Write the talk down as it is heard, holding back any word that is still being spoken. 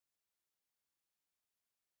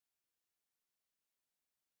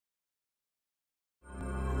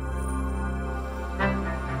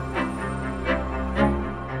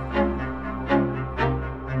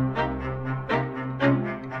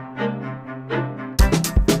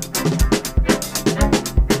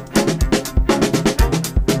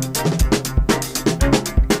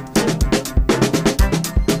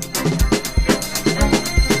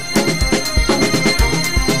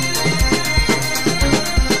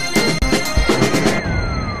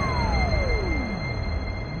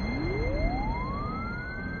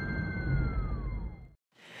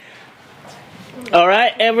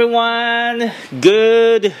everyone.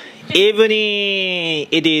 Good evening.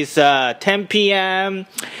 It is 10 p.m.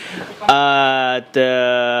 On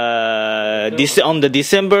the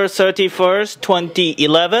December 31st,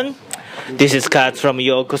 2011. This is Katz from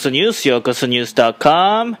YokosoNews,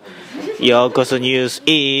 YokosoNews.com. YokosoNews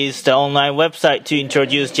is the online website to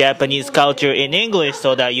introduce Japanese culture in English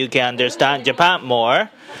so that you can understand Japan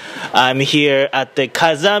more. I'm here at the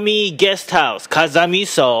Kazami Guest House,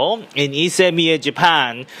 Kazami-so, in Ise, Mie,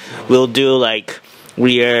 Japan. We're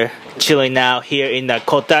chilling out here in the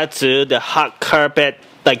kotatsu, the hot carpet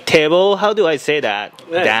table. How do I say that?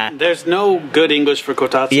 There's no good English for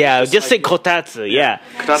kotatsu. Yeah, just say kotatsu. Yeah.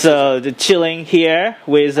 Kotatsu. So the chilling here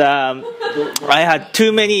with I had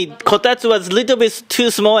too many. Kotatsu was a little bit too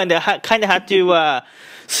small, and I kind of had to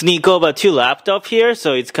sneak over two laptops here,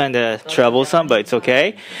 so it's kind of troublesome, but it's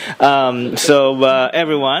okay.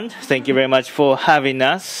 Everyone, thank you very much for having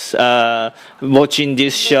us watching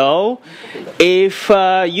this show. If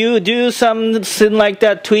you do something like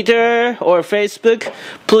that, Twitter or Facebook,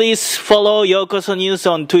 please follow YokosoNews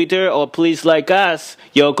on Twitter, or please like us,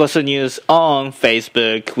 YokosoNews on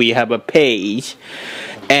Facebook. We have a page.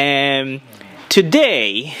 And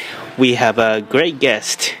today, we have a great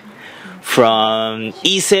guest from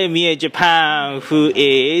Ise, Mie, Japan, who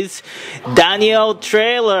is Daniel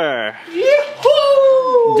Trailer.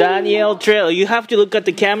 Daniel Trailer. You have to look at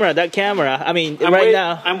the camera, that camera. I mean,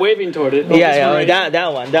 now. I'm waving toward it. Yeah,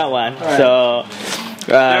 that one. Right. So,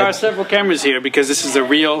 there are several cameras here because this is a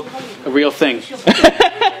real thing.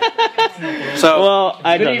 So, well,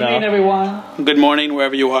 I don't know. Good evening, everyone. Good morning,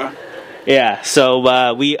 wherever you are. Yeah, so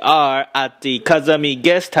we are at the Kazami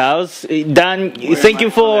Guest House. Dan, thank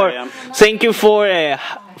you for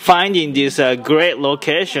finding this great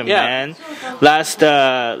location, man. Last,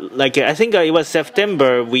 I think it was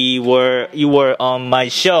September. You were on my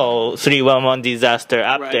show, 311 Disaster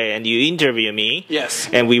Update, and you interviewed me. Yes.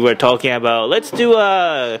 And we were talking about let's do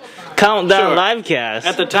a countdown livecast.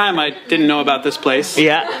 At the time, I didn't know about this place.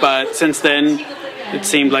 Yeah. But since then, it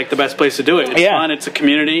seemed like the best place to do it. It's fun. It's a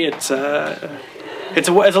community. It's a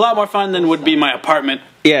lot more fun than would be my apartment.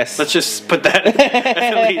 Yes. Let's just put that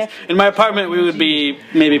at least. In my apartment, we would be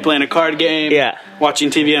maybe playing a card game. Yeah.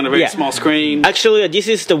 Watching TV on a very small screen. Actually, this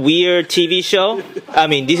is the weird TV show. I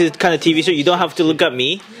mean, this is kind of TV show. You don't have to look at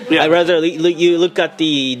me. Yeah. I'd rather you look at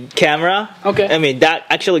the camera. Okay. I mean, that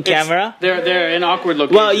actually camera. They're in awkward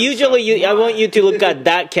locations. Well, usually I want you to look at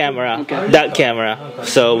that camera. Okay. That camera.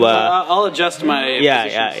 So I'll adjust my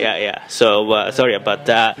position. Yeah. So sorry about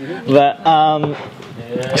that. But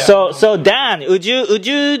So Dan, would you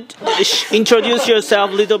introduce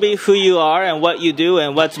yourself a little bit, who you are and what you do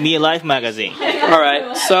and what's Mie Life Magazine? All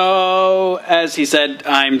right. So as he said,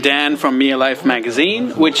 I'm Dan from Mie Life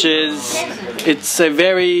Magazine, it's a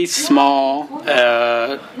very small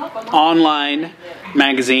online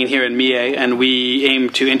magazine here in Mie, and we aim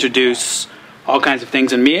to introduce all kinds of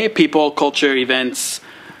things in Mie, people, culture, events,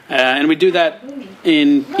 and we do that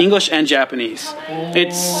in English and Japanese.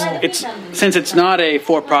 Since it's not a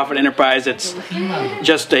for-profit enterprise, it's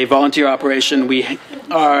just a volunteer operation. We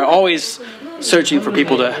are always searching for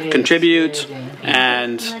people to contribute,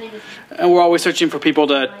 and we're always searching for people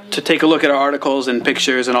to take a look at our articles and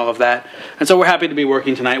pictures and all of that. And so we're happy to be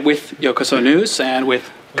working tonight with Yokoso and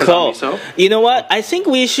with Kazami. So, you know what? I think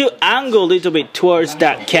we should angle a little bit towards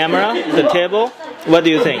that camera, the table. What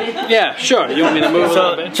do you think? Yeah, sure. You want me to move a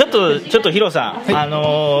little bit? ちょっとヒロさん、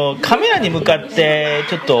カメラに向かって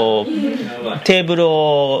ちょっとテーブル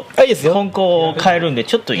を方向を変えるんで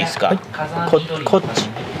ちょっといいですか？こっち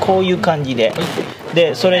こういう感じで。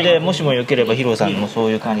でそれでもしもよければヒロさんもそ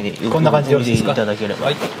ういう感じでこんな感じでいただければ。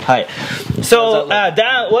はい。So,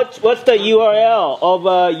 Dan, what's the URL of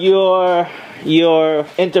your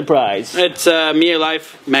enterprise? It's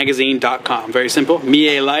mielifemagazine.com. Very simple.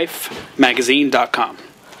 mielifemagazine.com.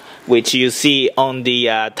 Which you see on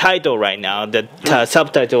the title right now, the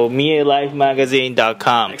subtitle,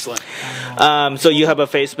 mielifemagazine.com. Excellent. So you have a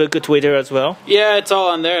Facebook, a Twitter as well? Yeah, it's all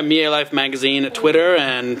on there. Mie Life Magazine at Twitter,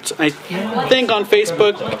 and I think on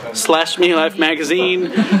Facebook /Mie Life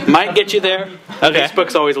Magazine might get you there. Okay.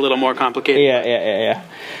 Facebook's always a little more complicated. Yeah.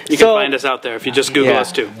 You can find us out there if you just Google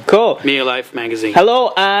us too. Cool. Mie Life Magazine.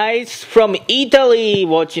 Hello, Ise from Italy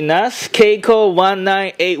watching us.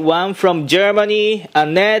 Keiko1981 from Germany.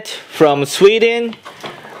 Annette from Sweden.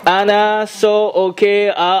 Anna,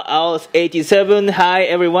 okay, 87. Hi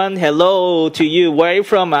everyone, hello to you. Where are you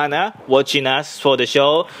from, Anna? Watching us for the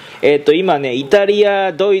show. 今ね、イタリ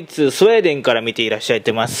ア、ドイツ、スウェーデンから見ていらっしゃっ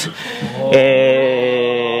てます。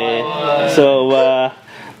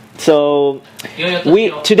So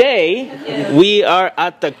today we are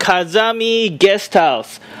at the Kazami Guest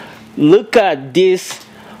House. Look at this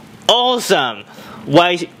awesome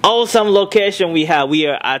location we have. We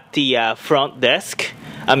are at the front desk.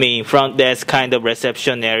 Front desk kind of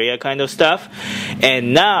reception area kind of stuff.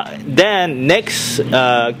 And then next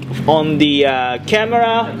on the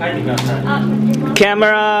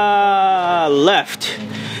camera left,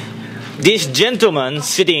 this gentleman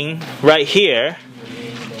sitting right here,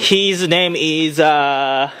 his name is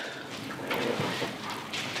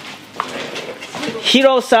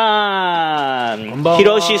Hiro-san,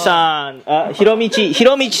 Hiroshi-san,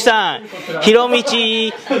 Hiromichi-san,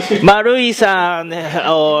 Hiromichi Marui-san,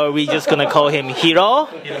 or we're just gonna call him Hiro.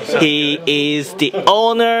 He is the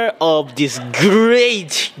owner of this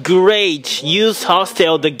great youth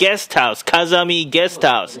hostel, the guest house, Kazami Guest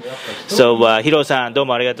House. So, Hiro-san, どう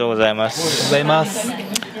もありがとうございます。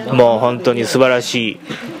もう本当に素晴らしい。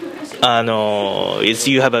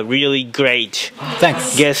you have a really great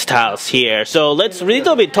guest house here. So let's a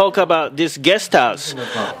little bit talk about this guest house.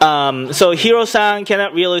 So Hiro-san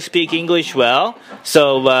cannot really speak English well,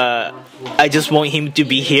 so I just want him to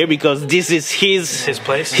be here because this is his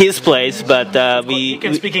place. But he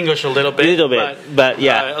can speak English a little bit, but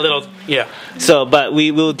yeah, a little, yeah. So, but we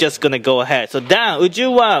will just gonna go ahead. So Dan, would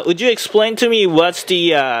you explain to me what's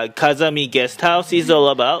the Kazami Guest House is all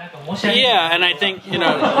about? Yeah, and I think you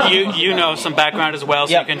know some background as well,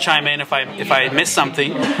 so you can chime in if I miss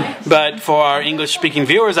something. But for our English-speaking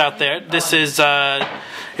viewers out there, this is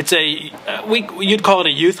it's you'd call it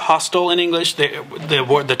a youth hostel in English.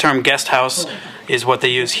 The term guest house is what they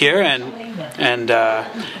use here, and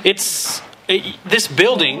this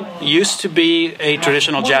building used to be a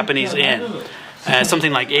traditional Japanese inn.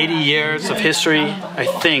 Something like 80 years of history, I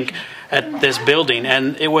think, at this building,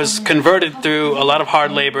 and it was converted through a lot of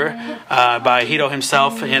hard labor by Hiro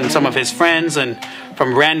himself and some of his friends, and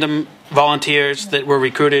from random volunteers that were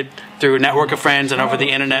recruited through a network of friends and over the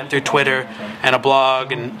internet through Twitter and a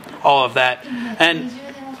blog and all of that. And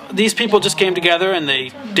these people just came together and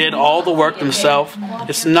they did all the work themselves.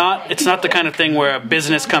 It's not the kind of thing where a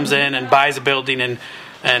business comes in and buys a building and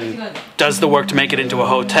does the work to make it into a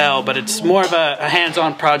hotel, but it's more of a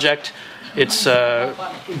hands-on project. It's a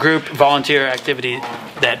group volunteer activity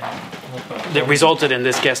that resulted in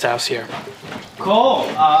this guest house here. Cool.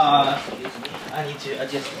 I need to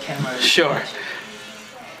adjust the camera. Sure.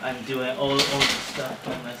 I'm doing all the stuff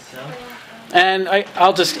by myself. And I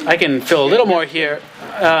can fill a little more here.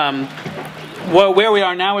 Where we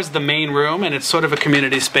are now is the main room, and it's sort of a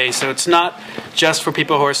community space. So it's not just for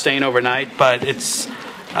people who are staying overnight, but it's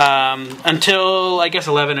until I guess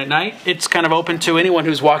 11 at night. It's kind of open to anyone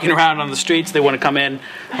who's walking around on the streets. They want to come in,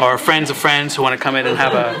 or friends of friends who want to come in and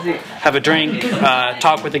have a drink,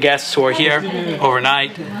 talk with the guests who are here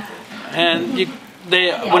overnight. And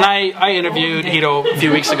when I interviewed Hiro a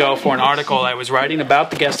few weeks ago for an article I was writing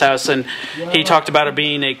about the guest house, and he talked about it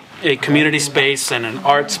being a community space and an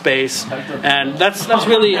art space, and that's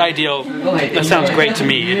really ideal. That sounds great to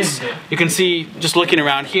me. You can see, just looking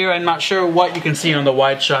around here, I'm not sure what you can see on the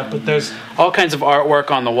wide shot, but there's all kinds of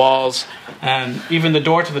artwork on the walls, and even the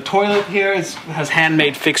door to the toilet here has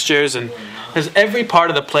handmade fixtures, and every part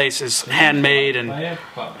of the place is handmade, and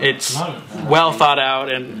it's well thought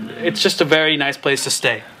out, and it's just a very nice place to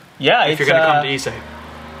stay. Yeah, if you're going to come to Ise.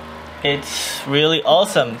 It's really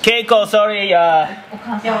awesome. Keiko, sorry,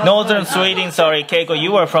 Northern Sweden. Sorry, Keiko,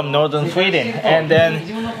 you were from Northern Sweden. And then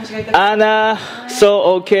Anna,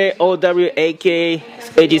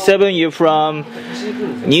 OWAK87, you're from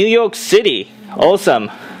New York City.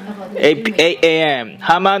 Awesome. 8 a.m.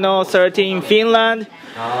 Hamano 13, Finland.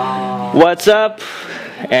 What's up?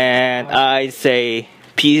 And I say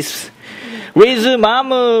peace.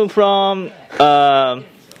 Rizumamu from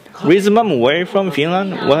Rizumamu, where from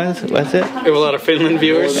Finland? What's it? We have a lot of Finland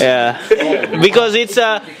viewers. Yeah, because it's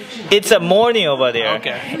a morning over there.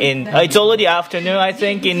 Okay. It's already afternoon, I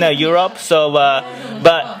think, in Europe. So, but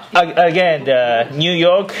again, New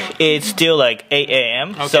York is still like 8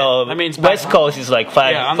 a.m. Okay. So that means West Coast is like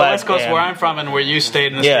 5. Yeah, on the West Coast where I'm from and where you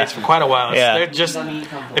stayed in the States for quite a while. Yeah.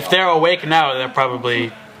 If they're awake now, they're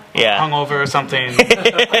probably hungover or something.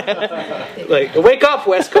 Like, wake up,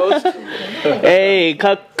 West Coast. Hey,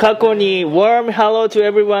 Kakoni, warm hello to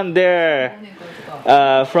everyone there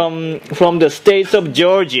from the states of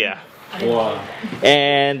Georgia. Wow.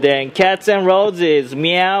 And then Katz and Roses,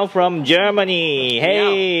 meow from Germany.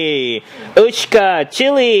 Hey, Uchka,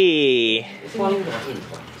 Chile.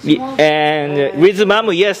 And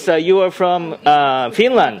Rizumamu, yes, you are from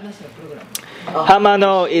Finland.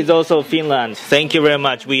 Hamano is also Finland. Thank you very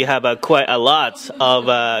much. We have quite a lot of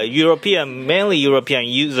European, mainly European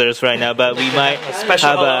users right now, but we might Special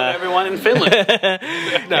have hello to everyone in Finland.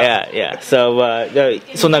 yeah, yeah. So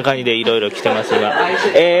そんな感じでいろいろ来てます今。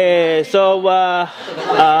So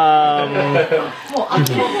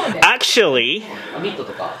actually,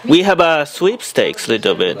 we have a sweepstakes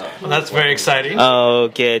little bit. Well, that's very exciting.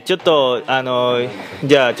 Okay. ちょっとじ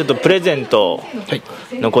ゃあちょっとプレゼント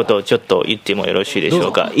のことをちょっと言ってもよろしいでしょ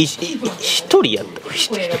うか。一人やった一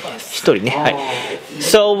人ね。はい。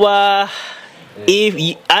So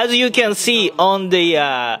as you can see on the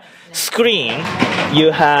screen,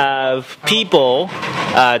 you have people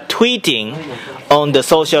tweeting on the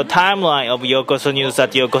social timeline of YokosoNews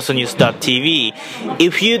at YokosoNews.tv.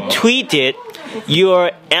 If you tweet it, you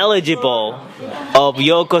are eligible of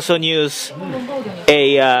YokosoNews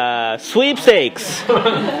a sweepstakes.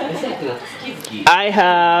 I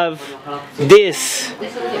have this,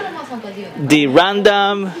 the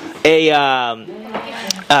random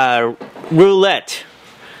roulette,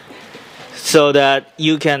 so that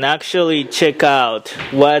you can actually check out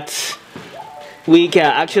what we can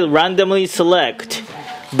actually randomly select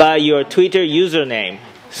by your Twitter username.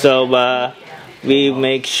 So we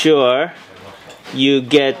make sure you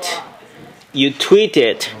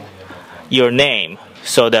tweeted your name,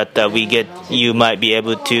 so that you might be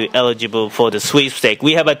able to eligible for the sweepstakes.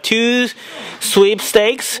 We have two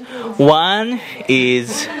sweepstakes. One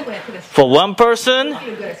is for one person,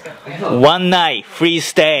 1 night free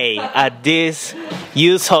stay at this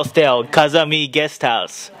youth hostel, Kazami Guest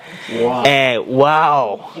House. Wow.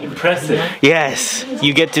 Wow. Impressive. Yes,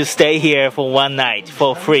 you get to stay here for 1 night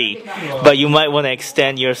for free, but you might want to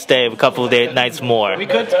extend your stay a couple of nights more.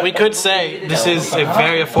 We could say this is a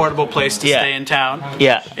very affordable place to stay in town.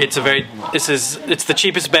 Yeah. It's the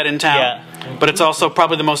cheapest bed in town. Yeah. But it's also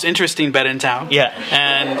probably the most interesting bed in town. Yeah.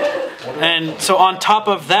 And so on top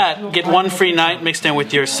of that, get 1 free night mixed in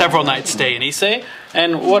with your several night stay in Ise.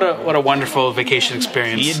 And what a wonderful vacation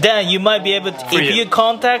experience. Then you might be able to, if you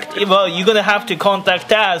contact, well, you're going to have to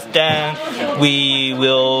contact us, then we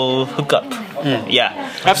will hook up. Yeah.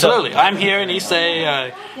 Absolutely. So, I'm here in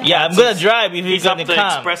Ise. Yeah, I'm going to drive if you're going to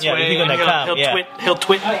come. Expressway. Yeah, if you're going to come. He'll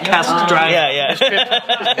twit cast drive. Yeah.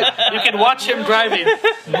 You can watch him driving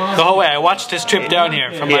the whole way. I watched his trip down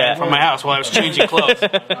here from my house while I was changing clothes.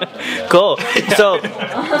 Cool. So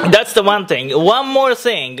that's the one thing. One more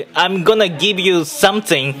thing. I'm going to give you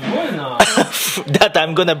something that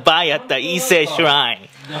I'm going to buy at the Ise Shrine.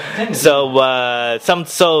 So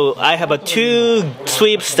I have 2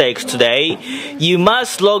 sweepstakes today. You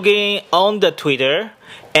must log in on the Twitter,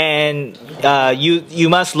 and you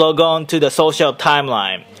must log on to the social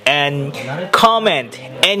timeline and comment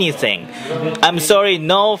anything. I'm sorry,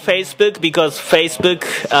 no Facebook, because Facebook,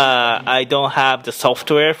 I don't have the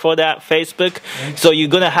software for that Facebook. So you're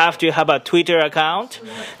gonna have to have a Twitter account.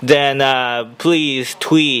 Then please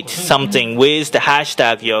tweet something with the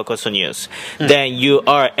hashtag YokosoNews. Then you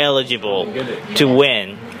are eligible to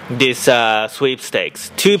win this sweepstakes.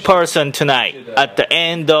 2-person tonight at the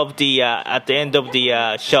end of the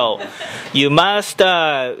show. You must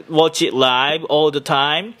watch it live all the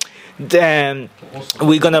time. Then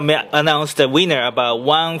we're gonna announce the winner about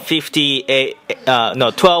 12:50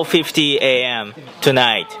 a.m.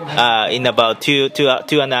 tonight, in about two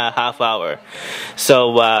and a half hour.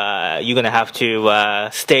 So you're gonna have to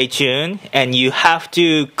stay tuned, and you have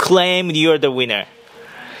to claim you're the winner.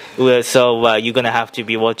 So you're gonna have to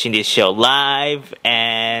be watching this show live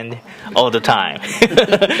and all the time.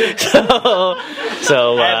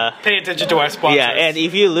 so pay attention to our sponsors. Yeah, and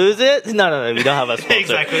if you lose it, no, we don't have a sponsor.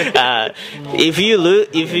 Exactly. If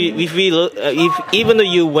even though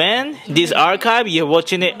you win this archive, you're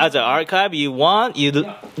watching it as an archive. You won,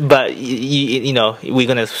 but you know we're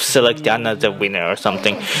gonna select another winner or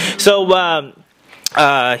something. So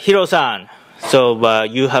Hiro-san, so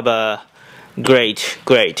you have a great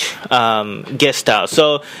guest house.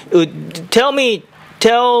 So tell me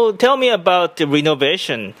about the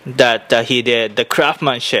renovation that he did, the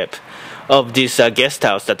craftsmanship of this guest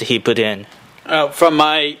house that he put in. From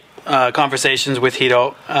my conversations with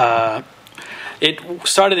Hiro, it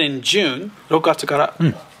started in June. So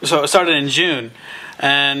it started in June,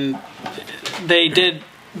 and they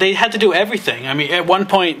had to do everything. I mean, at one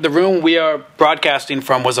point, the room we are broadcasting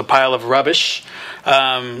from was a pile of rubbish.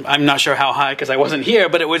 I'm not sure how high because I wasn't here,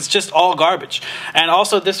 but it was just all garbage. And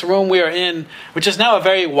also this room we are in, which is now a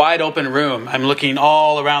very wide open room. I'm looking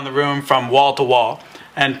all around the room from wall to wall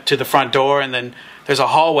and to the front door. And then there's a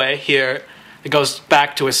hallway here. It goes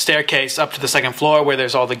back to a staircase up to the second floor where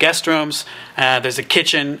there's all the guest rooms. There's a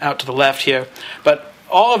kitchen out to the left here. But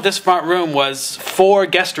all of this front room was 4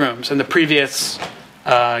 guest rooms in the previous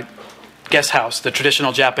guest house, the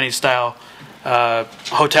traditional Japanese style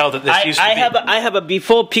hotel that this used to be. I have a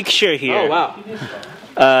before picture here. Oh wow!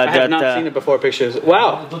 I have not seen it before pictures.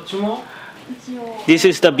 Wow. This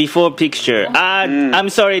is the before picture. I'm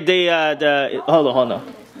sorry. The hold on.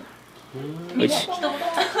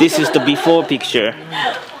 This is the before picture.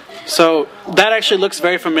 So that actually looks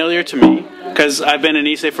very familiar to me because I've been in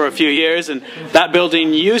Ise for a few years, and that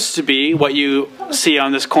building used to be what you see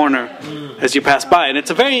on this corner as you pass by, and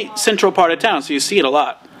it's a very central part of town, so you see it a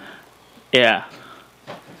lot. Yeah.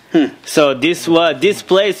 So this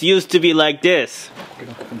place used to be like this.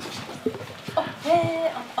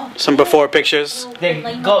 Some before pictures.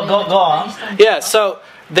 Then go on. Yeah. So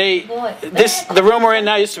the room we're in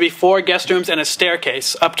now used to be 4 guest rooms and a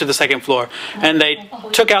staircase up to the 2nd floor, and they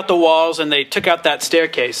took out the walls and they took out that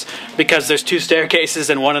staircase because there's 2 staircases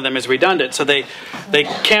and one of them is redundant. So they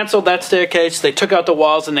canceled that staircase, they took out the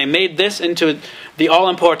walls, and they made this into the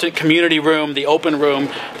all-important community room, the open room.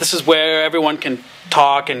 This is where everyone can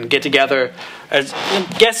talk and get together. As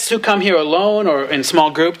guests who come here alone or in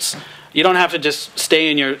small groups, you don't have to just stay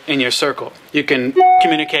in your circle. You can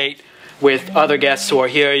communicate with other guests who are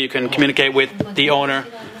here. You can communicate with the owner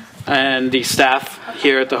and the staff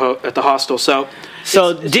here at the hostel. So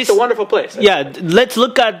this is a wonderful place. Yeah, let's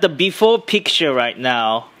look at the before picture right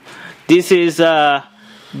now. This is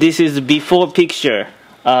before picture.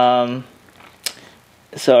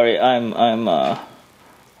 Sorry, I'm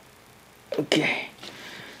okay.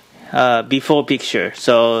 Before picture.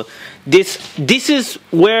 So this is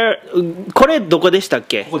where これどこでしたっ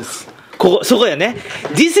け？ここです。そこやね。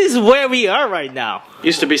This is where we are right now.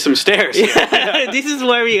 Used to be some stairs. Yeah, this is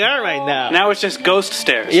where we are right now. Now it's just ghost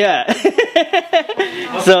stairs. Yeah.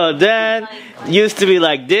 So then used to be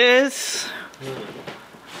like this.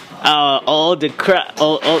 All the crap.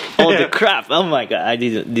 All the crap. Oh my god!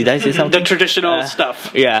 Did I say something? The traditional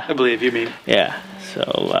stuff. Yeah. I believe you mean. Yeah. So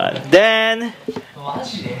then.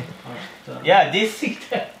 Yeah. This.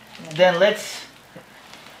 Then let's.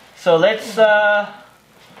 So let's.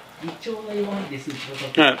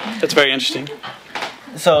 That's very interesting.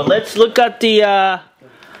 So let's look at the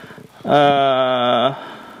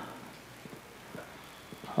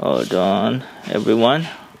hold on, everyone.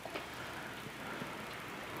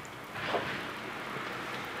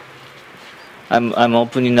 I'm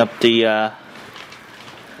opening up the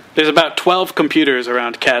There's about 12 computers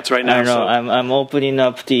around Katz right now. I know. So I'm opening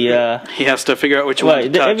up the he has to figure out which one to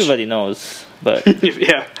touch. Everybody knows, but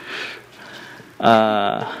yeah.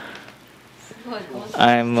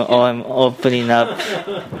 I'm opening up.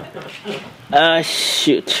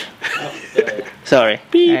 Shoot. Sorry.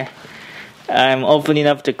 I'm opening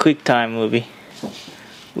up the QuickTime movie,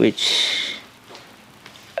 which.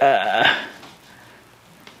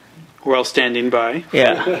 We're all standing by.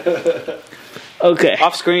 Yeah. Okay.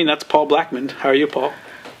 Off screen, that's Paul Blackman. How are you, Paul?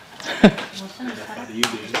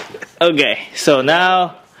 Okay, so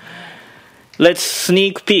now let's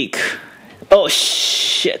sneak peek. Oh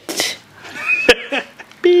shit.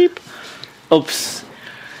 Beep. Oops.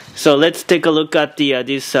 So let's take a look at the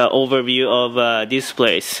this overview of this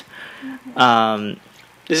place.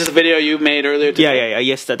 This is a video you made earlier today? Yeah,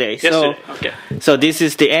 yesterday. Okay. So this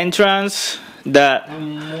is the entrance that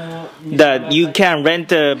you can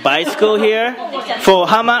rent a bicycle here for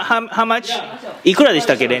how much? いくらでし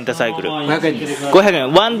たっけレンタサイクル500円です。500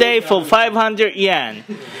円 One day for 500 yen.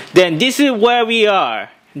 Then this is where we are.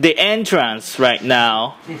 The entrance right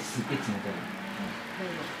now.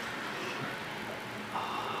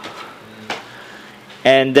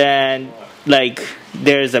 And then like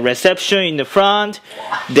there's a reception in the front.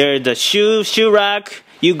 There's the shoe rack.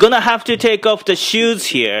 You're gonna have to take off the shoes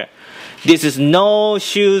here. This is no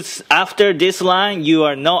shoes. After this line, you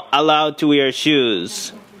are not allowed to wear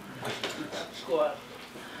shoes.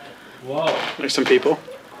 Wow. There's some people.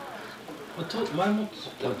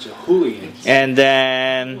 And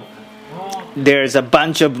then there's a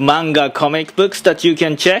bunch of manga comic books that you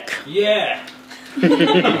can check. Yeah.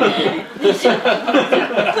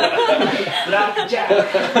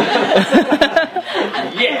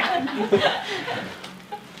 Yeah.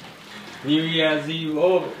 New Year's Eve.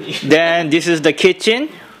 Oh. Then this is the kitchen.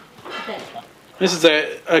 This is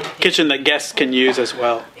a kitchen that guests can use as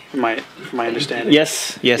well, from my understanding.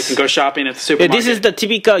 Yes. You can go shopping at the supermarket. This is the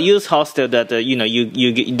typical youth hostel that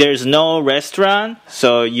you there's no restaurant,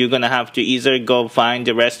 so you're gonna have to either go find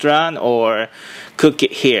the restaurant or cook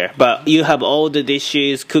it here. But you have all the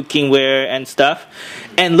dishes, cookingware and stuff.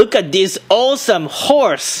 And look at this awesome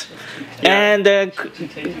horse. Yeah. And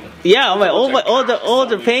all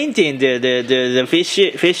the painting, the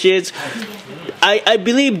fishes. I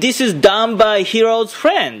believe this is done by Hiro's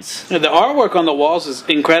friends. The artwork on the walls is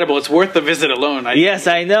incredible. It's worth the visit alone. Yes,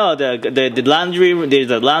 I know. The laundry, there's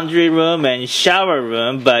a laundry room and shower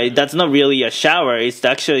room, but that's not really a shower. It's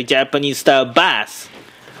actually Japanese style bath.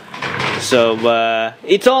 So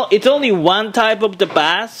it's only one type of the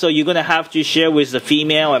bath, so you're gonna have to share with the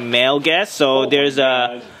female and male guests. So there's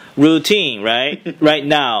a routine, right? right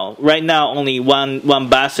now only one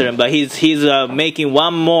bathroom, but he's making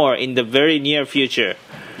one more in the very near future.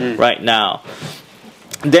 Right now.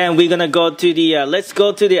 Then we're gonna go to the let's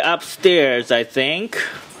go to the upstairs, I think.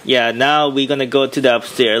 Yeah, now we're gonna go to the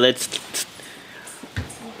upstairs.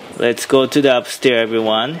 Let's go to the upstairs,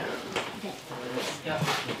 everyone.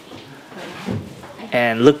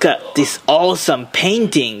 And look at these awesome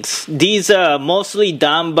paintings. These are mostly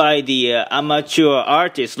done by the amateur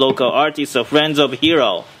artists, local artists, or friends of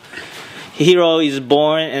Hiro. Hiro is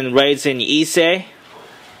born and raised in Ise.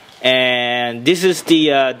 And this is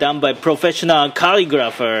the done by professional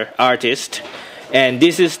calligrapher artist. And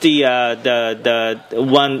this is the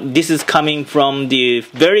one. This is coming from the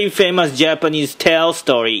very famous Japanese tale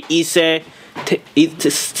story, Ise.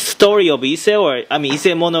 It's story of Ise, or I mean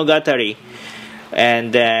Ise Monogatari.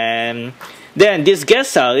 And then this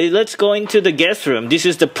guest house, let's go into the guest room. This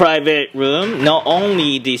is the private room, not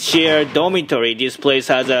only the shared dormitory. This place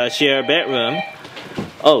has a shared bedroom.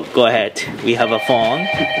 Oh, go ahead. We have a phone.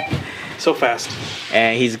 So fast.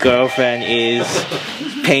 And his girlfriend is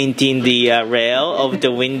painting the rail of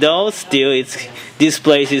the window. Still, this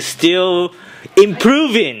place is still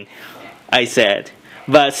improving, I said,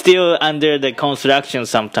 but still under the construction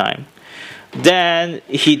sometime. Then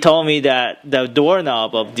he told me that the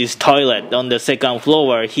doorknob of this toilet on the second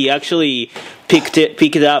floor, he actually picked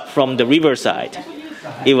it up from the riverside.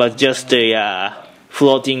 It was just a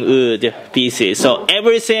floating wood pieces. So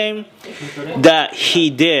everything that he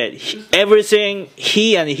did, everything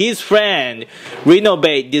he and his friend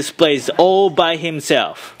renovate this place all by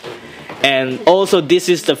himself. And also this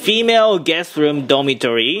is the female guest room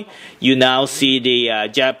dormitory. You now see the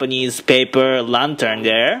Japanese paper lantern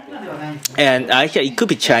there. And actually it could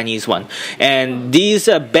be Chinese one. And these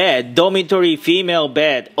bed, dormitory female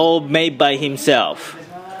bed, all made by himself.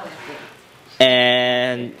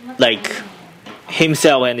 And like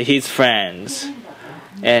himself and his friends.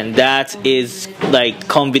 And that is like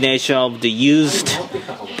combination of the used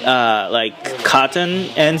like cotton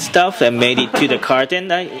and stuff and made it to the carton,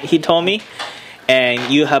 he told me.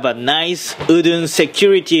 And you have a nice wooden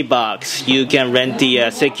security box. You can rent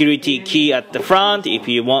the security key at the front if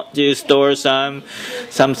you want to store some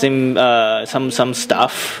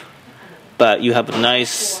stuff. But you have a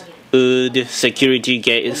nice wood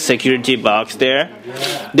security box there.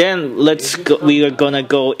 Then let's go. We are gonna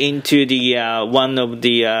go into the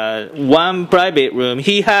one private room.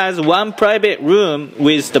 He has one private room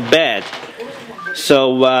with the bed.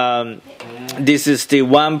 So this is the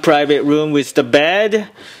one private room with the bed.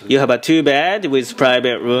 You have a two bed with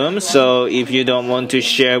private room. So if you don't want to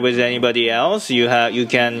share with anybody else, you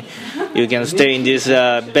can stay in this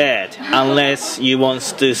bed unless you want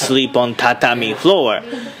to sleep on tatami floor.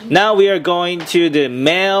 Now we are going to the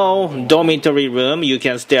male dormitory room. You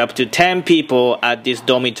can stay up to 10 people at this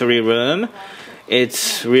dormitory room.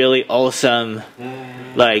 It's really awesome,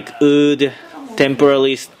 like wood,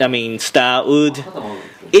 style wood.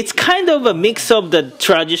 It's kind of a mix of the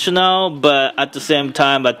traditional, but at the same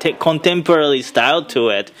time, a contemporary style to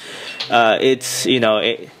it. It's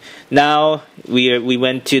now we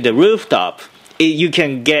went to the rooftop.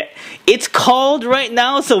 It's cold right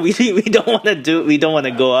now, so we don't want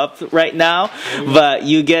to go up right now. But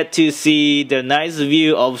you get to see the nice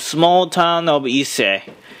view of small town of Ise.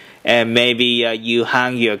 And maybe you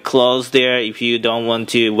hang your clothes there if you don't want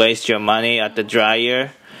to waste your money at the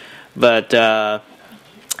dryer. But oh,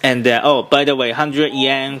 by the way, 100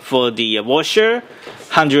 yen for the washer,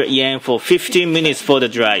 100 yen for 15 minutes for the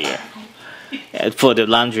dryer, for the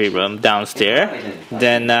laundry room downstairs.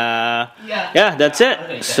 Then yeah, that's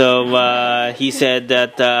it. So he said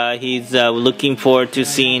that he's looking forward to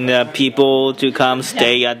seeing people to come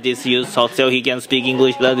stay at this youth hostel. He can speak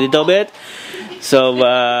English a little bit. So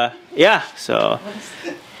yeah, so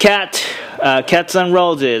Katz and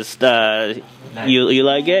Roses. You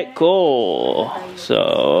like it? Cool.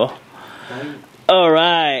 So all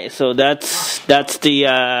right. So that's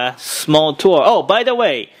the small tour. Oh, by the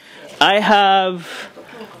way, I have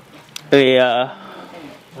a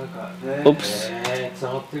oops.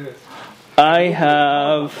 I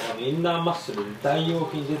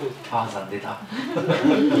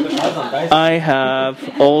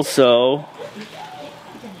have also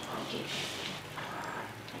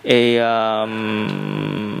a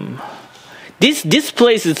this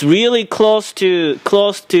place is really close to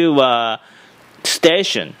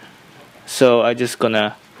station. So I just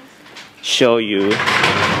gonna show you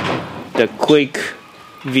the quick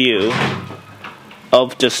view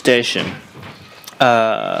of the station.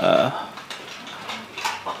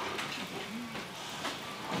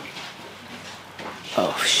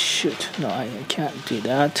 Oh shoot, no, I can't do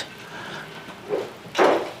that.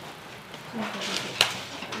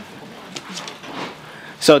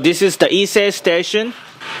 So this is the Ise station.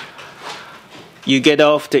 You get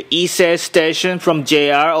off the Ise station from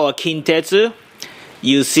JR or Kintetsu.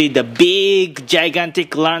 You see the big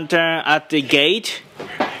gigantic lantern at the gate.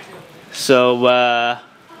 So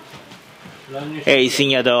hey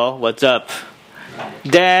Shinyado, what's up?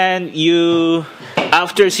 Then you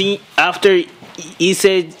after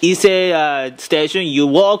Ise station, you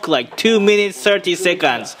walk like 2 minutes 30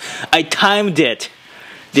 seconds. I timed it.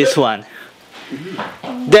 This one.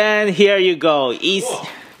 Then here you go,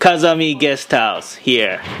 Kazami Guest House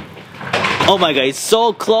here. Oh my god, it's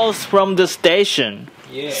so close from the station.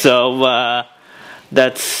 Yeah. So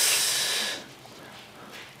that's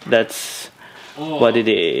what it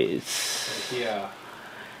is. Yeah.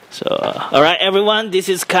 So, all right, everyone. This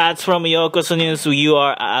is Katz from YokosoNews. We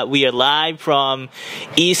are live from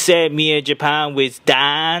Ise, Mie Japan with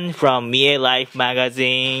Dan from Mie Life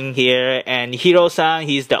Magazine here, and Hiro-san.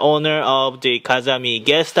 He's the owner of the Kazami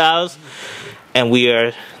Guest House, and we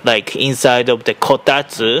are like inside of the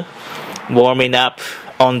kotatsu, warming up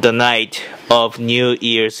on the night of New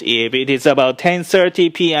Year's Eve. It is about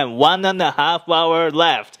 10:30 p.m. 1.5 hours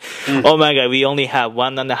left. Oh my God, we only have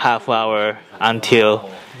 1.5 hours until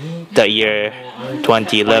the year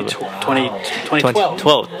 2011.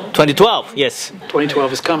 2012, yes.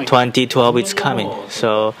 2012 is coming. 2012 is coming.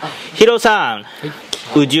 So, Hiro-san,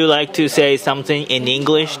 would you like to say something in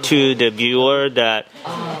English to the viewer that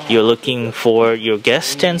you're looking for your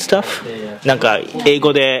guest and stuff? なんか英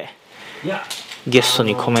語でゲスト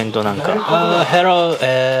にコメントなんか。Hello,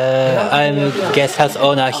 I'm guest house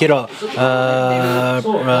owner Hiro.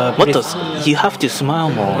 もっと you have to smile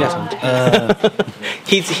more.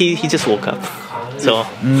 He just woke up. So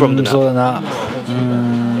from the そうだな。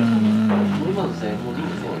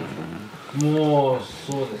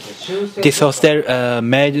This hostel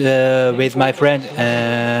made with my friend.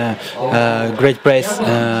 Great place.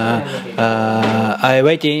 I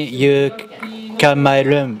waiting. You come my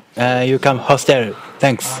room. You come hostel.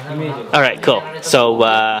 Thanks. All right, cool. So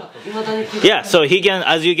yeah, so he can,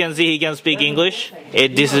 as you can see, he can speak English.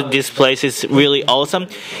 This place is really awesome.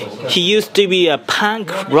 He used to be a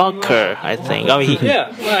punk rocker, I think. I mean,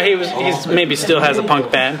 he's maybe still has a punk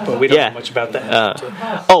band, but we don't know much about that.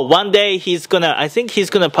 One day I think he's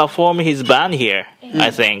gonna perform his band here. I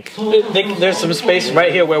think there's some space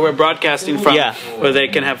right here where we're broadcasting from, where they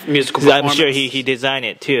can have musical performance. I'm sure he designed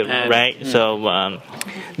it too, right? So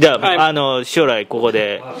将来ここ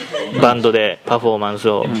でバンドでパフォーマンス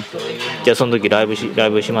をじゃあその時ライブし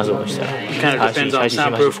ますもしたら Kind of depends on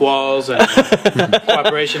soundproof walls and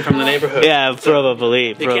cooperation from the neighborhood. Yeah,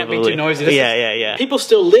 probably. It can't be too noisy. Yeah. People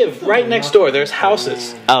still live right next door. There's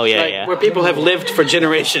houses. Oh yeah. Where people have lived for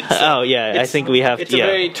generations. Oh yeah, I think we have. It's a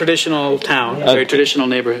very traditional town, very traditional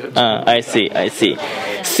neighborhood. I see.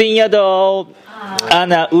 Shinyado,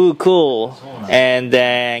 Anna, cool. And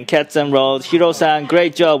then Katz and Rose, Hiro-san,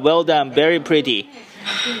 great job, well done, very pretty.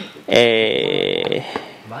 Yeah.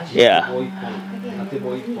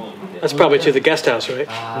 That's probably to the guest house, right?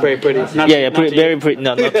 Very pretty. Very pretty.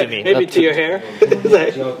 No, not to me. Maybe to your hair.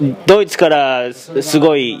 ドイツからす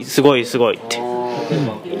ごいって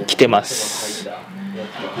来てます。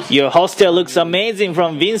Your hostel looks amazing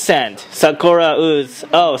from Vincent. Sakura Woods.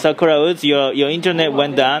 Oh, Sakura Woods, your internet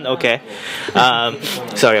went down. Okay.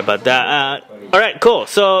 Sorry about that. All right, cool.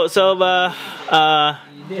 So I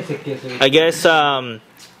guess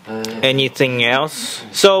anything else?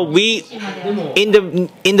 So we in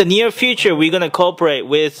the near future we're gonna cooperate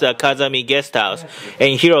with Kazami Guest House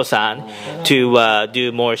and Hiro-san to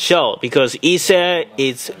do more show because Ise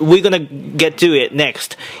is we're gonna get to it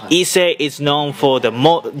next. Ise is known for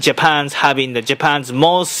Japan's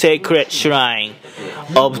most sacred shrine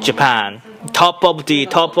of Japan. Top of the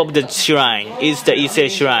shrine is the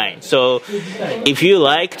Ise Shrine. So if you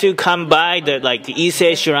like to come by the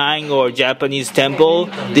Ise Shrine or Japanese temple,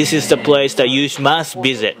 this is the place that you must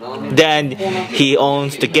visit. Then he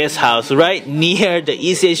owns the guest house right near the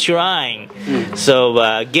Ise Shrine. So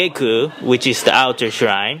Geku, which is the outer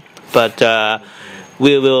shrine, but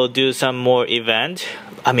we will do some more event.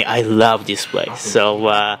 I mean, I love this place. So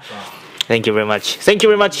thank you very much. Thank you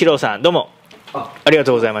very much, Hiro-san. どうもありが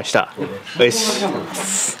とうございました。よし。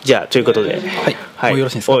じゃあということで。はい。はい。もうよろ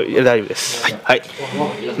しいですか？お大丈夫です。はい。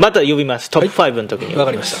また呼びます。トップ5の時に。わ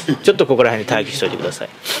かりました。ちょっとここら辺に待機しておいてください。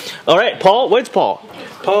Alright, Paul, where's Paul?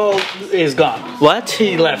 Paul is gone. What?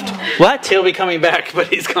 He left. What? He'll be coming back, but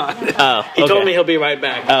he's gone. Oh, He told okay. me he'll be right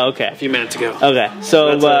back. Oh, okay. A few minutes ago. Okay,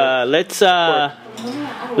 so That's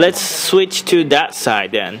let's switch to that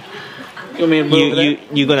side then. You want me to move there?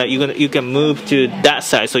 You can move to that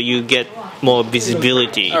side so you get more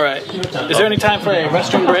visibility. All right. Is there any time for a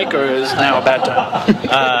restroom break, or is now a bad time?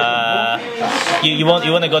 You want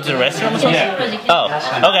to go to the restroom or something? Yeah. Oh,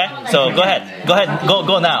 okay. So go ahead.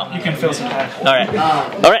 Go now. You can fill some time. All right,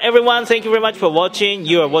 everyone. Thank you very much for watching.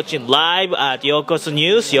 You are watching live at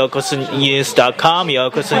YokosoNews, YokosoNews.com.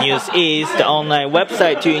 YokosoNews is the online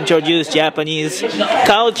website to introduce Japanese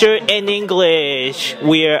culture in English.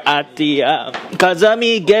 We are at the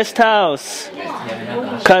Kazami Guest House.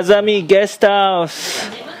 Kazami Guest House.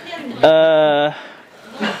 I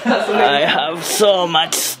have so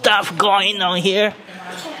much stuff going on here.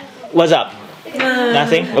 What's up?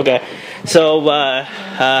 Nothing? Okay. So,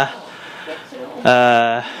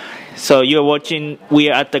 so you're watching, we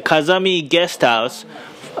are at the Kazami Guest House.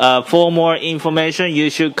 For more information, you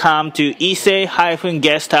should come to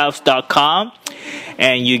ise-guesthouse.com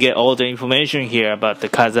and you get all the information here about the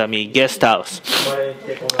Kazami Guest House.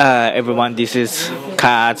 Everyone, this is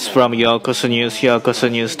Katz from YokosoNews,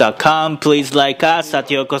 YokosoNews.com. Please like us at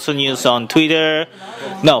YokosoNews on Twitter,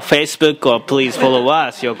 no, Facebook, or please follow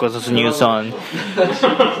us, YokosoNews on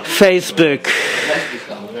Facebook.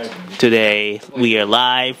 Today, we are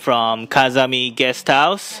live from Kazami Guest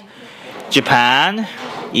House, Japan.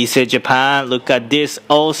 Ise Japan. Look at this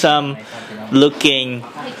awesome looking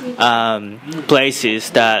places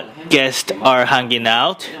that guests are hanging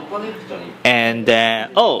out. And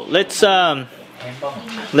let's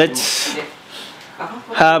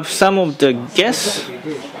have some of the guests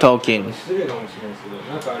talking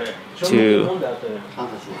to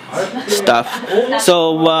stuff.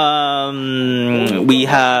 So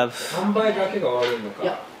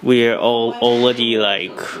we're already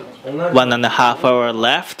like 1.5 hours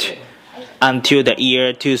left until the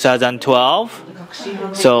year 2012.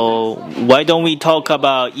 So why don't we talk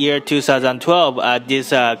about year 2012 at this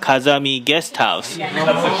Kazami Guest House,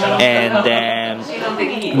 and then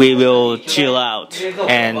we will chill out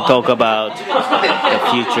and talk about the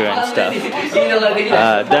future and stuff.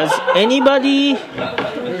 Does anybody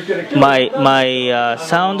my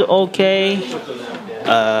sound okay?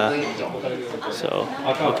 So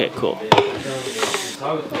okay, cool.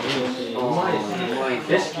 All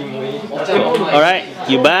right,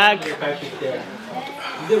 you back?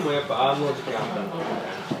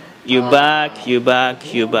 You back.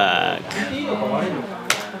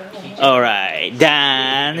 All right,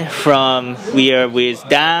 we are with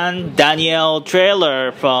Daniel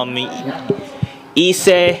Trailer from Mie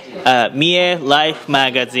Life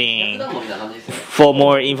Magazine. For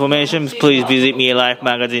more information, please visit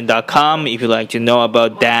MieLifeMagazine.com if you'd like to know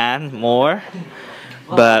about Dan more.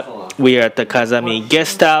 But we are at the Kazami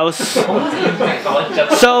Guest House.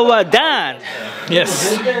 So, Dan.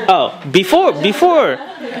 Yes. Oh, before we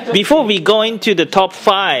go into the top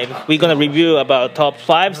 5, we're gonna review about top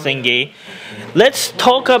 5 thingy. Let's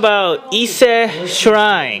talk about Ise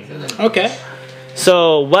Shrine. Okay.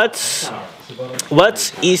 So, what's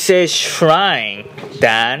Ise Shrine,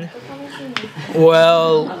 Dan?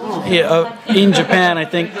 Well, yeah, in Japan, I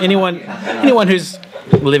think anyone who's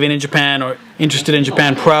living in Japan or interested in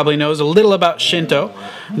Japan probably knows a little about Shinto,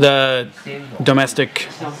 the domestic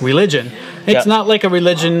religion. It's not like a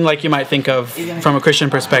religion like you might think of from a Christian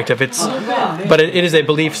perspective. But it is a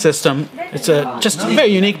belief system. It's just a very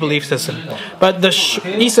unique belief system. But the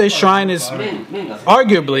Ise Shrine is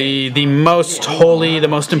arguably the most holy, the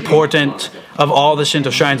most important of all the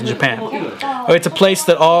Shinto shrines in Japan. It's a place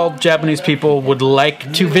that all Japanese people would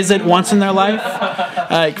like to visit once in their life.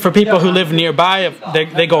 For people who live nearby,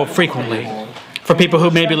 they go frequently. For people who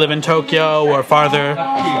maybe live in Tokyo or farther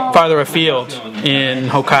afield in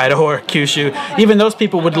Hokkaido or Kyushu, even those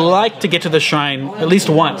people would like to get to the shrine at least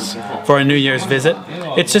once for a New Year's visit.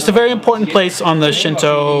 It's just a very important place on the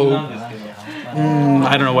Shinto,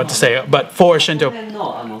 I don't know what to say, but for Shinto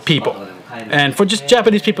people. And for just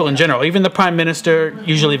Japanese people in general. Even the Prime Minister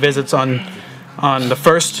usually visits on the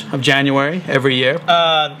 1st of January every year.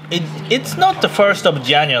 It's not the 1st of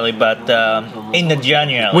January, but in the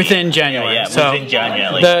January. Within January. Yeah, so within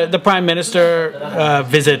January. The Prime Minister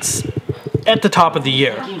visits at the top of the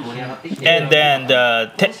year. And then the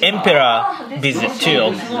Emperor visit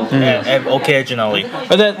too, occasionally.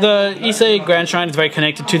 But the Ise Grand Shrine is very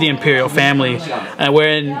connected to the imperial family,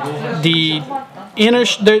 wherein the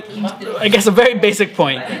I guess a very basic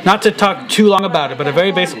point, not to talk too long about it, but a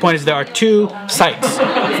very basic point is there are two sites,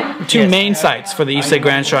 two main sites for the Ise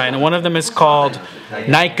Grand Shrine, and one of them is called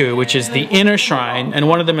Naiku, which is the inner shrine, and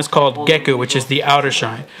one of them is called Geku, which is the outer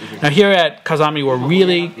shrine. Now here at Kazami, we're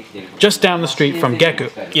really just down the street from Geku,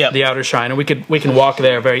 the outer shrine, and we can walk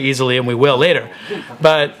there very easily, and we will later.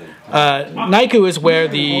 But Naiku is where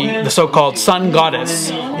the so-called sun goddess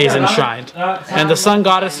is enshrined, and the sun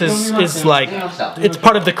goddess is like, it's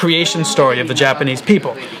part of the creation story of the Japanese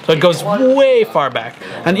people, so it goes way far back.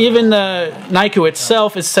 And even the Naiku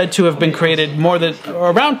itself is said to have been created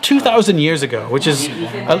around 2,000 years ago, which is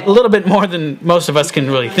a little bit more than most of us can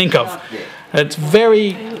really think of. It's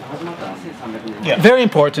very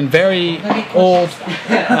important, very old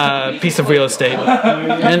piece of real estate.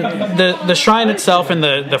 And the shrine itself and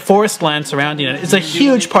the forest land surrounding it is a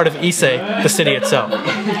huge part of Ise, the city itself.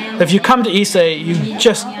 If you come to Ise,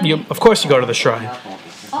 of course you go to the shrine.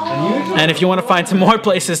 And if you want to find some more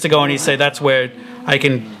places to go in Ise, that's where I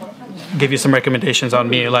can give you some recommendations on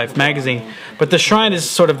Mie Life Magazine. But the shrine is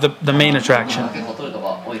sort of the main attraction.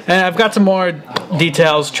 And I've got some more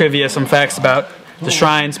details, trivia, some facts about the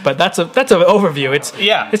shrines, but that's an overview. It's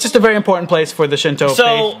just a very important place for the Shinto faith.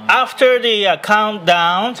 So after the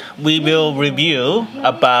countdown, we will review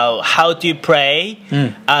about how to pray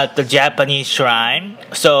at the Japanese shrine.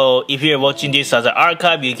 So if you're watching this as an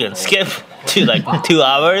archive, you can skip to like 2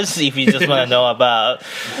 hours if you just want to know about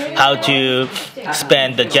how to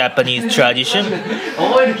spend the Japanese tradition.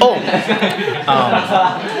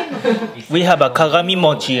 We have a Kagami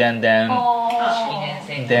mochi and then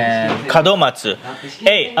kadomatsu.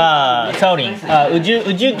 Hey, Shaolin, would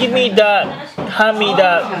you hand me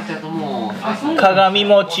the Kagami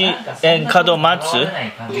mochi and kadomatsu?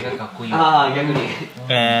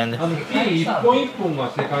 And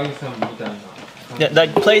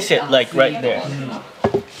like place it like right there.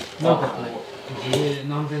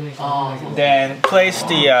 Then place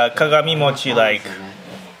the Kagami mochi like.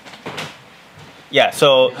 Yeah.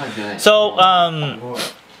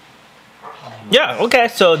 Yeah, okay,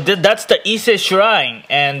 so that's the Ise Shrine,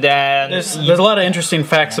 and then... There's a lot of interesting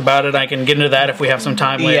facts about it. I can get into that if we have some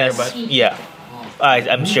time later, but... Yeah,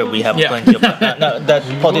 I'm sure we have plenty of... No, that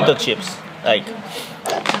potato chips, like,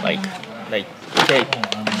 okay.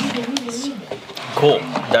 Cool,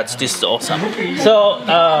 this is awesome. So,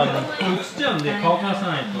 I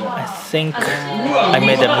think I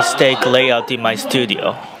made a mistake layout in my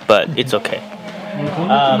studio, but it's okay.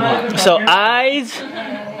 So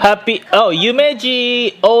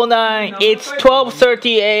Yumeji 09, it's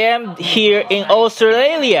 12:30 a.m. here in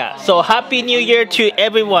Australia. So Happy New Year to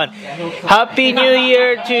everyone. Happy New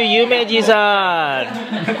Year to Yumeji-san.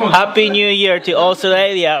 Happy New Year to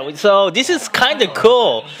Australia. So this is kind of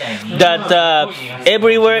cool that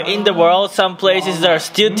everywhere in the world, some places are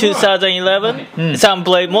still 2011.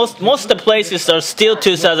 Most of the places are still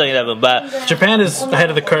 2011, but Japan is ahead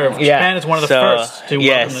of the curve. Japan is one of the first to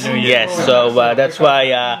welcome the new year. Yes, so that's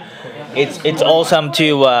why it's awesome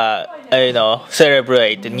to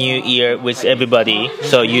celebrate the new year with everybody,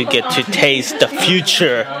 so you get to taste the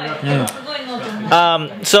future.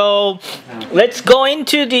 So let's go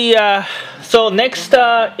into the so next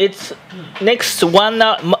it's next 1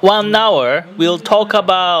 hour we'll talk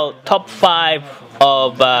about top 5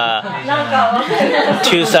 of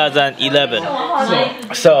 2011.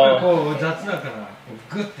 So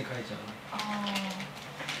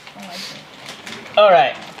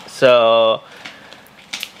alright, so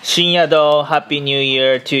Shinyado, Happy New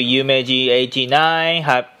Year to Yumeji 89.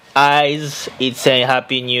 Ise, it's saying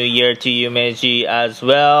Happy New Year to Yumeji as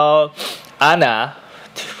well. Anna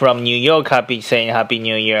from New York, saying Happy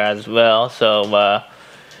New Year as well. So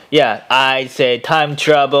yeah, I say time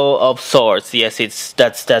travel of sorts. Yes,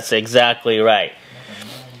 that's exactly right.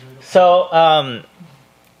 So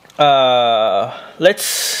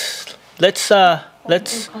let's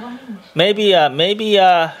maybe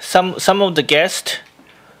some of the guests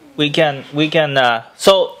we can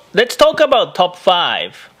so let's talk about top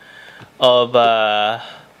 5 of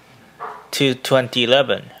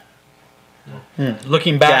 2011.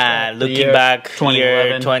 Looking back,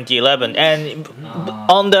 year 2011, and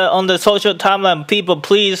on the social timeline, people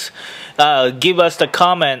please give us the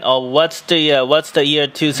comment of what's the year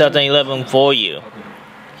 2011 for you.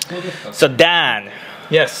 So Dan,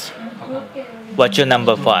 yes, what's your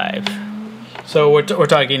number 5? So we're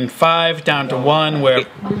talking 5 down to 1, where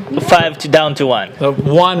 5 down to 1. The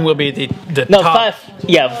 1 will be the no top. 5.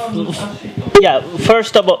 Yeah.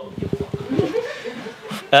 First of all,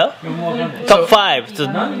 Huh? Top 5.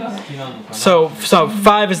 So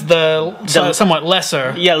 5 is the somewhat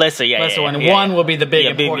lesser. Yeah, lesser. Yeah, lesser yeah, one. Yeah, 1 will be the big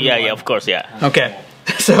yeah, important yeah, one. yeah, of course, yeah. Okay.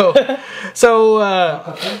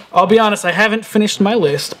 I'll be honest. I haven't finished my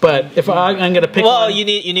list, but if I'm gonna pick. Well, one, you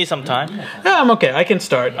need some time. yeah, I'm okay. I can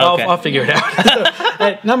start. Okay. I'll figure it out.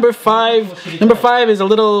 At number 5. Number 5 is a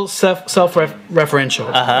little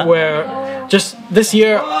self-referential, where just this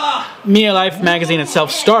year, Mie Life Magazine itself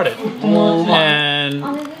started, and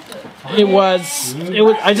it was.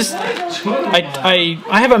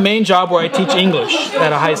 I have a main job where I teach English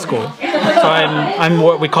at a high school. So I'm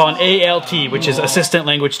what we call an ALT, which is assistant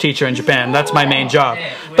language teacher in Japan. That's my main job.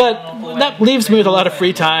 But that leaves me with a lot of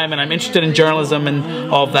free time, and I'm interested in journalism and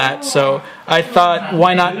all of that. So I thought,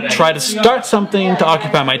 why not try to start something to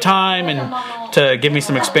occupy my time and to give me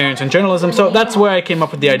some experience in journalism. So that's where I came up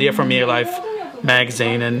with the idea for Mie Life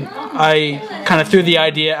Magazine, and I kind of threw the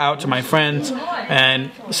idea out to my friends, and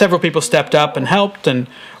several people stepped up and helped, and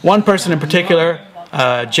one person in particular,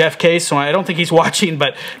 Jeff Case, so I don't think he's watching,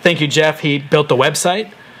 but thank you, Jeff. He built the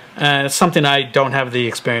website. It's something I don't have the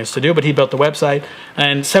experience to do, but he built the website,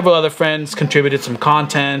 and several other friends contributed some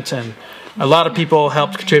content, and a lot of people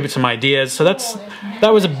helped contribute some ideas. So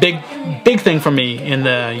that was a big thing for me in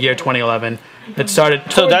the year 2011. It started.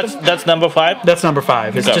 So that's number 5. That's number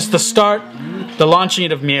 5. It's just the start, the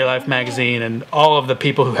launching of Mie Life Magazine, and all of the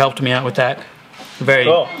people who helped me out with that. Very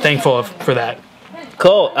thankful for that.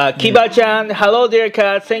 Cool. Kiba-chan, hello there,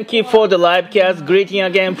 Katz. Thank you for the live cast. Greeting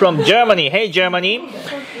again from Germany. Hey, Germany.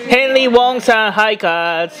 Henry Wong-san, hi,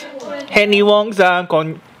 Katz. Henry Wong-san,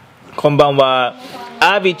 konbanwa.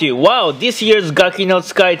 Abitu, wow, this year's Gaki no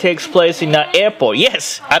Sky takes place in an airport.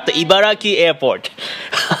 Yes, at the Ibaraki airport.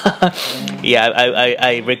 Yeah,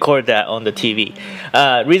 I record that on the TV.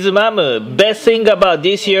 Rizumamu, best thing about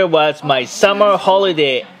this year was my summer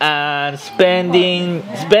holiday and spending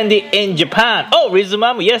in Japan. Oh,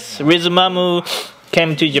 Rizumamu, yes, Rizumamu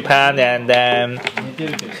came to Japan, and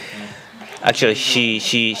actually she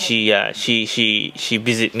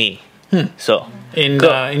visited me. So in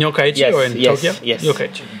Yokkaichi or in Tokyo? Yes.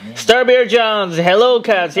 Yokkaichi. Starbear Jones, hello,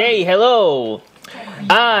 Katz. Hey, hello.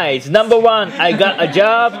 It's number 1. I got a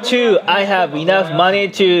job. 2. I have enough money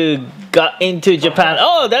to get into Japan.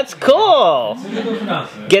 Oh, that's cool.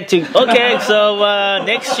 Okay. So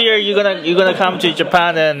next year you're gonna come to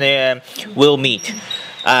Japan, and we'll meet.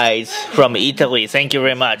 Eyes from Italy. Thank you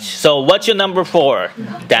very much. So what's your number 4,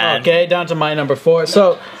 Dan? Okay, down to my number 4.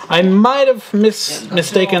 So I might have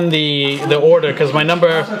mistaken the order, because my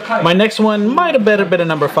next one might have been a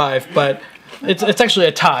number 5, but it's actually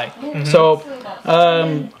a tie. So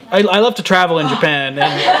I love to travel in Japan,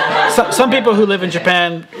 and some people who live in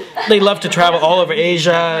Japan, they love to travel all over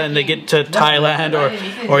Asia, and they get to Thailand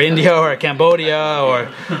or India or Cambodia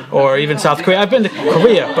or even South Korea. I've been to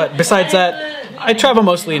Korea, but besides that, I travel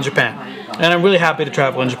mostly in Japan, and I'm really happy to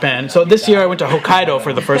travel in Japan. So this year I went to Hokkaido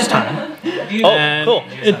for the first time. Oh, cool.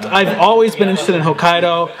 I've always been interested in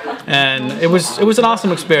Hokkaido, and it was an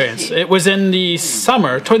awesome experience. It was in the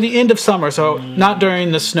summer, toward the end of summer, so not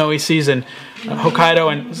during the snowy season. Hokkaido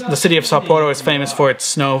and the city of Sapporo is famous for its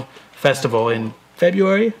snow festival in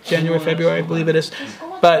January, February, I believe it is.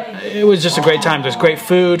 But it was just a great time. There's great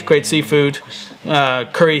food, great seafood,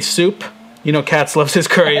 curry soup. You know, Katz loves his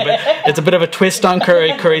curry, but it's a bit of a twist on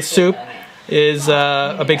curry. Curry soup is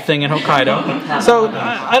a big thing in Hokkaido. So,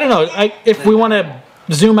 I don't know, if we want to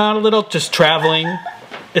zoom out a little, just traveling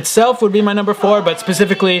itself would be my number 4, but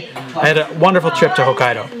specifically, I had a wonderful trip to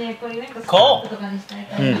Hokkaido. Cool.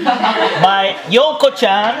 My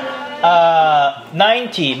Yoko-chan,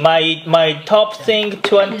 90, my top thing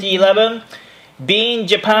 2011, being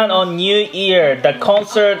Japan on New Year, the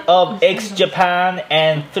concert of X Japan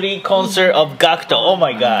and 3 concert of Gakto. Oh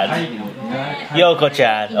my god.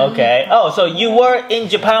 Yoko-chan, okay. Oh, so you were in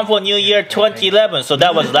Japan for New Year 2011, so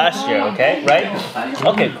that was last year, okay, right?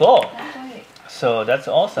 Okay, cool. So that's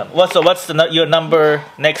awesome. So what's your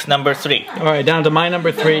next number 3? All right, down to my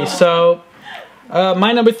number 3. So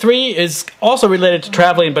my number 3 is also related to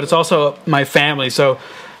traveling, but it's also my family. So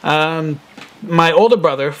my older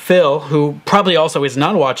brother, Phil, who probably also is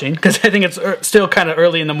not watching, because I think it's still kind of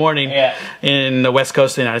early in the morning in the west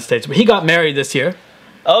coast of the United States, but he got married this year.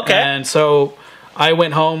 Okay. And so I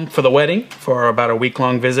went home for the wedding for about a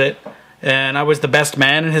week-long visit, and I was the best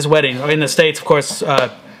man in his wedding. In the States, of course,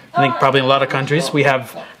 I think probably in a lot of countries, we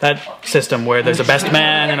have that system where there's a best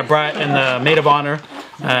man and a bride and the maid of honor,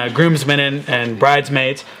 groomsmen and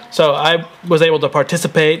bridesmaids. So I was able to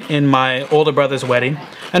participate in my older brother's wedding.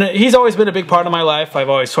 And he's always been a big part of my life. I've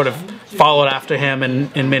always sort of followed after him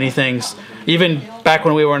in many things. Even back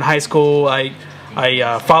when we were in high school, I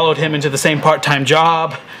I followed him into the same part-time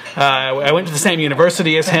job. I went to the same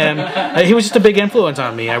university as him. He was just a big influence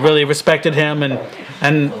on me. I really respected him, and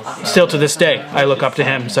still to this day, I look up to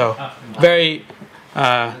him. So, very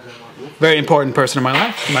important person in my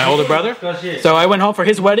life, my older brother. So I went home for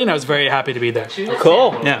his wedding. I was very happy to be there.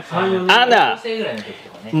 Cool. Yeah. Anna,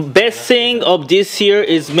 best thing of this year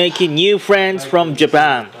is making new friends from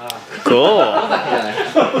Japan. Cool.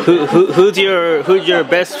 Who's your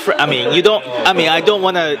best friend? I mean, you don't. I mean, I don't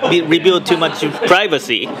want to reveal too much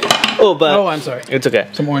privacy. Oh, but oh, I'm sorry. It's okay.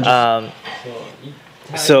 Some oranges.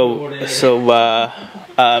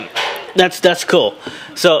 That's cool.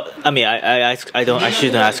 So I mean, I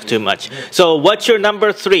shouldn't ask too much. So what's your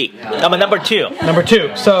number 3? Number 2. Number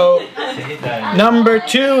 2. So number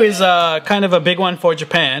 2 is kind of a big one for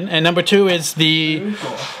Japan, and number 2 is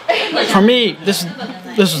for me, this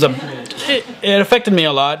was it affected me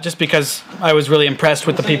a lot just because I was really impressed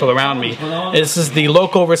with the people around me. This is the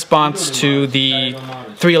local response to the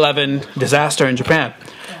 3/11 disaster in Japan.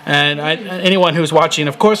 And anyone who's watching,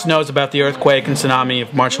 of course, knows about the earthquake and tsunami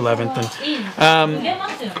of March 11th.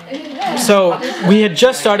 And, so we had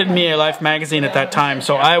just started Mie Life Magazine at that time,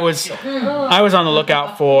 so I was on the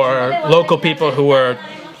lookout for local people who were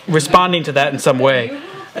responding to that in some way,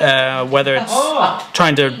 whether it's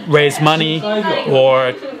trying to raise money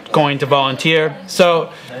or going to volunteer. So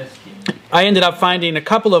I ended up finding a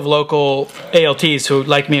couple of local ALTs who,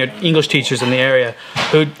 like me, are English teachers in the area,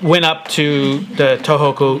 who went up to the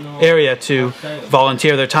Tohoku area to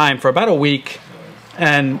volunteer their time for about a week,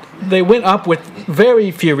 and they went up with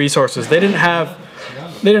very few resources. They didn't have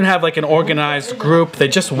like an organized group. They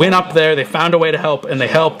just went up there. They found a way to help, and they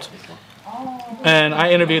helped. And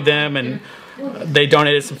I interviewed them, and they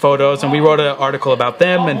donated some photos, and we wrote an article about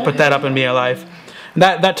them and put that up in Mie Life.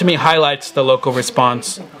 That to me highlights the local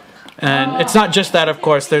response. And it's not just that, of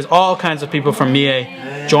course. There's all kinds of people from Mie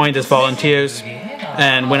joined as volunteers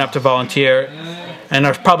and went up to volunteer, and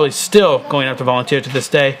are probably still going up to volunteer to this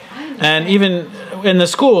day. And even in the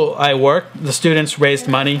school I work, the students raised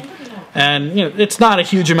money, and it's not a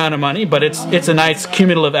huge amount of money, but it's a nice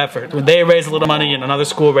cumulative effort. When they raise a little money and another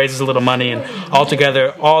school raises a little money, and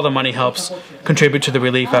altogether all the money helps contribute to the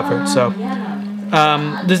relief effort. So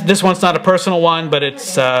this one's not a personal one, but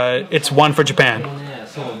it's one for Japan.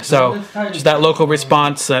 So just that local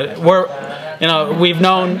response. We've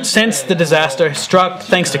known since the disaster struck,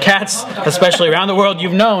 thanks to Katz, especially around the world,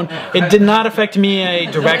 you've known it did not affect Mie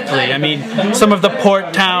directly. I mean, some of the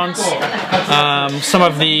port towns, some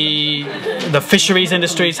of the fisheries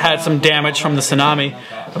industries had some damage from the tsunami,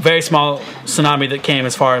 a very small tsunami that came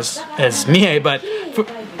as far as Mie, but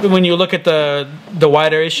when you look at the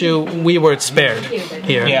wider issue, we were spared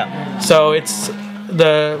here. Yeah. So it's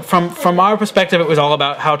from our perspective, it was all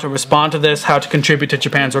about how to respond to this, how to contribute to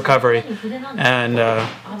Japan's recovery, and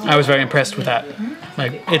I was very impressed with that.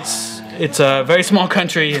 Like it's a very small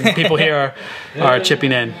country, and people here are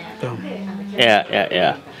chipping in. So.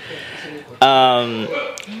 Yeah.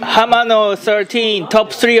 Hamano 13,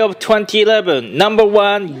 top 3 of 2011. Number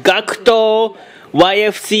 1, Gakto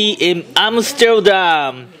YFC in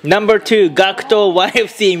Amsterdam. Number 2, Gakto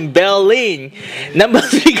YFC in Berlin. Number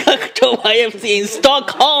 3, Gakto YFC in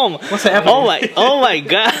Stockholm. What's happening? Oh my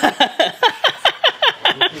god.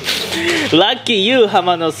 Lucky you,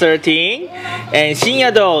 Hamano 13. And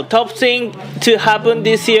Shinyado, top thing to happen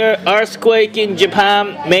this year, earthquake in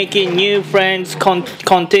Japan, making new friends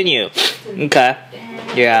continue. Okay.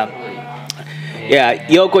 Yeah,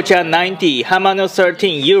 Yoko-chan 90, Hamano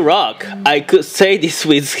 13, you rock. I could say this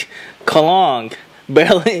with Cologne,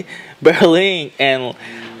 Berlin, and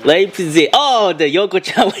Leipzig. Oh, the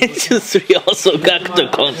Yoko-chan went to 3 also Gakto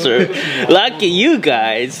concert. Lucky you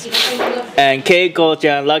guys. And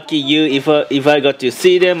Keiko-chan, lucky you. If I got to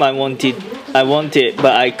see them, I wanted,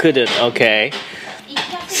 but I couldn't. Okay.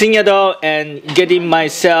 Shinyado and getting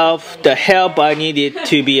myself the help I needed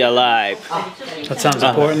to be alive. That sounds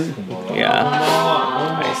important.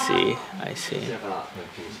 Yeah, I see.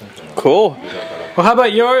 Cool. Well, how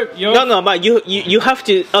about your? No, but you have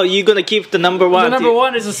to. Oh, you're gonna keep the number 1. The number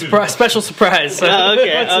 1 is a special surprise. So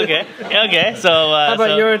Okay. So how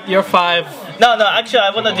about your 5? No. Actually, I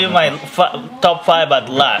wanna do my top 5 at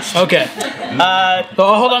last. Okay. So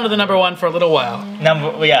I'll hold on to the number 1 for a little while.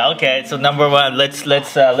 Okay. So number 1. Let's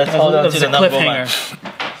hold on to the number 1.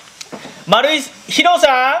 Marui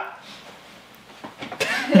Hiro-san.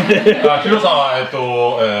 ヒロさんは連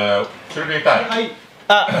れて行きたい。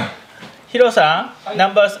ヒロさん、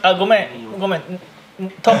numbers ごめん。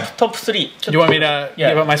トップ3。You want me to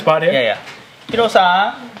give up my spot here? Yeah. ヒロ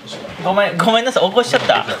さん、ごめんなさい、起こしちゃっ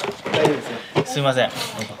た。すいません。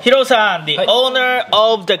Hiro-san, the owner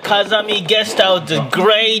of the Kazami Guest House, the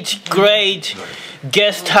great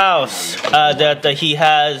guest house that he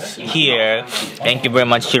has here. Thank you very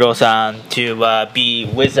much, Hiro-san, to be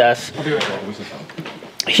with us.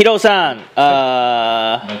 Hiro-san,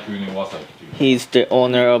 he's the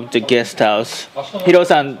owner of the guest house.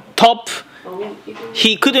 Hiro-san,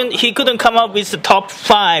 he couldn't come up with the top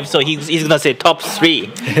 5, so he's gonna say top 3.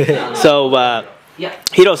 So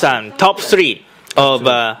Hiro-san, top 3 of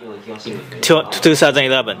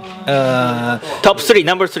 2011. Top 3,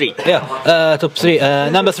 number 3. Yeah, top 3.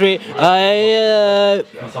 Number 3,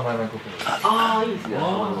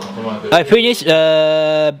 I finished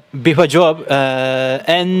before job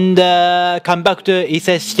and come back to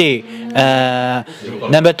Ise City.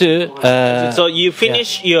 Number 2. So you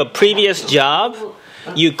finished your previous job,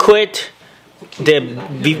 you quit the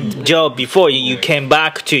job before you came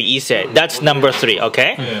back to Ise. That's number 3,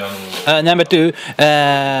 okay? Number 2,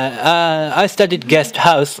 I studied guest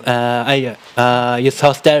house. I use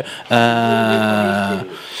hostel.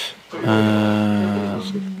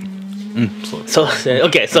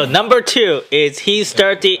 So number 2 is he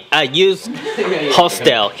started a youth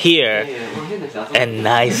hostel here. And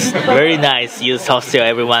nice, very nice youth hostel,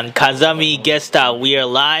 everyone. Kazami Guest House. We are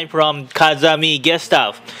live from Kazami Guest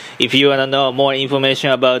House. If you want to know more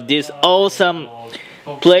information about these awesome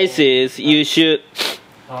places, you should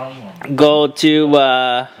go to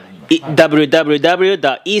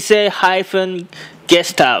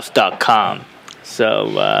www.ise-guesthouse.com. So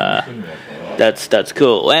that's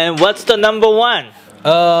cool. And what's the number 1?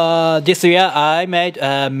 This year I made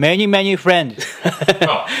many friends.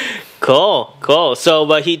 Cool. So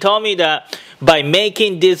he told me that by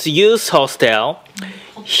making this youth hostel,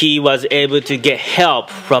 he was able to get help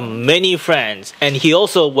from many friends, and he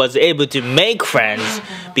also was able to make friends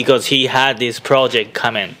because he had this project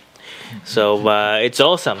coming. So it's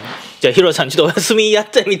awesome. じゃあヒロさんちょっとお休みやっ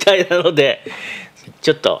たみたいなので、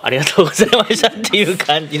ちょっとありがとうございましたっていう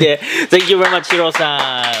感じで、Thank you very much ヒロさん。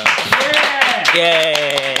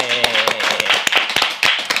Yay!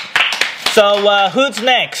 So who's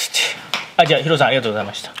next? じゃあヒロさんありがとうござい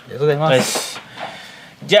ました。ありがとうございます。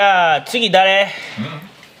じゃあ次誰？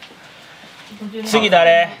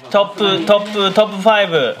トップ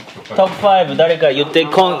5誰か言って。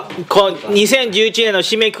2011年の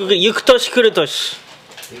締めくくり、行く年来る年、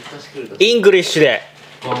イングリッシュで。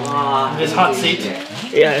This hot seat.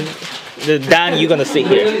 Yeah, Dan, you're gonna sit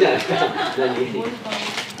here.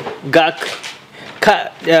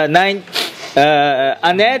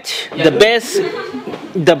 Annette, the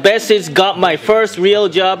best is got my first real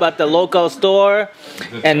job at the local store,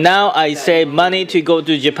 and now I save money to go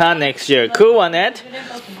to Japan next year. Cool, Annette.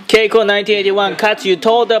 Keiko 1981, Katz, you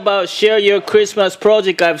told about share your Christmas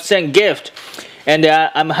project. I've sent gift, and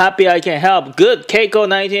I'm happy I can help. Good, Keiko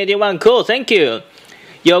 1981, cool, thank you.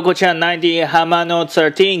 Yoko-chan 90, Hamano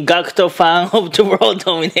 13, Gakuto fan of the world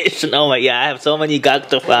domination. Oh my god, I have so many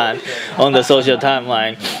Gakuto fans on the social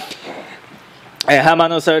timeline.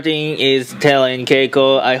 Hamano 13 is telling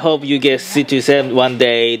Keiko, I hope you get C27 one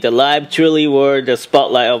day. The live truly were the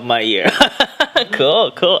spotlight of my year.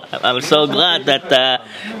 Cool. I'm so glad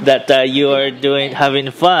that you are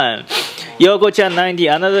having fun. Yoko-chan 90,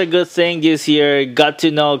 another good thing this year, got to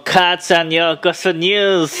know Katz and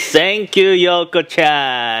YokosoNews. Thank you,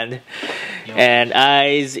 Yoko-chan. And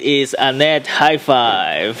Eyes is Annette, high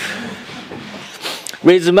five.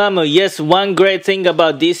 Rizumamu, yes, one great thing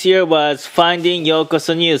about this year was finding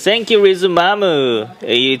YokosoNews. Thank you, Rizumamu.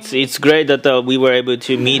 It's great that we were able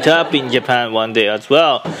to meet up in Japan one day as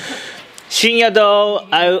well. Shinya-do,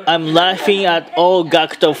 I'm laughing at all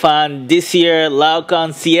Gakuto fans this year.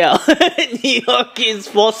 Ryokan CL. New York is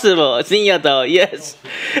possible. Shinya-do, yes.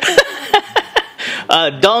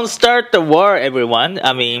 Don't start the war, everyone.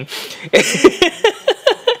 I mean,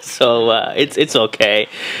 so it's okay.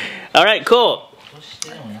 All right, cool.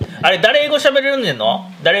 あれ誰英語喋れるの？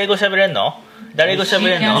誰英語喋れんの？オッ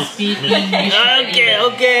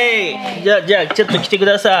ケー。じゃあちょっと来てく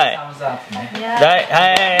ださい。は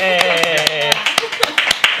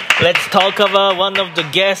い。Let's talk about one of the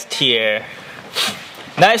guests here.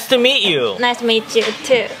 Nice to meet you. Nice to meet you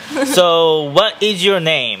too. So, what is your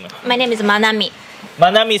name? My name is Manami.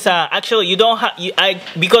 Manami-san, actually, you don't have.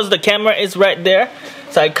 Because the camera is right there,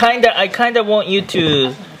 so I kinda want you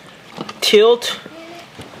to tilt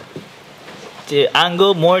the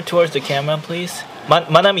angle more towards the camera, please.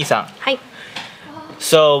 Manami-san. Hi.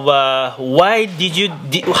 So, how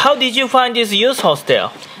did you find this youth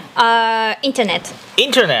hostel? Internet.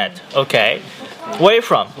 Internet, okay. Where are you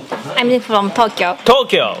from? I'm from Tokyo.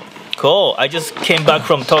 Tokyo. Cool. I just came back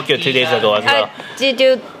from Tokyo 2 days ago as well. Did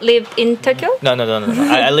you live in Tokyo? No.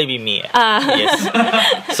 I live in Mie. Yes.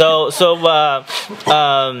 So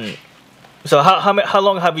how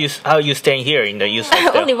long have you staying here in the US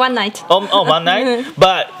hostel? Only one night. Oh, one night.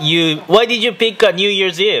 But why did you pick New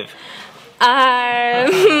Year's Eve? I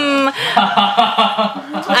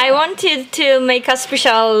wanted to make a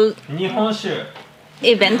special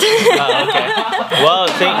event. Okay. Well,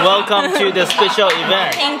 welcome to the special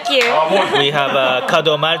event. Thank you. We have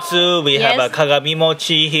Kadomatsu, we have Kagami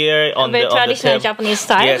Mochi here on Very the traditional table. Japanese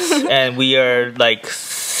style. Yes, and we are like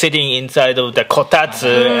sitting inside of the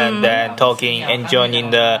kotatsu and then talking, enjoying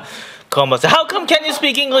the conversation. How come can you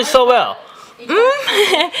speak English so well?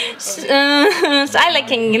 So I like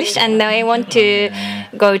English and I want to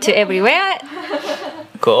go to everywhere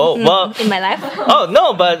Cool. Well, in my life. oh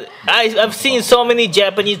no, but I've seen so many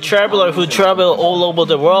Japanese travelers who travel all over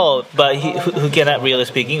the world, but who cannot really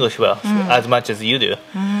speak English well as much as you do.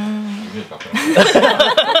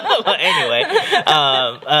 But anyway,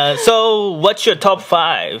 so what's your top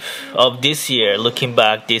 5 of this year? Looking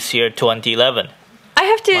back, this year 2011. I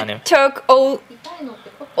have to talk all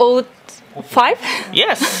 5?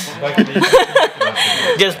 Yes.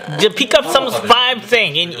 just pick up some 5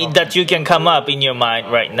 things that you can come up in your mind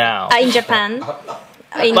right now. In Japan.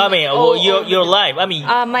 I mean, your life. I mean,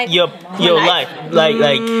 your life. Like.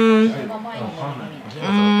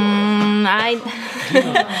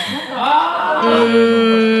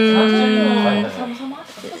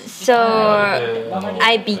 So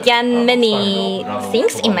I began many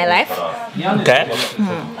things in my life. Okay.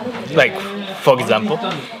 Like, for example.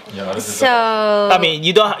 So I mean,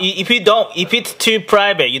 if it's too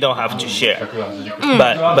private, you don't have to share.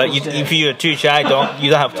 But if you're too shy, you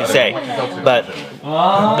don't have to say. But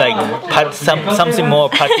like something more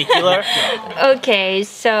particular. Okay,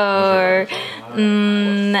 so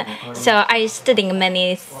I studying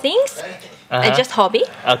many things. Just hobby.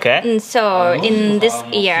 Okay. And so in this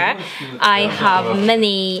year, I have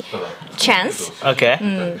many chance. Okay.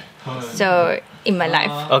 So in my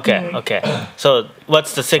life. Okay. So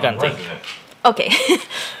what's the second thing? Okay.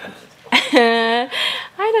 I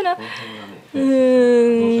don't know.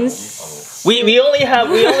 We only have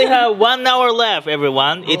 1 hour left,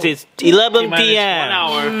 everyone. It is 11 p.m. 1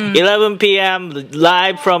 hour. 11 p.m.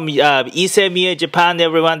 live from Ise Mie Japan,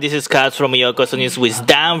 everyone. This is Katz from YokosoNews with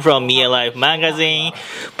Dan from Mie Life Magazine.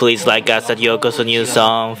 Please like us at YokosoNews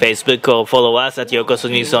on Facebook or follow us at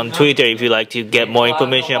YokosoNews on Twitter if you'd like to get more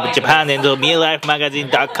information about Japan, and go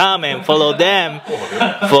MieLifeMagazine.com and follow them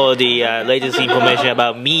for the latest information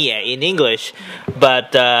about Mie in English.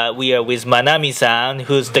 But we are with Manami-san,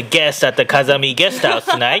 who's the guest at the Kazami Guest House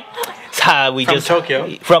tonight.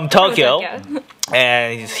 From Tokyo.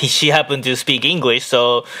 And she happened to speak English,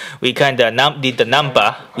 so we kind of did the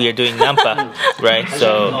nampa. We are doing nampa, right?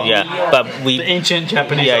 So yeah, but we The ancient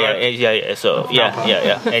Japanese art. Yeah. So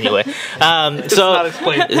yeah. Anyway, not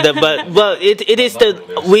explained.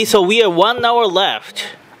 So we are 1 hour left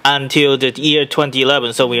until the year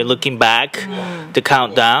 2011. So we are looking back, the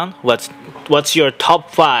countdown. What's your top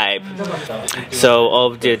 5? So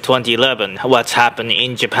of the 2011, what's happened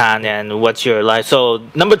in Japan and what's your life? So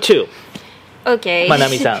number 2. Okay.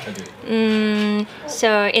 Manami-san.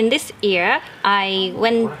 So in this year, I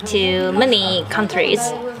went to many countries.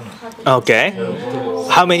 Okay.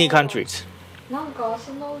 How many countries?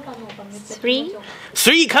 3.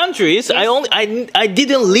 3 countries? Yes. I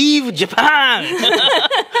didn't leave Japan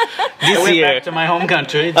this I went year. back to my home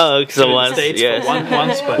country. Oh, so to the once, States yes. for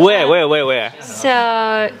once, but Where?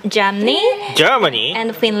 So Germany Germany,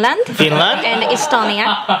 and Finland. And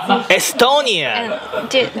Estonia. Estonia. And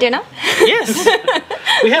do you know? Yes.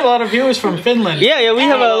 we had a lot of viewers from Finland. Yeah. We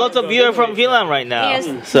have a lot of viewers from Finland right now. Yes.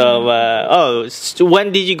 So,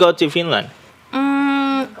 when did you go to Finland?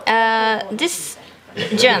 This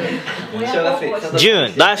June.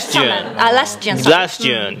 Last June. Last June. Sorry. Last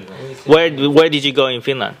June. Where did you go in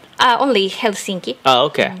Finland? Only Helsinki.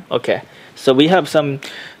 Oh, okay. So we have some,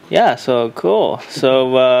 so cool.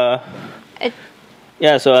 So,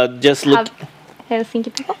 so I'll just look. Have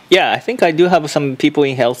Helsinki people? Yeah, I think I do have some people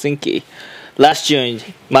in Helsinki. Last June,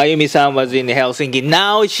 Mayumi-san was in Helsinki.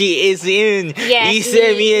 Now she is in Ise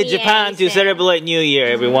Mie Japan to celebrate New Year,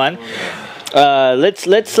 everyone. Let's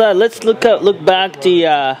look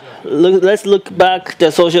back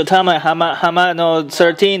the social time. Hamano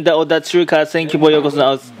 13 the Odatsuka. Thank you for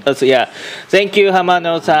YokosoNews. Thank you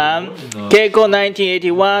Hamano-san. Keiko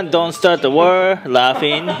 1981. Don't start the war.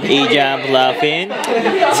 Laughing. E-jump laughing.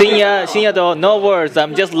 Shinya do no words.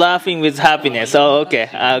 I'm just laughing with happiness. Oh okay.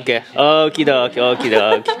 Okie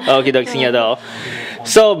dokie Shinya do.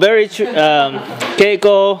 So very true.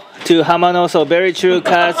 Keiko to Hamano. So very true.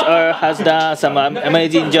 Katz has done some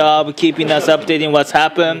amazing job keeping us updating what's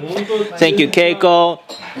happened. Thank you, Keiko.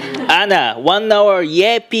 Anna, 1 hour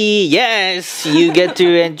yappy. Yes, you get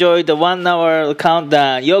to enjoy the 1 hour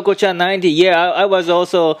countdown. Yoko-chan 90. Yeah, I was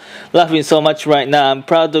also laughing so much right now. I'm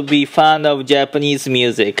proud to be fan of Japanese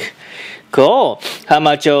music. Cool.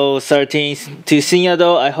 Hamacho 13 to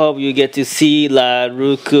Shinyado. I hope you get to see La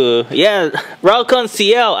Ruku. Yeah, Ryokan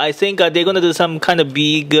CL. I think they're gonna do some kind of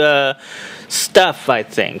big stuff. I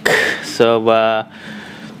think so.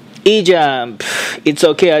 E-Jump, it's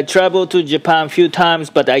okay. I traveled to Japan a few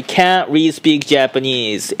times, but I can't really speak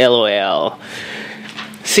Japanese. LOL.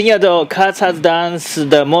 Shinyado, Katz has done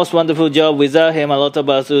the most wonderful job. Without him, a lot of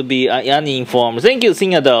us would be uninformed. Thank you,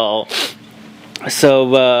 Shinyado.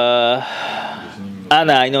 So,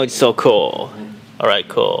 Anna, I know it's so cool. Alright,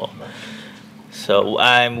 cool. So,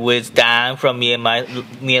 I'm with Dan from Mie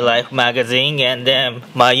Life Magazine and then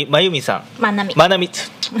Mayumi-san. Manami. Manami.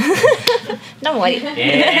 Don't worry.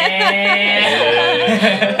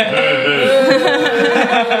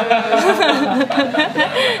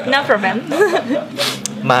 No problem.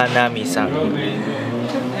 Manami-san.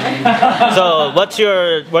 So, what's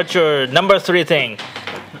your number 3 thing?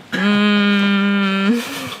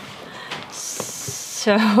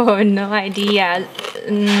 So no idea.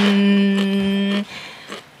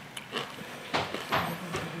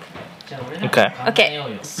 Okay.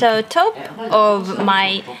 Okay. So top of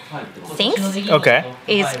my things Okay.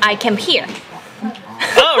 is I came here.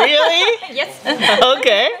 Oh, really? Yes.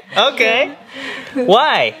 Okay.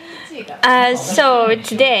 Why? So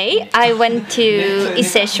today I went to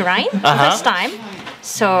Ise Shrine first time.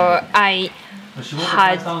 So I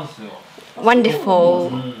had wonderful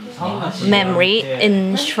memory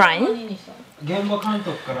in shrine.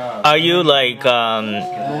 Are you like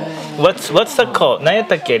what's that called? 何やっ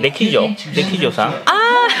たっけ？歴女さん？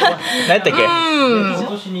何やったっけ？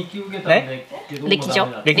歴女。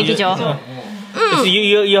 So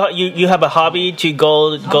you have a hobby to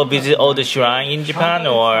go visit all the shrine in Japan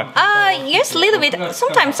or? Yes, a little bit.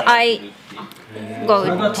 Sometimes I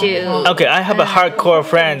go to. Okay, I have a hardcore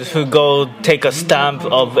friend who go take a stamp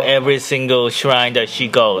of every single shrine that she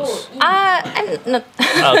goes. I'm not.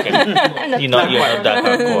 Okay, you're not that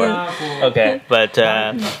hardcore. Okay, but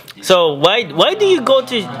so why do you go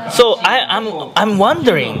to? So I'm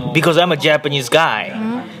wondering because I'm a Japanese guy,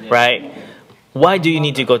 right? Why do you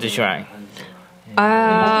need to go to shrine?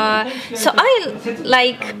 So I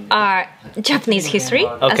like Japanese history.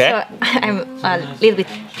 Okay. So I'm a little bit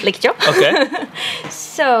lecture. Okay.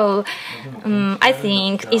 So I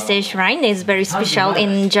think Ise Shrine is very special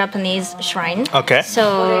in Japanese shrine. Okay.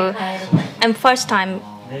 So I'm first time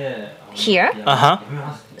here.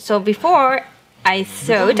 So before I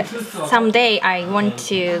thought someday I want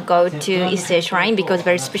to go to Ise Shrine because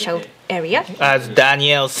very special area. As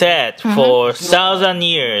Danielle said, for 1,000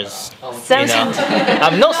 years. You know,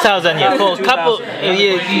 not 1,000 years, for a couple,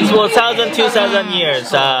 for 1,000, 2,000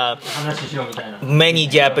 years, many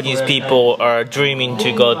Japanese people are dreaming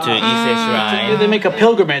to go to Ise Shrine. They make a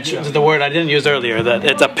pilgrimage, is the word I didn't use earlier, that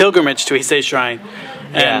it's a pilgrimage to Ise Shrine.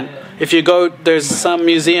 And if you go, there's some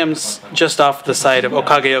museums just off the side of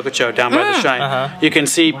Okage Yokocho down by the shrine. You can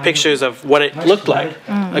see pictures of what it looked like.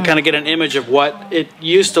 I kind of get an image of what it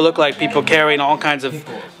used to look like, people carrying all kinds of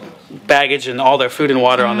baggage and all their food and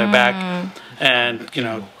water on their back. And, you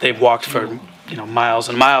know, they've walked for, you know, miles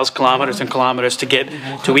and miles, kilometers and kilometers to get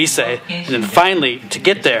to Ise. And then finally, to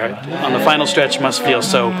get there on the final stretch must feel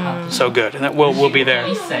so good. And that we'll be there.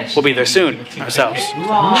 We'll be there soon ourselves.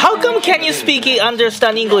 How come can you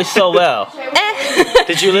understand English so well?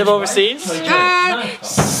 Did you live overseas?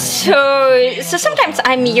 So sometimes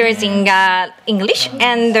I'm using English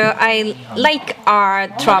and I like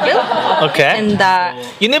travel. Okay. And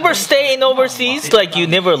you never stay in overseas? Like you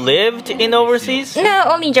never lived in overseas? No,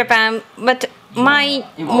 only Japan. But my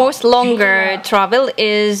most longer travel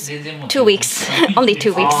is 2 weeks. Only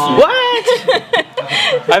 2 weeks. What?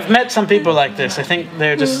 I've met some people like this. I think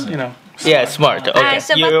they're just, you know. Yeah, smart. Okay.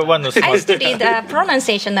 You're one of I smart. studied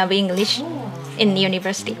pronunciation of English in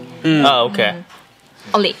university. Oh, okay.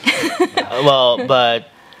 Only. Well, but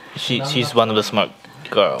she's one of the smart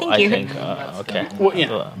girl. Thank I you. think. Okay. Well,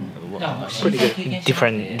 yeah. Pretty good.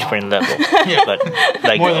 Different level. But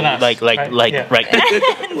like More than us, like right? Yeah. right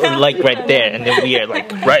like right there, and then we are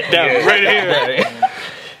like right down Right here.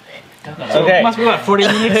 Okay. Must be about 40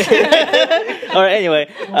 minutes. All right. Anyway,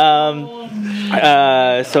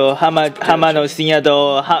 So Hamano,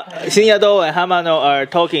 Shinyado and Hamano are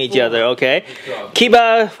talking each other, okay?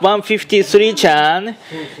 Kiba 153-chan,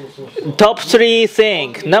 top 3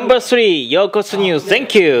 thing. Number 3, YokosoNews,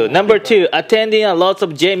 thank you. Number 2, attending a lot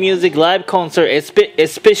of J-music live concert,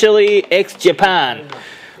 especially Ise Japan.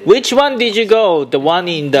 Which one did you go? The one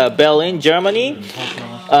in the Berlin, Germany?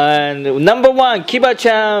 And number 1,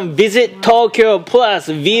 Kiba-chan visit Tokyo plus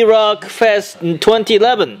V-Rock Fest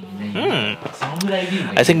 2011.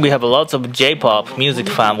 I think we have lots of J-pop music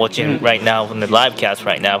fan watching right now from the live cast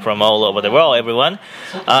right now from all over the world, everyone.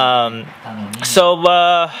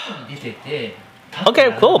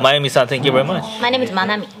 Okay, cool. Mayumi-san, thank you very much. My name is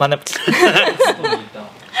Manami.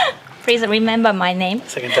 Please remember my name.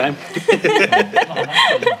 Second time.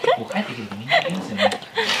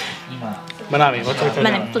 Manami, what's your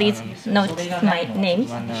Manami, please note my name.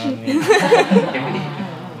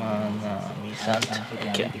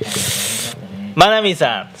 Okay.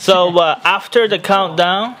 Manami-san, so after the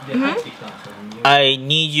countdown, I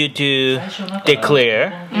need you to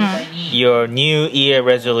declare your New Year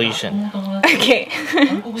resolution. Okay.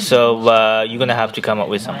 So you're gonna have to come up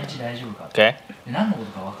with something. Okay?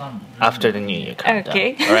 After the New Year countdown.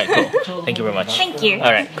 Okay. Alright, cool. Thank you very much. Thank you.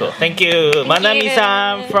 Alright, cool. Thank you.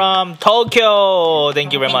 Manami-san from Tokyo.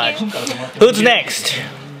 Thank you very much. Who's next?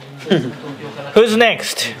 Who's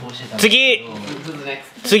next? 次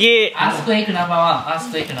Earthquake number 1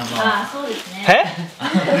 Earthquake number 1そうですね。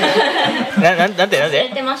なんて出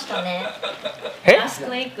てましたね。えアス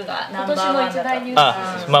クエイクがナンバーワンだと。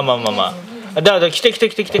あ、まあ。だから来て。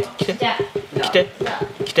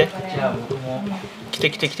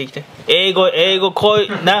英語こ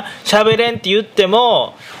うな喋れんって言って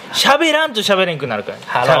も喋らんと喋れんくなるか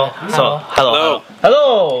ら。そう。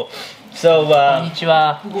Hello. So こんにち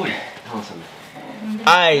は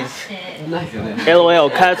Ise, LOL,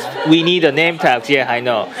 Katz, we need a name tag. Yeah, I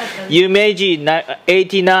know. Yumeji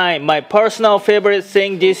 89. My personal favorite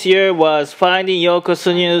thing this year was finding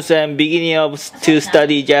YokosoNews and beginning to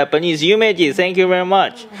study Japanese. Yumeji, thank you very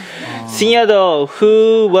much. Shinyado,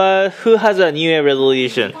 who has a New Year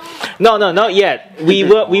resolution? No, not yet. We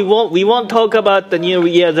won't talk about the New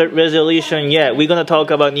Year resolution yet. We're gonna talk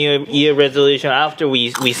about New Year resolution after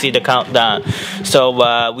we see the countdown. So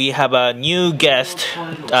we have a new guest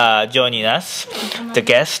joining us. The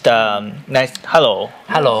guest, nice. Hello.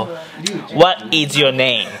 What is your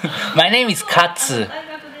name? My name is Katz.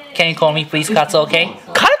 Can you call me please Katz, okay?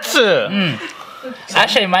 Katz.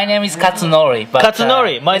 Actually, my name is Katsunori. But,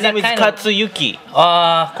 Katsunori. My name is Katsuyuki.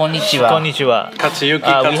 Konnichiwa. Konnichiwa.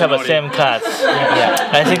 Katsuyuki, we have a same Katz. Yeah.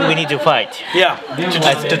 I think we need to fight. Yeah,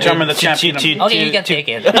 to determine the champion. Okay, you can take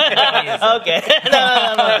it. Okay.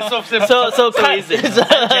 No. So Katz.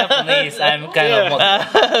 Japanese. I'm kind of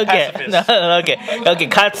Okay,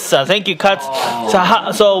 Katz-san. Thank you, Katz.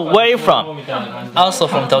 So where are you from? also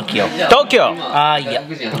from Tokyo. Tokyo.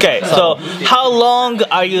 Yeah. Okay. So how long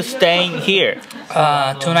are you staying here?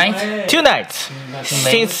 2 nights? 2 nights.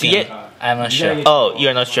 Since Maybe. I'm not sure. Oh,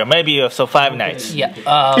 you're not sure. Maybe so 5 nights. Yeah. Okay.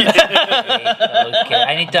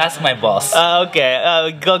 I need to ask my boss.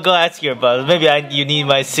 Okay. Go ask your boss. Maybe you need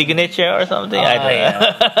my signature or something. I don't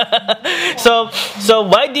know. So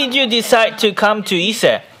why did you decide to come to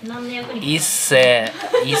Ise? Ise.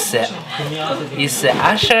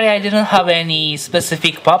 Actually, I didn't have any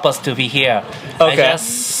specific purpose to be here. Okay.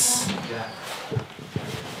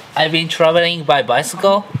 I've been traveling by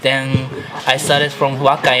bicycle. Then I started from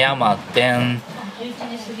Wakayama. Then.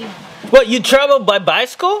 What, you traveled by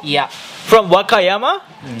bicycle? Yeah. From Wakayama?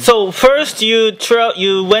 So first you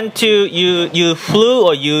flew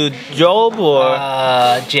or you drove or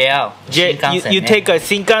JL. you take a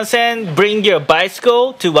Shinkansen, bring your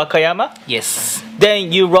bicycle to Wakayama? Yes.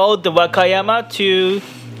 Then you rode the Wakayama to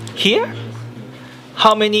here?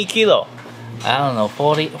 How many kilo? I don't know,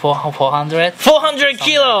 400? 400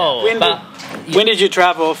 kilo! When did you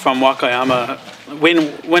travel from Wakayama?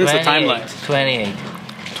 When's the timeline? 28.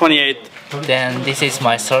 28. Then this is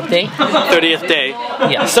my third day. 30th day.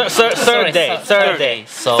 Yeah. Third day.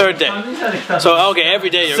 So Third day. So okay, every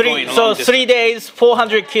day you're going along this. 3 days,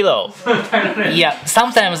 400 kilo. yeah,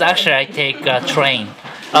 sometimes actually I take a train.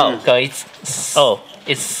 Oh. So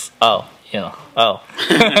it's you know. Oh.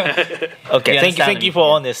 Okay. Thank you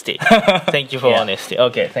for honesty. Thank you for honesty.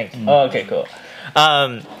 Okay. Thanks. Okay. Cool.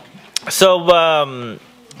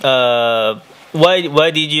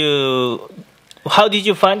 Why did you? How did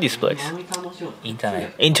you find this place?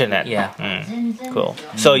 Internet. Yeah. Cool.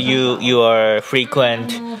 So you are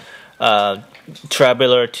frequent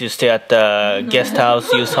traveler to stay at the guest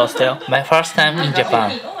house, youth hostel? My first time in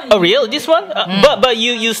Japan. Oh, really? This one? But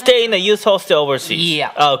you stay in a youth hostel overseas?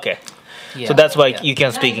 Yeah. Oh, okay. Yeah, So that's why yeah. you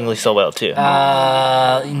can speak English so well too.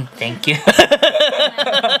 Thank you.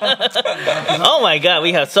 Oh my God,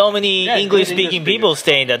 we have so many English-speaking people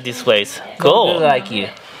staying at this place. Not Cool. good like you.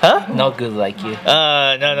 Huh? Not good like you. No.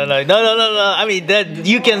 I mean that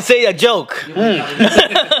you can say a joke.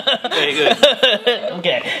 Very good.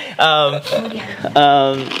 Okay.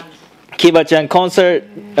 Kiba-chan concert,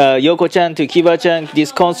 Yoko-chan to Kiba-chan.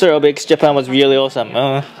 This concert of Ise Japan was really awesome.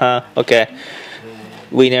 Okay.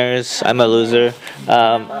 Winners. I'm a loser.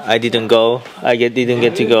 I didn't go. Didn't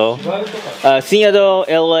get to go. Seattle,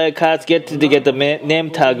 LA, Katz get to get the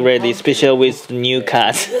name tag ready, special with new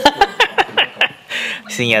Katz.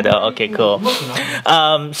 Seattle. Okay, cool.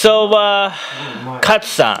 So,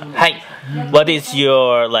 Katz-san. Hi. What is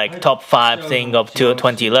your like top 5 thing of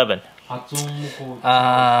 2011?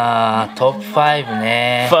 Top 5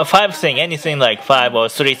 ね. 5 thing, anything like 5 or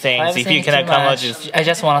 3 things. Five If you things cannot too come out, much. just I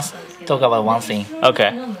just want to talk about one thing.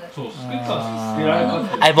 okay.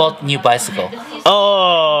 I bought new bicycle.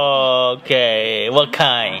 Oh, okay. What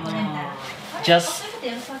kind? Just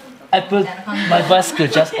I put my bicycle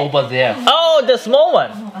just over there. Oh, the small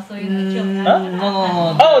one.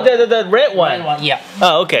 No. Oh, the red one. Yeah.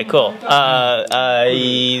 Oh, okay, cool.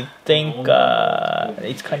 I think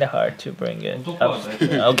it's kind of hard to bring it up.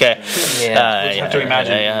 Okay. Yeah. have to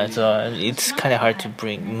imagine. Yeah, so it's kind of hard to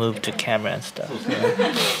move the camera and stuff.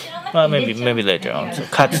 Well, maybe later on. So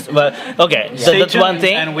cuts, but okay. So Stay that's tuned, one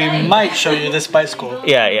thing. and we might show you this bicycle.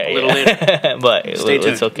 Yeah. little later. But Stay it's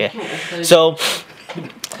tuned. okay. So,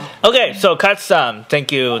 okay. So Katz-san,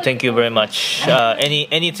 thank you very much.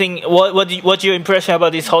 Anything? What's your impression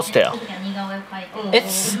about this hostel?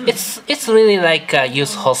 It's really like a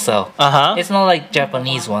youth hostel. It's not like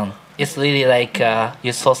Japanese one. It's really like a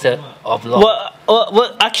youth hostel of law.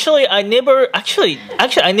 Well, actually, I never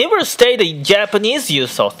stayed in Japanese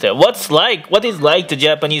youth hostel. What is like the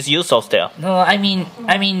Japanese youth hostel? No, I mean,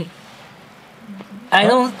 I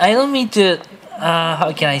don't mean to.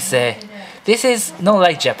 How can I say? This is not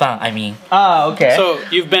like Japan. I mean, Okay. So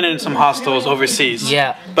you've been in some hostels overseas.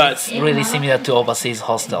 yeah, But it's really similar to overseas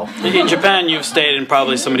hostel. in Japan, you've stayed in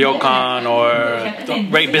probably some Ryokan or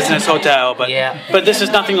great business hotel. But Yeah. but this is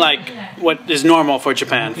nothing like what is normal for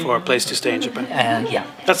Japan, for a place to stay in Japan. And yeah,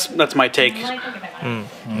 That's my take.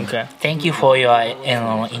 Okay. thank you for your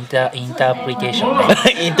interpretation.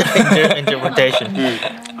 Interpretation.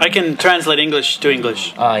 I can translate English to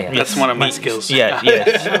English. Oh yeah. That's one of my skills. Yeah.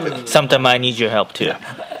 Sometimes I need your help too.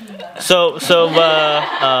 So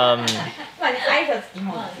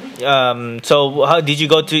how did you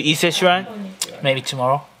go to Ise Shrine? Maybe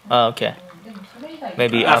tomorrow. Oh, okay.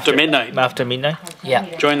 Maybe After midnight. After midnight, Yeah,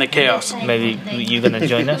 Join the chaos. maybe you're gonna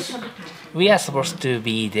join us. we are supposed to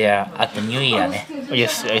be there at the New Year. Ne?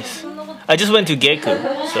 Yes. I just went to Geku,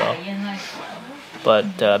 so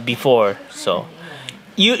but before, so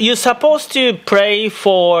you're supposed to pray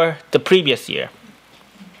for the previous year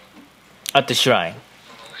at the shrine.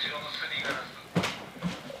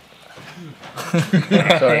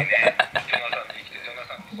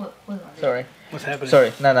 Sorry. What's happening?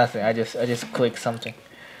 Sorry, no, nothing. I just clicked something.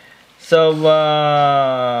 So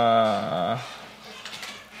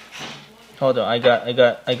hold on. I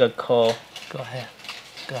got call. Go ahead.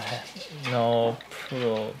 No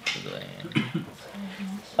problem.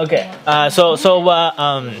 Okay.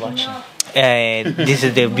 This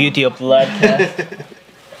is the beauty of live cast.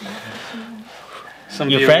 Some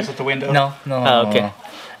Your viewers friend? at the window. No. Okay. No.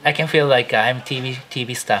 I can feel like I'm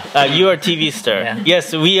TV star. You are TV star. Yeah.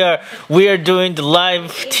 Yes, we are doing the live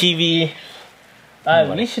TV.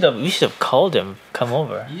 We should have called them. Come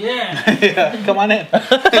over. Yeah, come on in.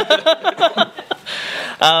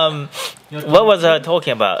 What was I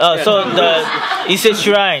talking about? So the Ise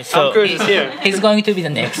Shrine. So Cruz is here. He's going to be the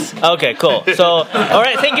next. okay, cool. So all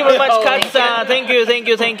right, thank you very much, Katz-san. Thank you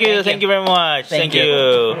very much. Thank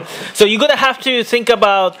you. So you're gonna have to think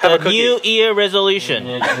about Have a the cookie. New Year resolution.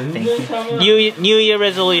 New Year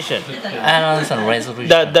resolution. I don't understand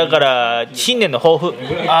resolution. だから新年の抱負。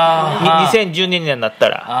2012年になった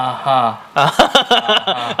ら。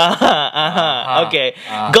Okay.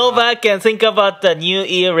 Go back and think about the New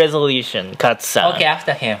Year resolution, Katz-san. Okay,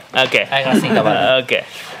 after him. Okay. I gotta think about it. Okay.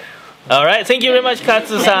 All right. Thank you very much,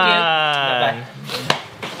 Katz-san.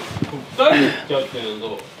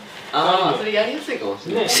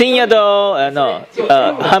 深夜堂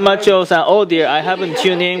浜町さん Oh dear, I haven't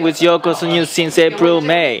tuned in with YokosoNews since April,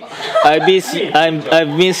 May. I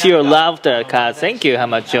miss your laughter, Katz. Thank you,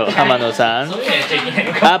 Hamano-san.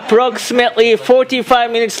 Approximately 45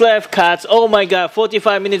 minutes left, Katz. Oh my god,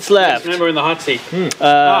 45 minutes left. Remember in the hot seat.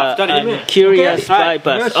 I'm curious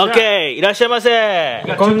bypass. Okay, いらっしゃいませ。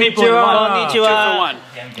こんにちは。こんにちは。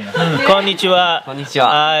こんにちは。こんにち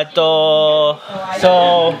は。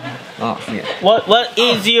So, what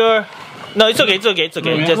is your... No, it's okay. Just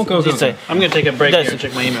say. I'm going to take a break here and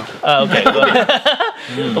check my email. Okay.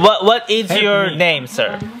 What is your name,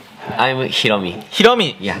 sir? I'm Hiromi.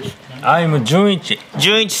 Hiromi. Yeah. I'm Junichi.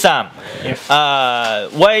 Junichi-san. Yes.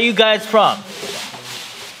 Where are you guys from?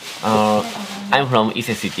 I'm from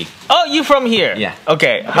Ise City. Oh, you from here? Yeah.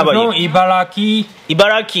 Okay. How about From you? Ibaraki.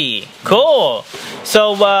 Ibaraki. Cool.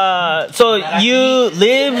 So you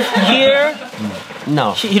live here?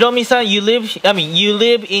 No. Hiromi-san, you live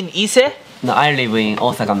in Ise? No, I live in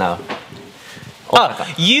Osaka now. Oh,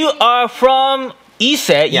 you are from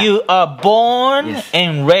Ise. Yeah. You are born Yes.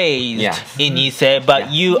 and raised Yes. in Ise,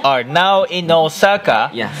 but you are now in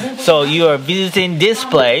Osaka. Yeah. So you are visiting this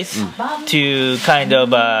place to kind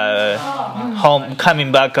of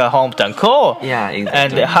coming back hometown. Cool. Yeah,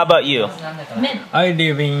 exactly. And how about you? I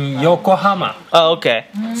live in Yokohama. Oh, okay.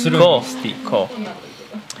 Cool. City. Cool.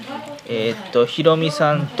 ひろみ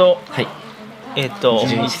さんとはい。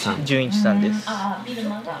純一さんです。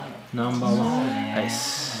ナンバーワン。はい。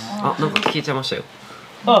あ、なんか消えちゃいましたよ。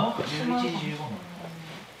Oh.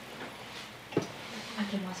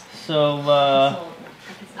 So,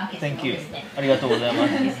 thank you. ありがとうございま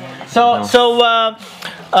す。So,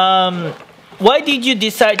 why did you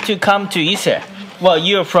decide to come to Ise? Well,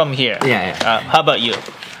 you're from here. Yeah. How about you?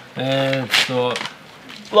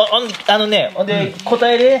 Well, で答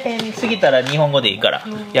えれへんすぎたら日本語でいいから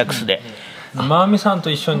訳すで。マミさんと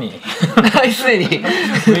一緒に。すでに。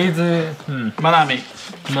with Manami.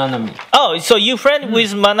 Manami. Oh, so you friend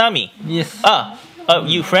with Manami? Yes.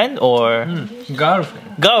 You friend or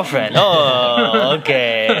Girlfriend. girlfriend? Oh,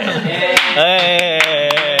 okay.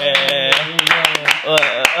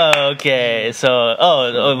 Okay. So,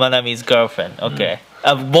 Manami's girlfriend. Okay.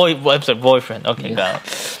 Boyfriend. Okay, got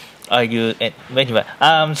it. Are you anyway?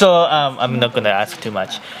 So I'm not gonna ask too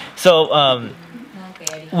much. So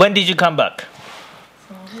when did you come back?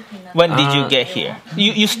 When did you get here?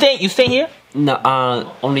 You stay here? No,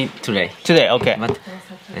 only today. Today, okay. But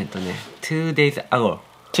 2 days ago.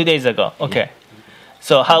 2 days ago, okay.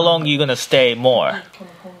 So how long you gonna stay more?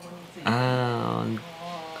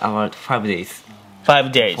 About 5 days.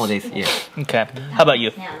 5 days. 4 days, yeah. Okay. How about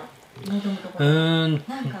you?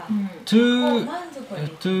 To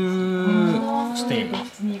stay.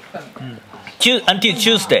 Until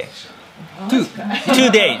Tuesday. 2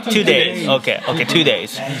 days. 2 days. Okay. 2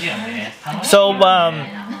 days. So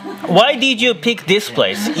why did you pick this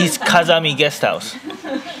place? It's Kazami Guest House.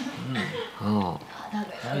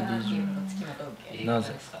 な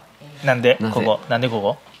ぜ？なんでなぜここ？なんでこ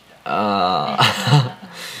こ？な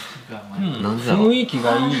んでだろう。雰囲気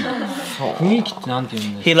がいい。雰囲気ってなんて言う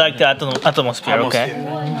んです He liked the atmosphere, okay?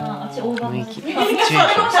 雰囲気。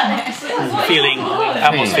 Feeling,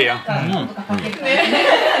 atmosphere.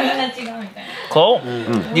 Cool.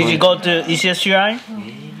 Did you go to Ise Shrine?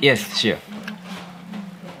 Yes, sure.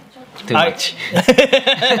 Too much.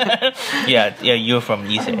 Yeah, you're from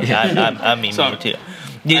Ise. I'm in Mie too.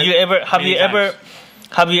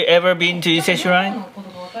 Have you ever been to Ise Shrine?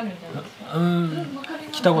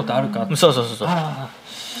 来たことあるか？そう。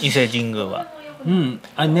伊勢神宮は。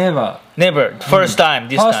I never. Never. First time.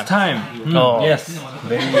 This First time. time. Oh. Yes.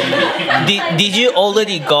 Did you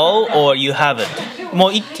already go or you haven't? も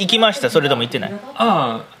う行きました。それとも行ってない。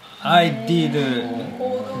I did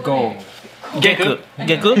go. ゲク？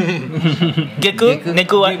ネ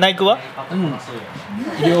クは？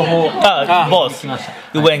両方。both.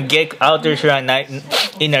 You went Geku, outer shrine,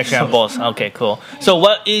 inner shrine, both. Okay, cool. So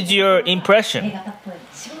what is your impression?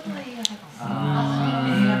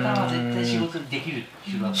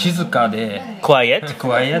 静かで。Quiet?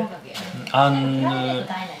 Quiet. And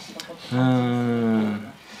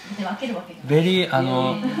very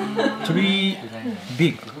tree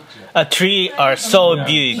big. A tree are so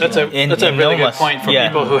big. That's a really good point for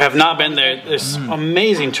people who have not been there. There's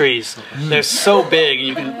amazing trees. They're so big,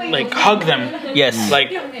 you can like hug them. Yes.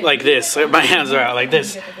 Like this. My hands are out like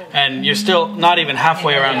this, and you're still not even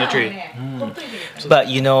halfway around the tree. But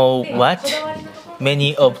you know what?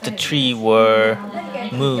 Many of the trees were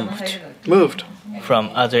moved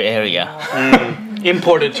from other area.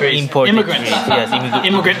 Imported trees. Immigrant Immigrant trees. Yes,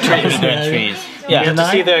 immigrant trees. Immigrant trees. Yeah. You have to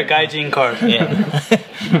see their gaijin card. Yeah.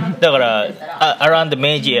 だから、around the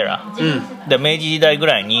Meiji era、the Meiji 時代ぐ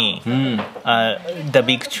らいに、the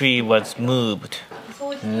big tree was moved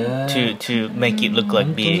to make it look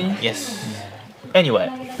like big. Yes. Anyway,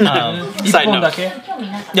 Side note.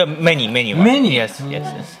 yeah, many. Yes.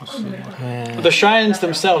 The shrines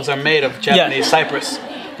themselves are made of Japanese cypress.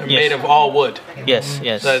 They're made of all wood. Yes.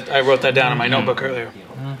 I wrote that down in my notebook earlier.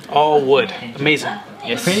 All wood. Amazing.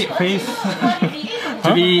 Yes. Face.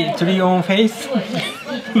 Tree on face.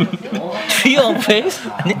 Tree on face?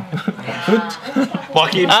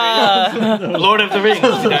 Walking Lord of the Rings.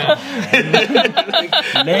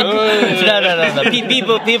 No.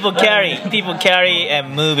 People carry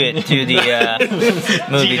and move it to the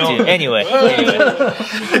anyway.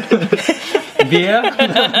 Beer.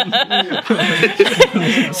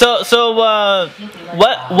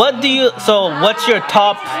 What's your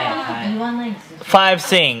top 5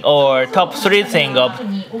 thing or top 3 thing of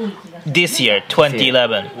this year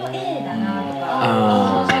 2011?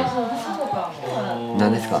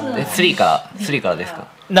 何ですか？3からですか？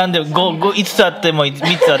なんで5つあっても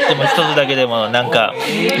3つあっても1つだけでもなんか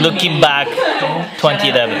looking back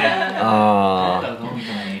 2011。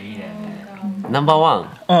ナンバーワン。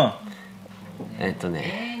ちょ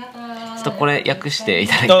っとこれ訳してい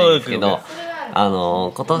ただきたいんですけど、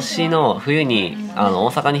今年の冬に大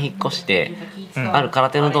阪に引っ越して、ある空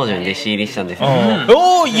手の道場に弟子入りしたんですよ。そ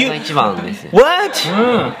れが一番ですね。What?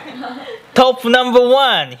 Top number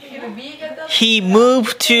 1. He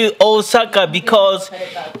moved to Osaka because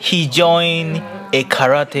he joined a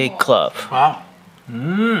karate club. Wow.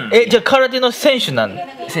 じゃあ空手の選手なん？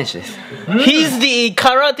選手です。He's the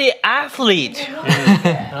karate athlete.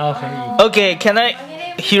 Okay, can I?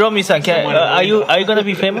 Hiromi-san, are you gonna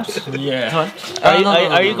be famous? Yeah.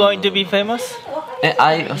 Are you going to be famous?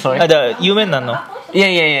 Sorry. 夢なの？い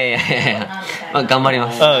や。まあ頑張りま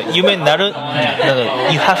す。夢になる？You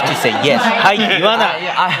have to say yes. はい、言わない。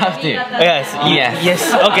I have to.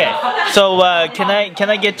 Yes. Okay. So can I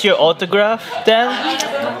get your autograph then?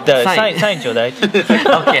 サインちょうだい。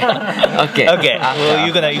Okay. Well,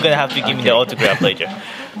 you're gonna have to give me the autograph later.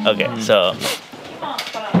 Okay. So.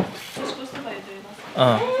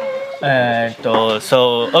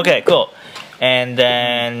 So okay, cool. And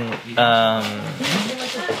then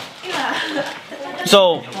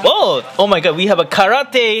oh my god, we have a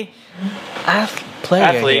karate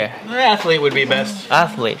player here. Athlete would be best.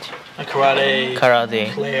 Athlete. A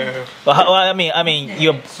karate player. Well, I mean,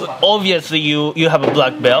 you obviously you have a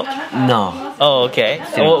black belt. No. Oh, okay.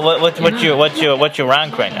 What's your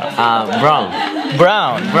rank right now? Brown.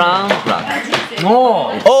 Black.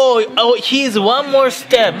 Oh, he's one more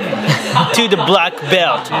step to the black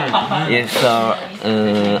belt. Yes, so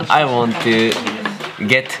I want to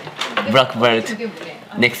get black belt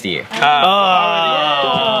next year.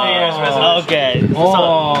 Okay.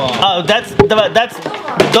 That's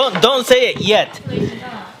don't say it yet.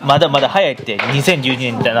 まだ早いって2012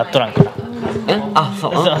年になっとらんから。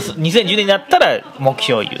2012年になったら目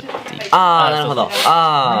標言うっていう。なるほど。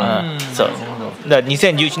そう。だから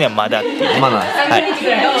2011年はまだっていう。まだ。はい。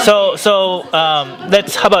So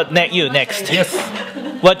let's how about you next? Yes.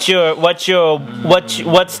 What's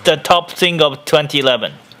the top thing of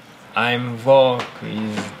 2011? I'm work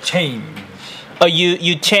is change. Oh,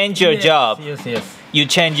 you change your job. Yes. You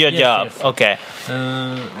change your job. Yes. Okay.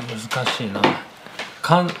 難しいな。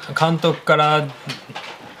監督から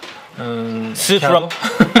スープロ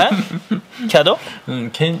CAD?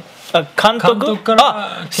 監督か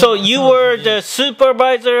ら So you were the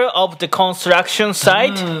supervisor of the construction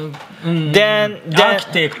site? Then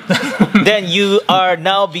you are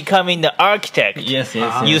now becoming the architect. Yes.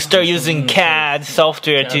 You start using CAD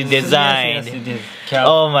software to design.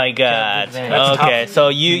 Oh my god. Okay, so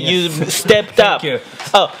you stepped up.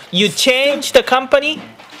 Oh, you changed the company?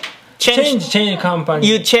 Change company.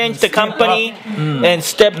 You changed the company and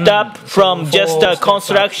stepped up from just a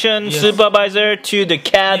construction supervisor to the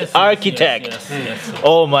CAD architect. Yes.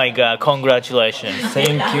 Oh my god, congratulations.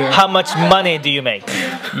 Thank you. How much money do you make?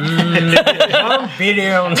 1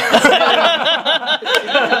 billion.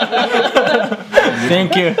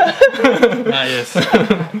 Thank you. Yes.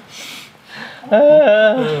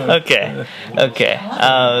 Okay.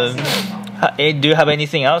 Do you have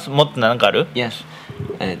anything else? もっと何かある？ Yes.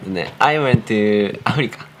 I went to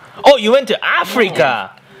Africa. Oh, you went to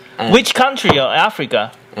Africa. Which country of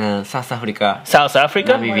Africa? South Africa. South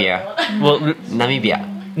Africa? Namibia. Namibia?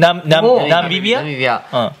 Namibia.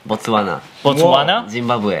 Botswana.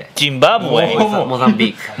 Zimbabwe.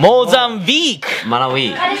 Mozambique.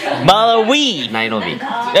 Malawi. Nairobi.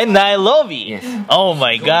 And Nairobi? Yes. Oh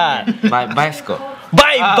my god. Bicycle.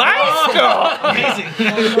 By bicycle.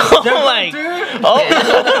 Oh my. Oh.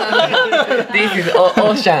 This is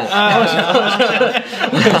ocean.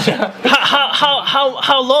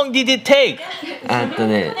 How long did it take?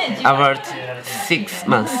 About 6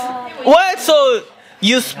 months. What? So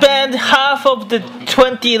you spent half of the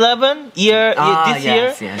 2011 year this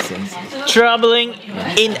year traveling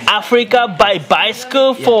in Africa by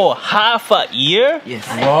bicycle for half a year? Yes.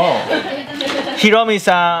 Wow.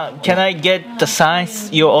 Hiromi-san, can I get the signs,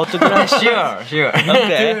 your autograph? Sure.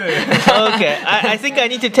 Okay. Okay. I think I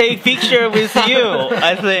need to take picture with you.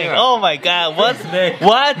 I think. Oh my God. What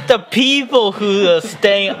the people who are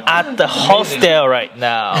staying at the hostel right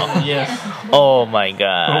now? Yes. Oh my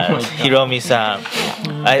God. Hiromi-san.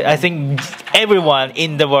 I think everyone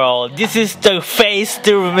in the world, this is the face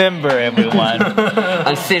to remember, everyone.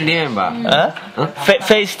 I still remember.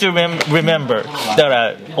 Face to remember. だか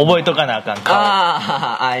ら覚えとかなあかん顔。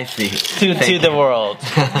I see. To the world.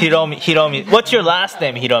 Hiromi. What's your last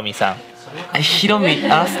name, Hiromi-san? Hiromi,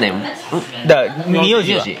 last name? 名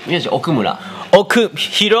字は名字奥村。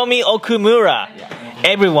Hiromi Okumura.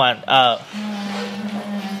 Everyone.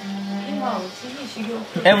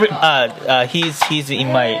 He's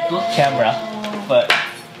in my camera, but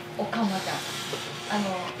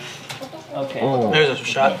okay. There's a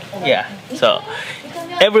shot. Yeah. So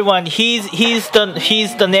everyone, he's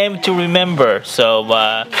the name to remember. So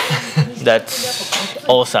that's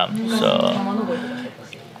awesome. So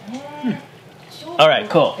all right,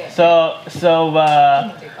 cool. So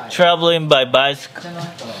traveling by bicycle.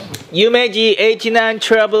 Yumeji 89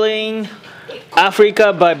 traveling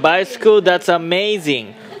Africa by bicycle. That's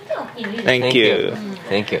amazing. Thank you.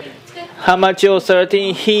 Thank you. How much your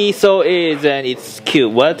 13 he so is and it's cute.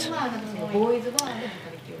 What?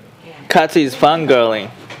 Katz is fangirling.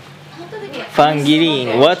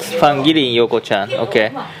 Fangirling. What's fangirling, Yoko-chan?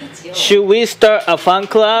 Okay. Should we start a fan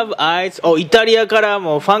club? イタリアから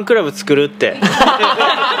もうファンクラブ作るって。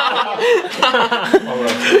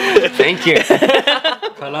Thank you.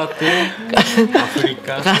 空手アフ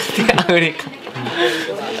リカ。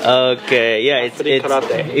Okay, yeah, it's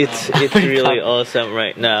really awesome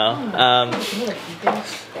right now.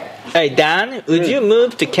 Hey Dan, would you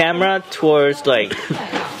move the camera towards that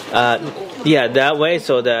way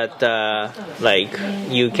so that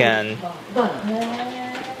you can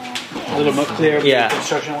A little more clear with Yeah. the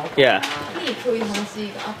construction work. Yeah.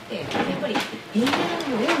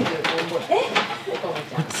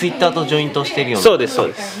 Twitter とジョイントしてるよね。そうです。No,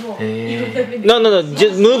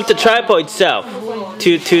 just move the tripod itself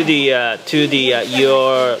to the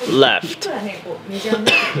your left.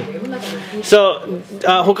 So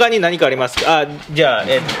他に何かありますか？じゃあ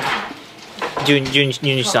順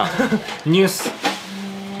日さん。ニュース。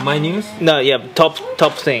My news? No, yeah, top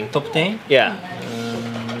thing. Top 10? Yeah.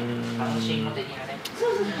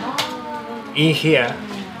 In here.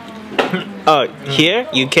 Oh, here?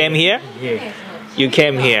 You came here? Yeah. You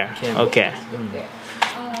came here. Okay.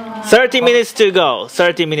 30 minutes to go.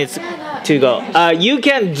 30 minutes to go. You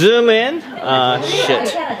can zoom in.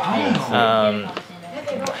 Shit.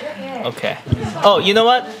 Okay. Oh, you know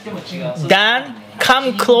what? Dan,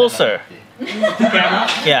 come closer.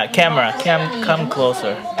 Yeah, camera. Come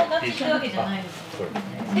closer.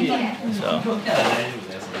 So.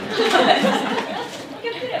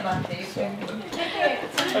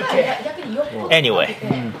 Okay. Anyway.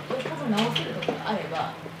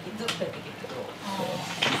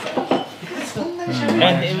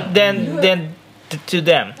 And then to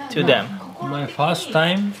them. My first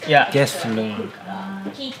time guest room.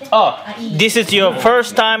 Oh, this is your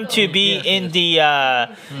first time to be in the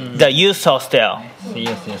youth hostel.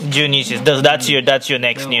 Yes. Junichis. That's your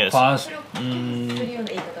next news. First,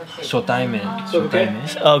 初対面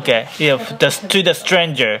Okay, yeah, to the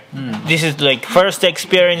stranger. This is like first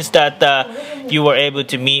experience that you were able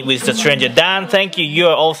to meet with the stranger. Dan, thank you.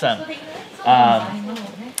 You're awesome. What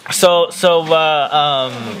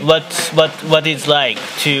is like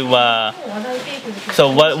to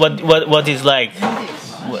what is like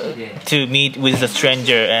to meet with the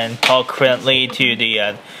stranger and talk friendly to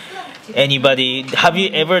the anybody? Have you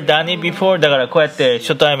ever done it before? だからこうやって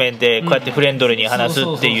初対面でこうやってフレンドリーに話すっ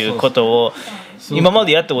ていうことを今ま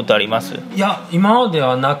でやったことあります？いや、今まで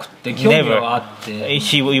はなくて興味はあって。You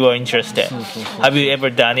were interested. Have you ever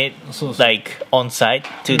done it like on site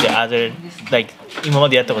to the other like 今ま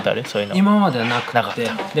でやったことある？そういうの。今まではなくて。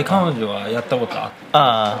で彼女はやったこと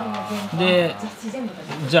あって。で、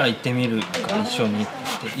じゃあ行ってみるか一緒に行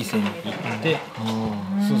って伊勢に行って。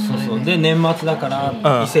そう。で年末だから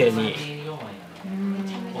伊勢に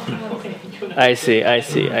I see, I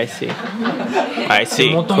see, I see. I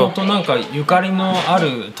see. もともとなんかゆかりのあ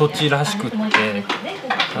る土地らしくって、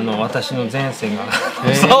私の前世が。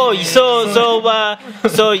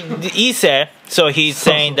So Ise, so he's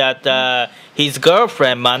saying that his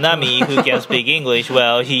girlfriend Manami, who can speak English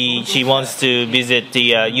well, she wants to visit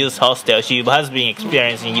the youth hostel. She has been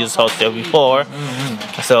experiencing youth hostel before,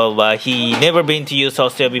 so he never been to youth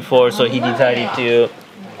hostel before, so he decided to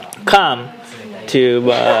come to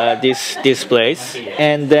this place,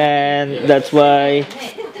 and then that's why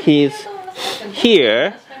he's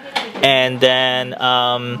here. And then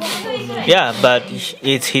yeah, but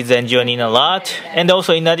he's enjoying a lot, and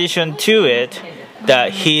also in addition to it,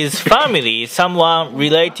 that his family, someone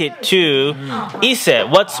related to Ise.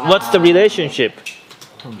 What's the relationship?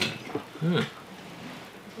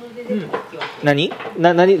 何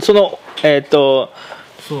そのそ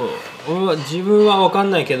う俺は自分は分かん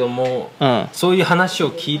ないけども、そういう話を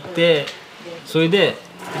聞いて、それで、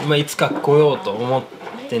いつか来ようと思っ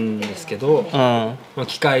てんですけど、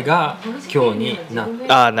機会が今日になっ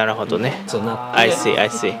て。ああ、なるほどね。そうなって。I see, I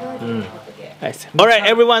see. Alright,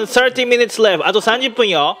 everyone, 30 minutes left. あと30分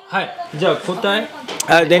よ。はい。じゃあ答え。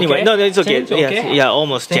Anyway, no, it's okay. Change, okay? Yes, yeah,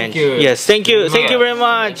 almost Thank change. you. Yes, thank you very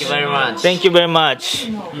much. Thank you very much. Thank you very much.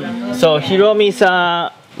 So, ひろみ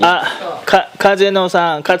さん、風野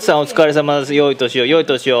さん、勝さんお疲れ様です。良い年を、良い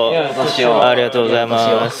年を。ありがとうござい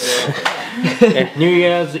ます。New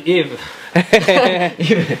Year's Eve.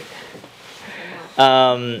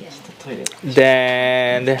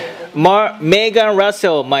 Then Megan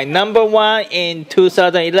Russell, my number one in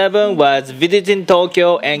 2011 was visiting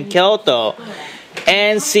Tokyo and Kyoto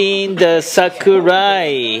and seeing the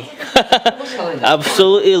sakurai.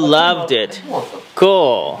 Absolutely loved it.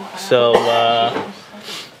 Cool. So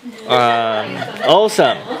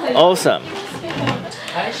awesome.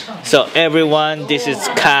 So everyone, this is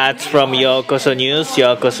Katz from YokosoNews,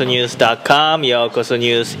 YokosoNews.com.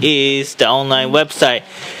 YokosoNews is the online website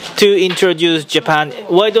to introduce Japan.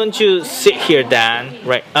 Why don't you sit here, Dan?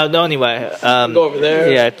 Right. Anyway, go over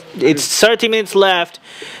there. Yeah, it's 30 minutes left.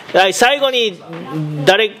 最後に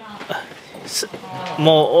誰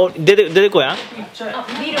もう出てこやん。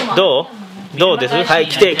どうです？はい、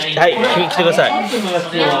来てください。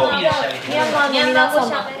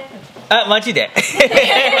あ、マジで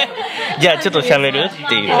じゃあちょっと喋るっ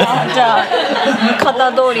ていう。じゃあ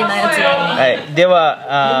型通りなやつに。はい。で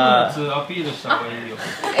は、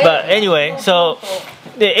But anyway, so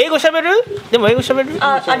で英語喋る？でも英語喋る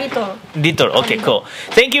？Little. Okay, cool.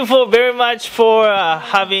 Thank you very much for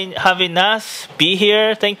having us be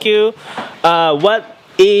here. Thank you. What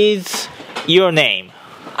is your name?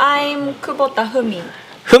 I'm Kubota Fumi.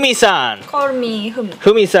 Fumi-san. Call me Fumi.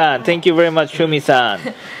 Fumi-san. Thank you very much,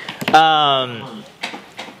 Fumi-san.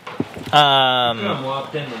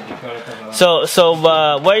 So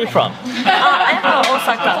where are you from? I'm from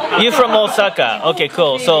Osaka. You're from Osaka. Okay,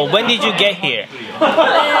 cool. So when did you get here?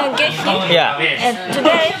 Get here? Yeah.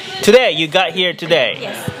 Today. Today, you got here today.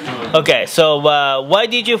 Yes. Okay, so why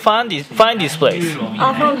did you find this place?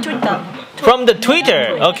 From Twitter. From the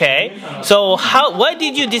Twitter. Okay. So why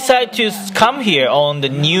did you decide to come here on the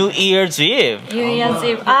New Year's Eve? New Year's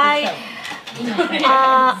Eve. I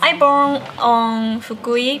born on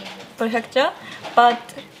Fukui Prefecture, but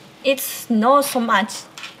it's not so much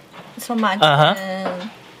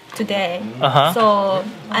today. So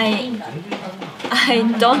I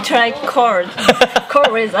don't try cold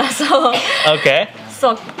weather. So okay.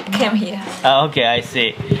 So came here. Okay, I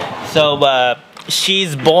see. So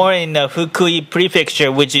she's born in Fukui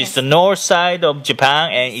Prefecture, which is the north side of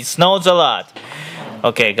Japan, and it snows a lot.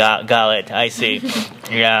 Okay, got it. I see.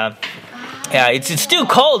 Yeah. Yeah, it's still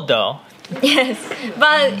cold though. Yes,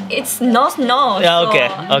 but it's not snow. Yeah,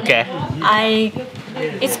 so okay.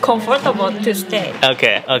 It's comfortable to stay.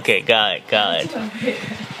 Okay, got it.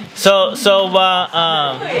 So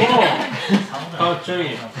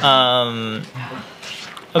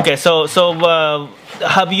okay, so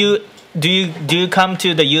do you come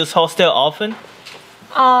to the youth hostel often?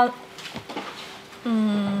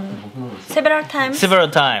 Several times. Several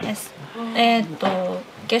times. Yes.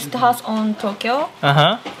 Guest house on Tokyo.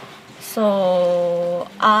 So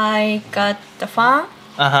I got the fun.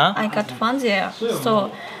 I got fun there.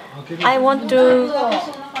 So I want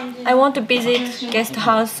to visit guest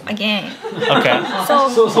house again. Okay.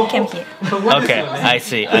 So came here. Okay, I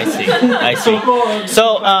see.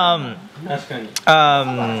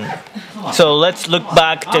 So let's look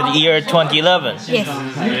back to the year 2011. Yes.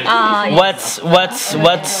 What's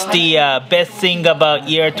the best thing about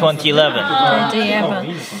year 2011?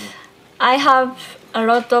 2011. I have a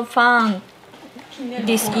lot of fun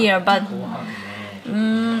this year, but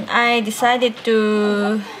I decided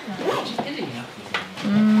to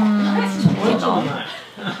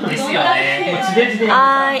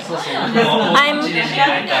I'm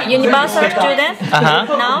universal student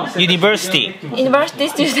now. University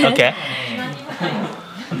student. Okay.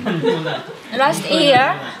 Last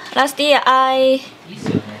year I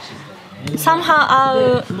somehow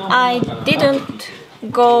I didn't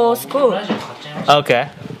go school. Okay.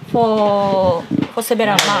 For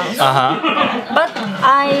several months. But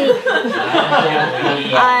I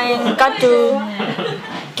got to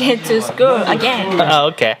get to school again.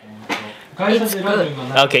 Okay. It's good.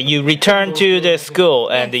 Okay, you return to the school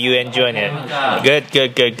and you enjoyed it. Good.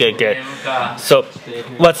 So,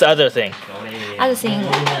 what's the other thing? Other thing,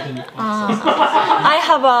 I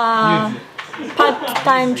have a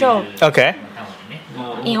part-time job. Okay.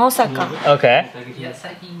 In Osaka. Okay.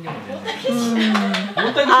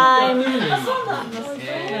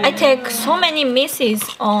 I take so many misses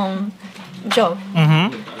on job.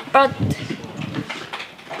 But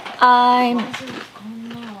I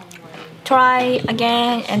try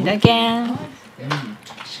again and again.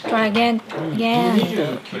 Then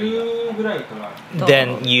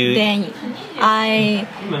I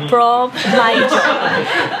probe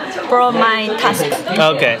my task.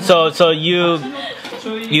 Okay, so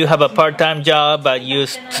you have a part-time job, but you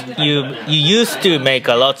used to make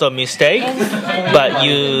a lot of mistakes, but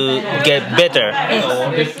you get better.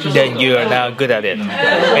 Then you are now good at it.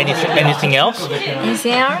 Anything else?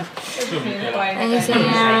 Anything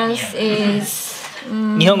else is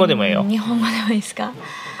日本語でもいいよ。日本語でもいいですか？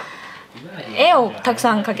絵をたく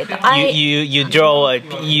さん描けた。You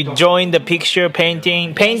drawing the picture,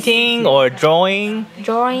 painting or drawing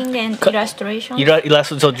and illustration.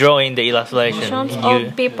 So drawing the illustration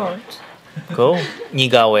of people. Cool. 似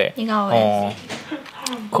顔絵。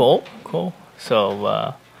Cool. So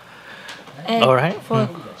all right. For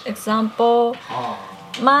example,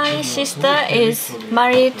 my sister is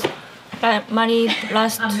married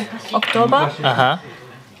last October.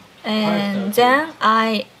 And then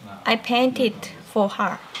I painted for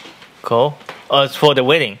her. Cool. Oh, it's for the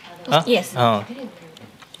wedding. Huh? Yes. Oh.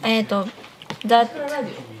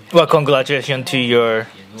 Well, congratulations to your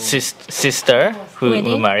sister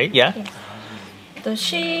who married. Yeah. So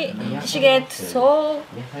she gets so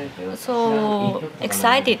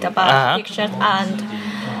excited about pictures, and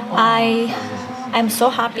I'm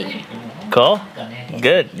so happy. Cool.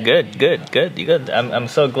 Good. I'm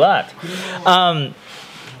so glad.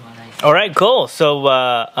 All right, cool. So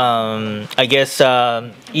I guess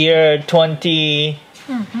year 20.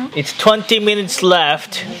 It's 20 minutes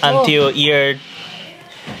left until year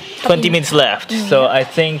 20 minutes left. So I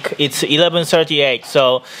think it's 11:38.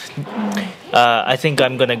 So I think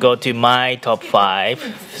I'm gonna go to my top 5.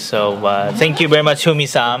 So thank you very much,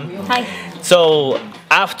 Humi-san. Hi. So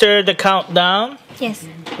after the countdown, yes,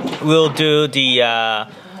 we'll do the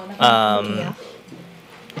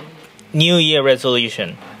New Year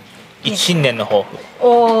resolution. 1年の抱負.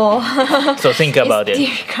 So think about it. It's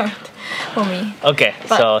difficult for me. Okay,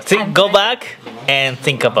 so go back and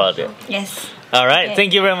think about it. Yes. All right, Okay.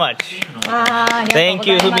 thank you very much. Thank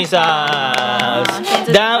you, Humi-san.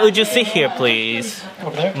 Dan, would you sit here, please?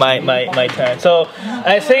 My turn. So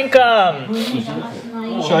I think. Should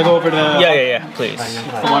I go over to? Yeah, please.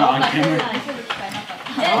 The one on camera.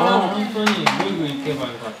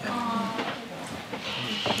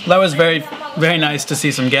 That was very, very nice to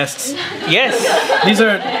see some guests. Yes. These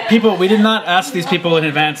are people, we did not ask these people in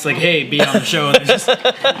advance, like, hey, be on the show.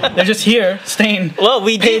 They're just here, staying. Well,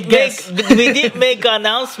 we did make an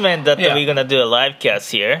announcement that we're going to do a live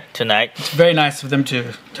cast here tonight. It's very nice of them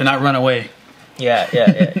to not run away. Yeah.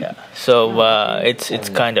 So it's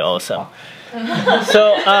kind of awesome.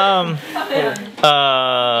 So oh.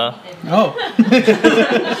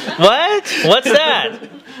 What? What's that?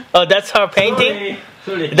 Oh, that's her painting?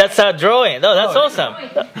 That's her drawing. Oh, that's awesome.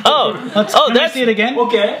 Oh, can I see it again?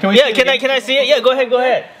 Okay. Can I see it? Yeah, go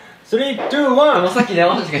ahead. 3, 2, 1.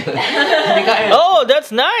 Oh,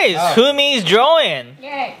 that's nice. Fumi's drawing.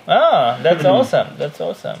 Oh, that's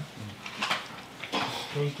awesome.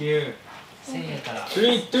 Thank you.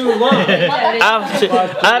 3, 2, 1.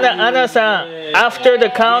 Anna-san, after the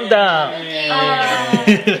countdown.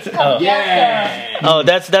 Oh,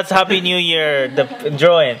 that's Happy New Year, the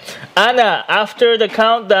drawing. Anna, after the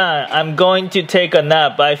countdown, I'm going to take a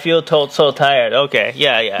nap. I feel so tired. Okay,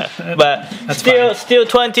 yeah. But still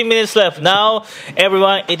 20 minutes left. Now,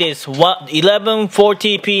 everyone, it is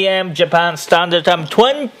 11:40 p.m. Japan Standard Time.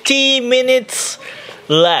 20 minutes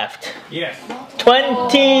left. Yes.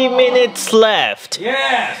 20 minutes left.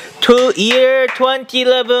 Yes. To year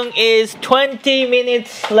 2011 is 20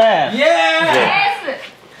 minutes left. Yes.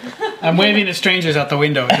 I'm waving at strangers out the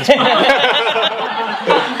window at this point.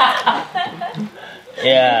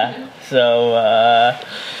 Yeah, so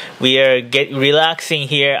we are relaxing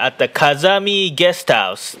here at the Kazami Guest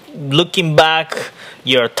House, looking back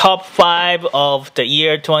your top 5 of the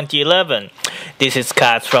year 2011. This is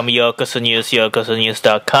Katz from YokosoNews,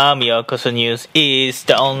 YokosoNews.com. YokosoNews is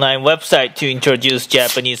the online website to introduce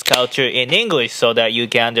Japanese culture in English so that you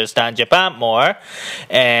can understand Japan more.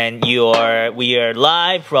 And we are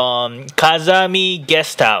live from Kazami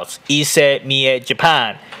Guest House, Ise, Mie,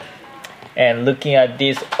 Japan. And looking at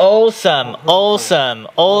this awesome looking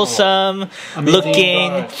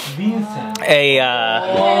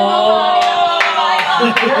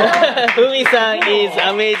Fumi-san is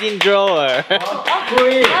amazing drawer.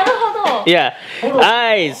 Yeah.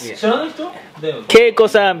 Eyes.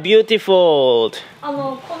 Keiko-san beautiful.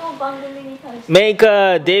 Make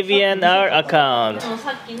a DeviantArt account.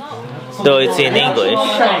 Though it's in English.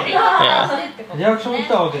 Yeah.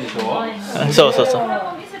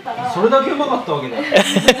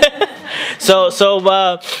 So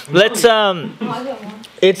let's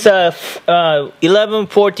it's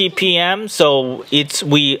 11:40 p.m. So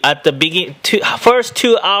we at the first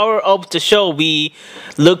 2 hours of the show we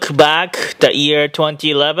look back the year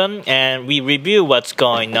 2011 and we review what's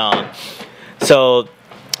going on. So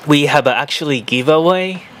we have actually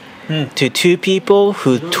giveaway to 2 people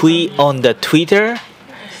who tweet on the Twitter.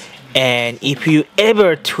 And if you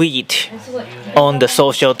ever tweet on the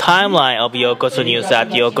social timeline of YokosoNews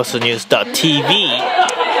at YokosoNews.tv,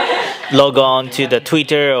 log on to the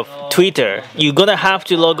Twitter. You're gonna have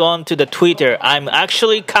to log on to the Twitter. I'm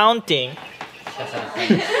actually counting.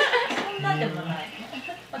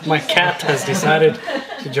 My cat has decided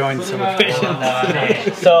to join the celebration.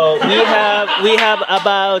 So we have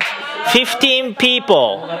about 15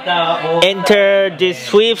 people enter this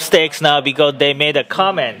sweepstakes now because they made a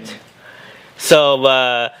comment. So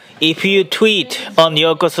if you tweet on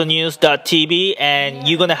YokosoNews.tv and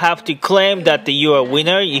you're gonna have to claim that you're a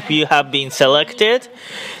winner if you have been selected,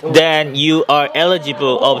 then you are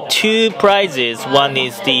eligible of 2 prizes. One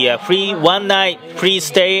is the one night free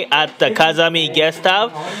stay at the Kazami Guest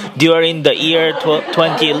House during the year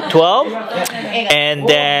 2012, and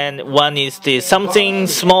then one is the something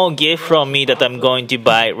small gift from me that I'm going to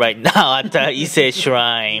buy right now at the Ise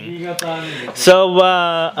Shrine. So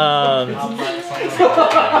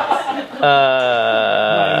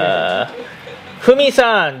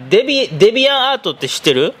Fumi-san、デビアンアートって知っ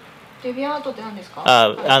てる？デビアンアートって何ですか？ソ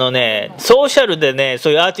ーシャルでね、そ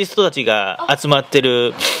ういうアーティストたちが集まって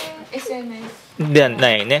る SNS では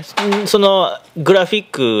ないね。そのグラフィッ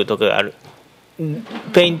クとかがある。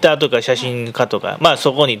ペインターとか写真家とか、まあ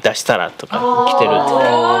そこに出したらとか来てる。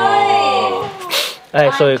は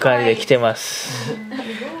い、そういう感じで来てます。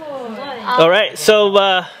Alright, so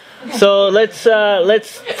let's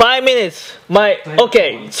 5 minutes.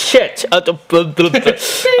 Okay, shit.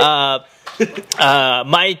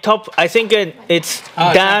 My top. I think it's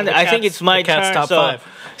Dan. I think it's my turn. Top 5.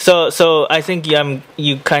 So I think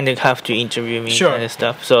you kind of have to interview me kind of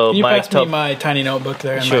stuff. So Can you my pass top. me my tiny notebook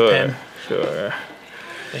there and my pen? Sure.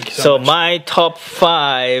 Thank you So much. my top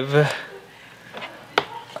 5.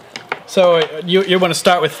 So you want to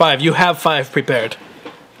start with 5? You have 5 prepared.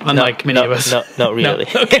 Unlike many of us. No, not really.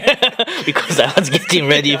 No? Okay. Because I was getting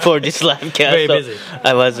ready for this live cast. Very so busy.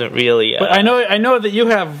 I wasn't really. But I know that you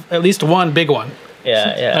have at least one big one.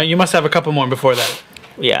 Yeah. You must have a couple more before that.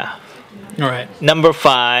 Yeah. All right. Number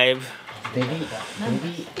 5.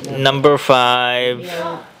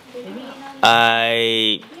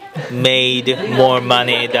 I made more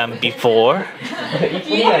money than before. This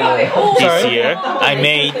year, I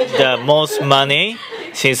made the most money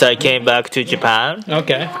since I came back to Japan.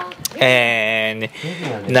 Okay. And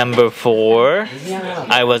number 4,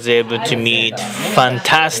 I was able to meet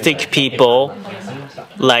fantastic people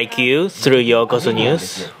like you through Yokoso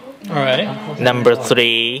All right. Number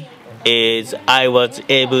 3 is I was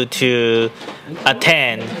able to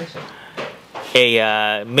attend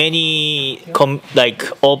many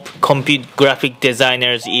computer graphic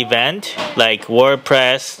designers event like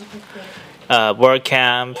WordPress,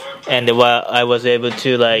 WordCamp, and I was able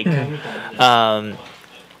to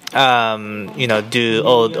do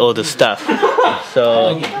all the stuff.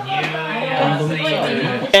 So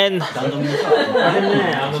and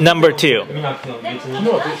number 2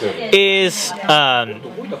 is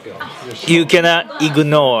you cannot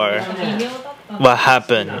ignore what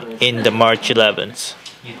happened in the March 11th.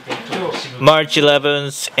 March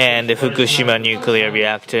 11th and the Fukushima nuclear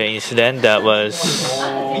reactor incident, that was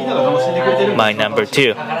my number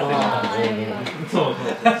 2.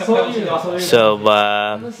 So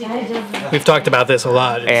we've talked about this a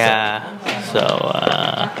lot. Yeah. So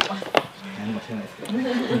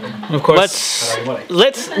of course,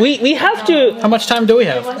 we have to. How much time do we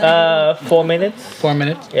have? 4 minutes. 4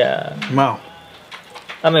 minutes. Yeah. Wow.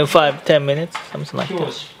 I mean 5-10 minutes, something like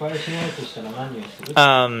that.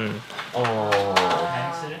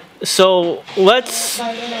 So let's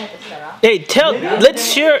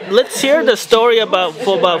share the story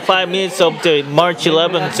for about 5 minutes of the March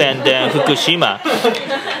 11th and Fukushima.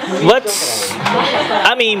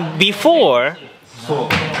 Before.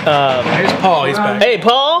 Here's Paul. He's back. Hey,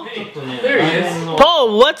 Paul. There he is.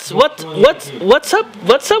 Paul, what's up?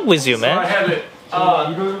 What's up with you, man? I had it.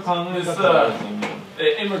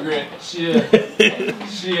 This immigrant. She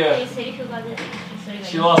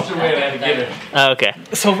lost her weight. I had to get her. Okay.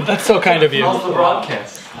 So that's so kind of you. How's the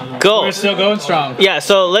broadcast? Go. We're still going strong. Yeah.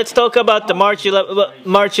 So let's talk about the March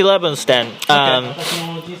 11th then.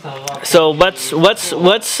 So what's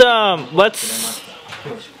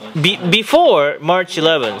before March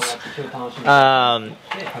 11th?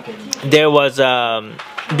 There was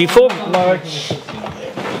before March.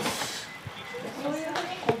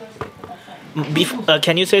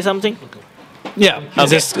 Can you say something? Yeah. Okay.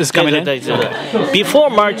 Is this coming in? Before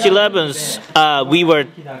March 11th, we were.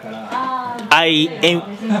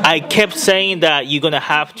 I kept saying that you're gonna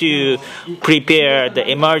have to prepare the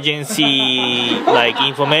emergency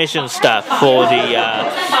information stuff for the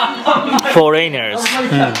foreigners,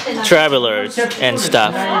 travelers, and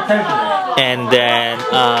stuff, and then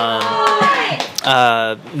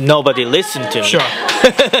nobody listened to me. Sure.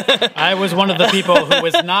 I was one of the people who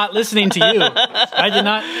was not listening to you. I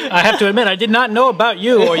have to admit, I did not know about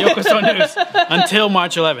you or YokosoNews until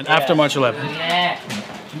March 11th, after March 11th.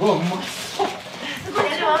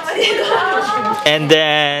 And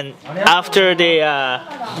then after the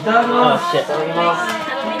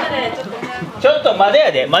ちょっと待て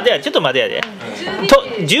やでちょっと待てやでと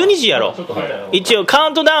12時やろ一応カ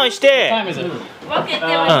ウントダウンして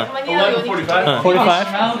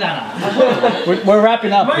45? We're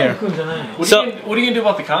wrapping up here. So, what are you going to do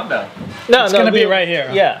about the countdown? No, it's going to be right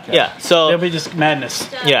here. Yeah. So it'll be just madness.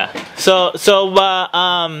 Yeah. So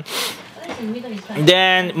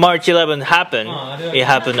then March 11th happened. It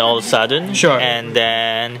happened all of a sudden. Sure. And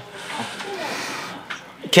then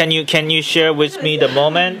can you share with me the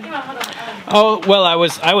moment? Oh well, I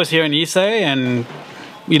was here in Ise, and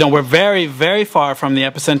we're very, very far from the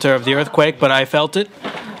epicenter of the earthquake, but I felt it,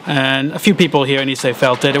 and a few people here in Ise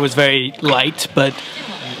felt it. It was very light, but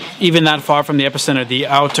even that far from the epicenter, the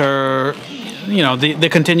outer, the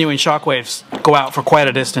continuing shock waves go out for quite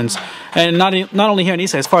a distance, and not only here in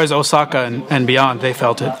Ise, as far as Osaka and beyond, they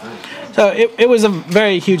felt it. So it was a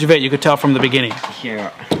very huge event. You could tell from the beginning.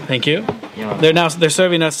 Here. Thank you. They're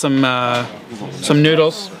serving us some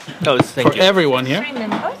noodles for everyone here.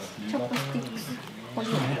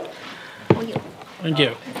 Thank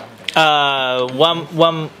you.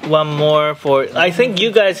 One more for. I think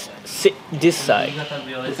you guys sit this side.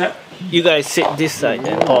 You guys sit this side,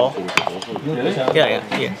 then, Paul. Yeah.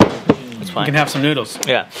 It's fine. You can have some noodles.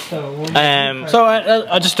 Yeah. So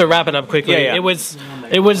just to wrap it up quickly, Yeah. it was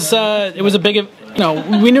a big.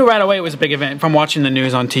 We knew right away it was a big event from watching the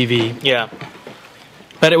news on TV. Yeah.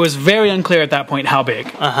 But it was very unclear at that point how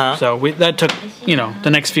big. Uh-huh. That took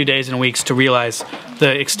the next few days and weeks to realize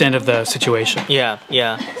the extent of the situation. Yeah.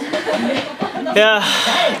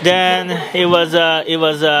 Then it was a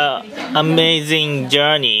amazing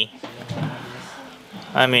journey.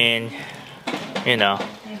 I mean,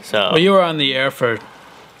 so. Well, you were on the air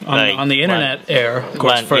on the internet air, of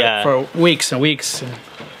course, for weeks and weeks.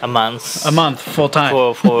 A month. Full time.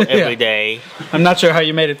 For every day. I'm not sure how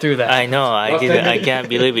you made it through that. I know. I didn't. I can't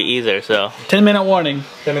believe it either. So. 10-minute warning.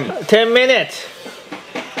 10 minutes.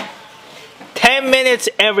 10 minutes,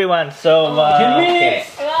 everyone. So. 10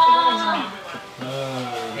 minutes.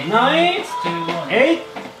 9, 8.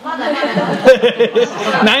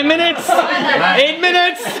 9 minutes. 8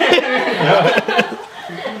 minutes.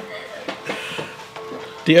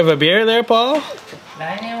 Do you have a beer there, Paul?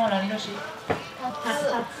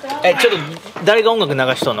 ちょっと誰が音楽流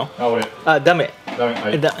しとんの？俺。ダメ。そっ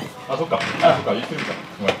か。言ってるか。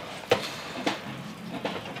ごめん。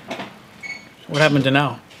 What happened to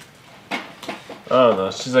now? I don't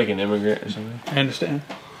know. She's like an immigrant or something. I understand.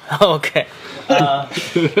 Okay. Oh,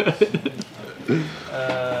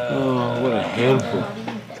 what a handful.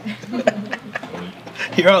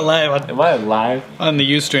 You're on live. Am I live? On the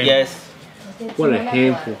Ustream. Yes. What a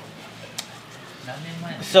handful.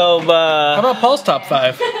 So, how about Paul's top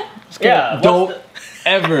 5? Yeah. Don't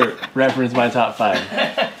ever reference my top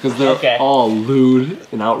 5 because they're all lewd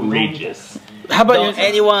and outrageous. How about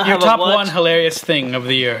anyone your have a top watch? one hilarious thing of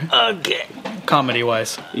the year? Okay.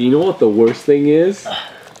 Comedy-wise. You know what the worst thing is?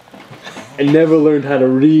 I never learned how to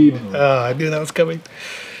read. Oh, I knew that was coming.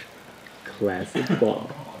 Classic ball.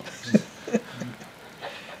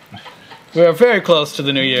 We are very close to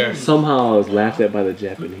the new year. Somehow I was laughed at by the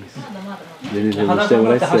Japanese. They didn't understand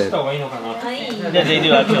what I said. Yeah, they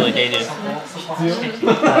do actually. They do.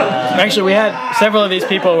 Actually, we had several of these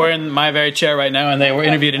people were in my very chair right now, and they were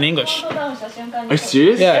interviewed in English. Are you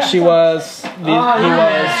serious? Yeah, she was. He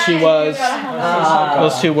was. She was.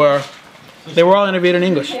 Those two were. They were all interviewed in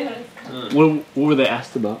English. What were they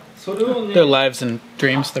asked about? Their lives and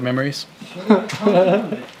dreams, their memories.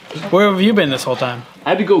 Where have you been this whole time? I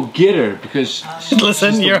had to go get her because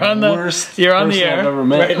listen, you're on the worst you're on the person air I've ever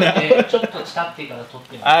met. right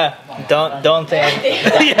now. Don't think.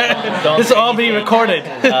 Yeah. This will all be recorded.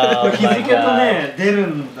 Oh my God.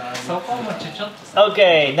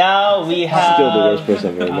 Okay, now we have. Still the worst person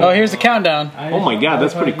I've ever met. Oh, here's the countdown. Oh my God,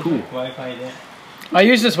 that's pretty cool. I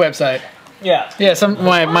use this website. Yeah. Yeah,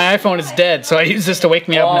 my iPhone is dead, so I use this to wake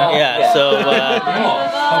me up now. Yeah. So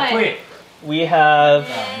we have.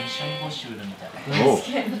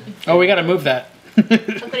 Oh, we gotta move that.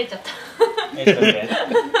 It's okay. It's okay.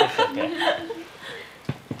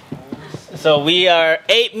 So we are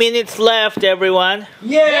 8 minutes left, everyone.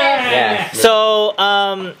 Yeah. So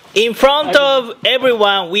in front of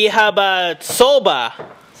everyone, we have a soba.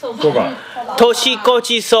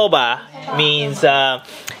 Toshikochi soba means.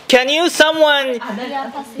 Can you zoom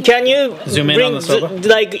in bring, on the soba?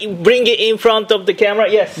 bring it in front of the camera?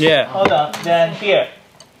 Yes. Yeah. Hold on. Then here.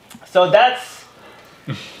 So that's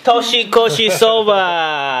Toshikoshi soba.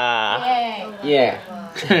 Yeah.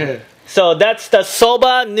 So that's the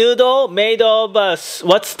soba noodle made of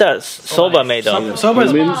what's the soba made of? Soba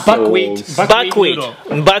is buckwheat.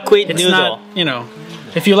 Buckwheat It's noodle. not, you know,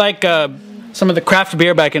 if you like some of the craft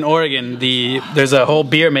beer back in Oregon, there's a whole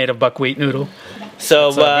beer made of buckwheat noodle. So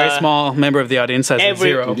a very small member of the audience has a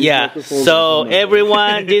zero. Yeah. So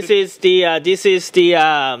everyone, this is the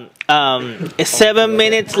 7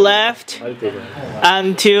 minutes left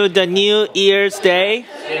until the New Year's Day.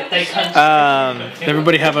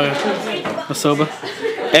 Everybody have a soba?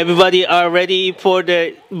 Everybody are ready for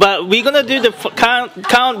the. But we're gonna do the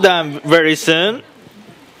countdown very soon.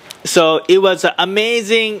 So it was an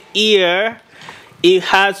amazing year. It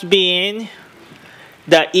has been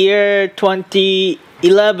the year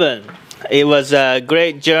 2011. It was a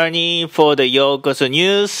great journey for the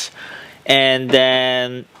YokosoNews. And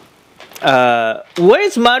then,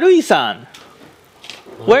 where's Marui-san?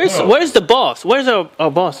 Where's the boss? Where's our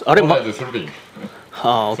boss?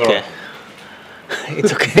 Oh, okay.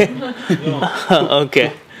 It's okay.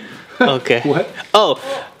 Okay. Okay. What? Oh.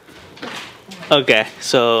 Okay.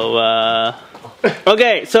 So,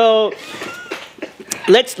 okay. So.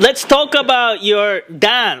 Let's talk about your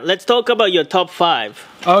Dan. Let's talk about your top 5.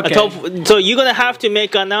 Okay. So you're gonna have to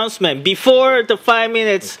make an announcement before the 5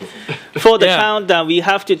 minutes for the countdown. We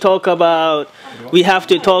have to talk about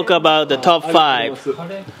the top 5.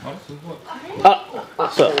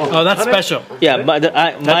 Oh, that's special. Yeah, but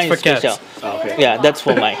mine is for Katz. special. Yeah, that's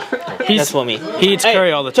for mine. That's for me. He eats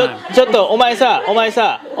curry all the time. ちょっとお前さ、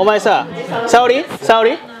沙織、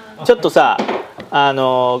ちょっとさ。あ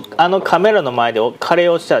のカメラの前でカレ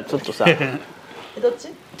ーをしたらちょっとさ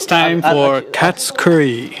It's time for Katz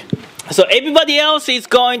curry. So everybody else is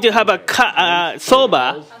going to have a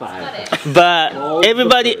soba, but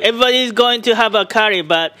everybody is going to have a curry,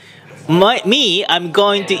 but me, I'm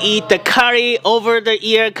going to eat the curry over the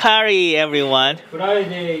ear curry, everyone.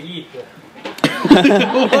 Friday eat.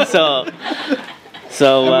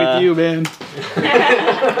 So I'm with you, man.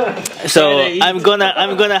 So I'm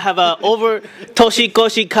gonna have a over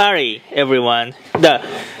Toshikoshi curry, everyone.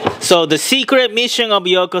 So the secret mission of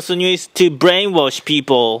YokosoNews is to brainwash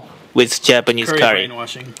people with Japanese curry.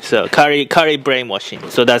 Brainwashing. So curry brainwashing.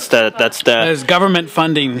 So that's the. There's government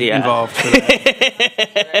funding involved for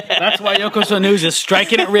that. That's why YokosoNews is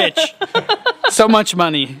striking it rich. So much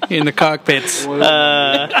money in the cockpits.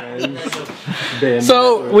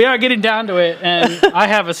 So we are getting down to it, and I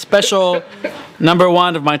have a special number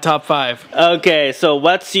 1 of my top 5. Okay, so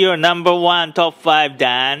what's your number 1 top 5,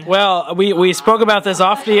 Dan? Well, we spoke about this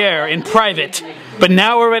off the air in private, but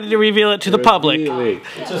now we're ready to reveal it to the public.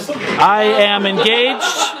 I am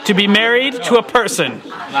engaged to be married to a person.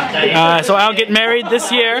 So I'll get married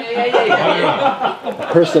this year. A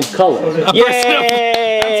person of color. A person of,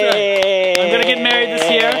 that's right. I'm gonna get married this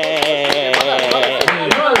year.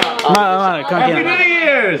 Happy New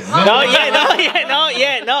Year's! Not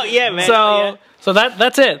yet, man. So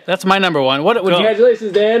that's it. That's my number one. What?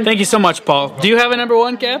 Congratulations, Dan. Thank you so much, Paul. Do you have a number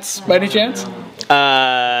one, Katz, by any chance?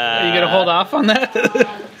 Are you gonna hold off on that?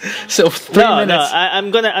 So 3 minutes. No, I'm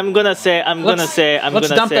gonna say. Let's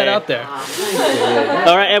dump that out there.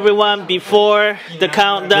 All right, everyone. Before the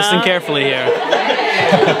countdown, listen carefully here.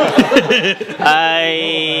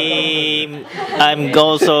 I'm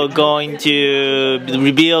also going to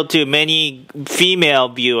reveal to many female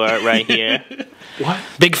viewer right here. What?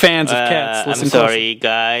 Big fans of Katz. I'm sorry,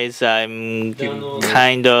 guys. I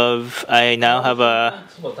now have a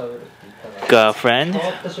girlfriend,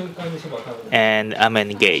 and I'm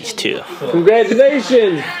engaged too.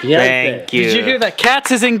 Congratulations! Thank you. Did you hear that? Katz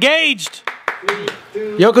is engaged.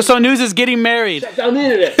 YokosoNews is getting married.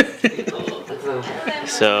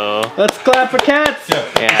 So let's clap for Katz.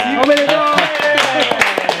 Yeah.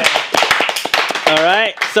 All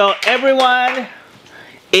right. So everyone,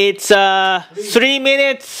 it's 3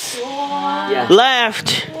 minutes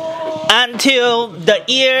left until the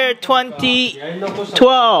year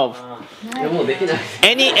 2012.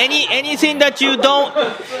 Anything that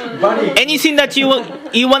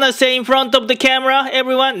you wanna say in front of the camera,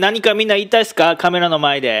 everyone? 何かみんな言いたいですか？カメラの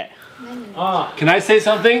前で。Can I say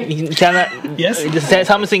something? Yes. Say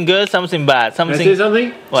something good, something bad, something. Can I say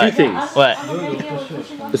something? What? 2 things. What?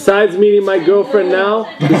 Besides meeting my girlfriend now,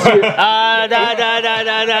 this year.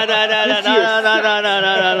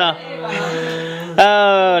 No.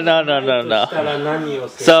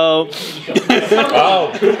 So.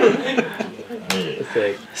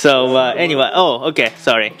 So anyway. Oh, okay.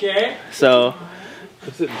 Sorry. Okay. So.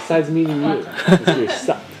 Besides meeting you, this year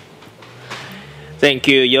sucked. Thank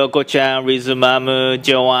you, Yoko-chan, Rizumamu,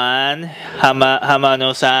 Joanne,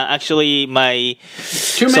 Hamano-san. Actually, my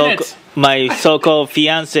so-called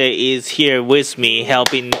fiance is here with me,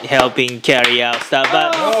 helping carry out stuff.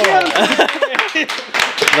 But,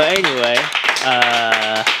 but anyway,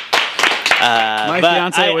 my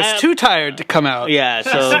fiance was too tired to come out. Yeah,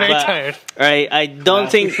 so very tired. I don't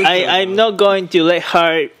think I'm not going to let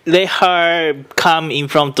her come in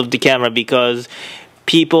front of the camera because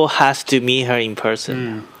people has to meet her in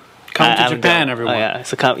person. Come to Japan, everyone. Oh, yeah,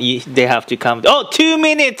 so they have to come. Oh, 2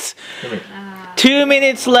 minutes! 2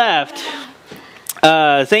 minutes left.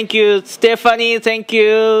 Thank you, Stephanie. Thank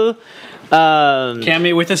you.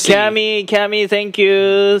 Cami with a C. Cami, thank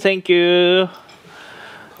you.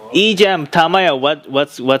 Ijam Tamaya,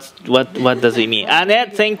 what does it mean?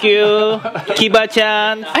 Annette, thank you.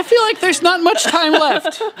 Kiba-chan. I feel like there's not much time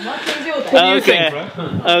left. What do you think?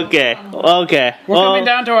 Okay. We're coming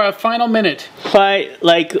down to our final minute.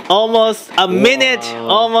 Like almost a minute.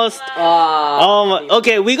 Almost.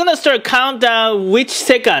 Okay, we're gonna start countdown. Which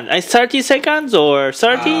second? 30 seconds or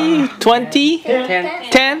 30? 20?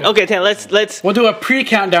 10? Okay, 10. Let's. We'll do a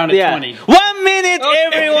pre-countdown at 20. 1 minute,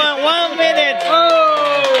 everyone. 1 minute.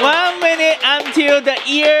 1 minute until the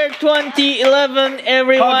year 2011,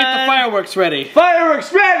 everyone. I'll get the fireworks ready.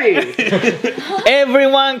 Fireworks ready!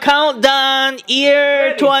 Everyone count down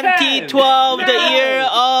year 2012, the year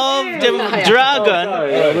of the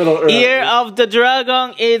dragon. Year of the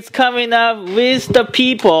dragon is coming up with the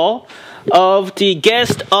people of the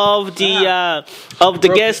guest of the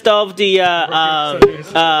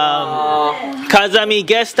Kazami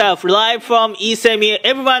Guest House live from Ise.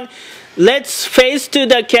 Everyone, let's face to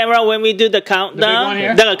the camera when we do the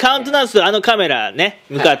countdown. だからカウントダウンするあのカメラね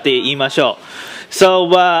向かって言いましょう。So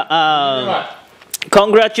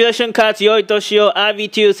congratulations, Katz. 良い年を。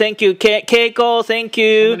Avi too. Thank you. Keiko. Thank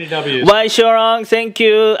you. Y Shorong. Thank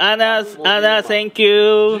you. Anna. Thank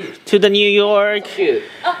you. To the New York. Go.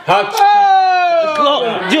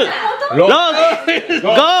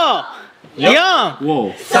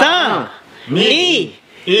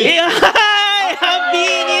 5、4、3、2、Happy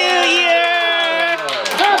New Year!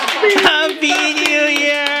 Happy New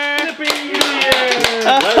Year!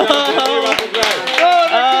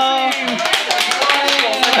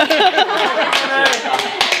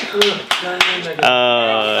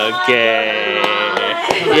 Okay.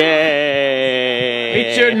 Yay!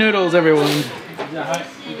 Eat your noodles, everyone.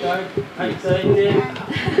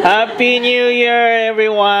 Happy New Year,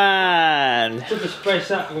 everyone!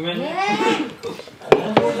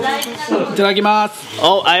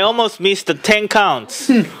 Oh, I almost missed the 10 counts.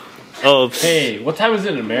 Hey, what time is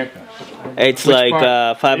it in America? It's like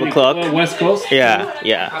 5 o'clock. West Coast?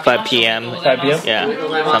 Yeah, 5 p.m. 5 p.m.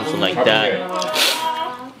 Yeah, something like that.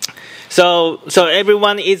 So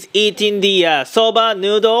everyone is eating the soba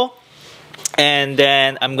noodle, and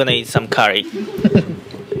then I'm gonna eat some curry.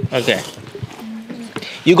 Okay.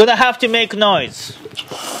 You're gonna have to make noise.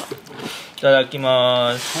 いただき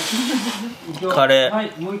ます。カレ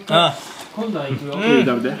ー。あ。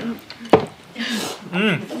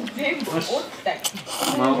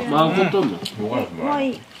まあ怒っとんの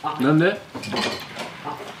なんで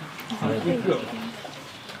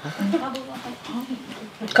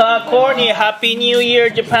Courtney, Happy New Year,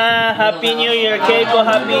 Japan. Happy New Year, Keiko,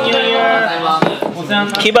 Happy New Year.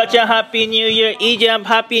 Kiba-chan, Happy New Year. Ijam,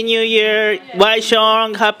 Happy New Year.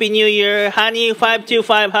 Waishong, Happy New Year.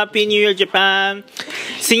 Honey525, Happy New Year, Japan.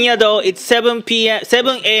 Sinyado, it's 7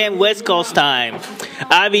 a.m. West Coast time.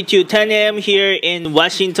 Abi to 10 a.m. here in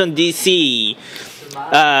Washington, D.C.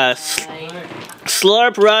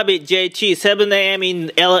 Slurp Rabbit JT 7 a.m. in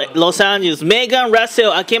Los Angeles. Megan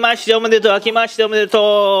Russell 明けましておめでとう明けましておめで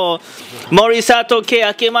とう。Morisato K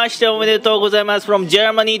明けましておめでとうございます from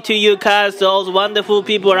Germany to you Katz, those wonderful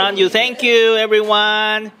people around you. Thank you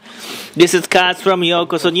everyone. This is Katz from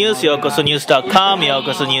YokosoNews, YokosoNews.com.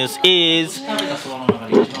 YokosoNews is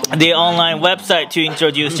the online website to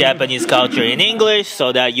introduce Japanese culture in English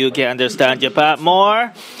so that you can understand Japan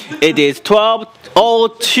more. It is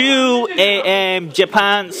 12:02 a.m.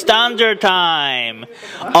 Japan Standard Time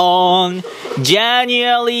on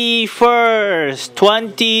January 1st,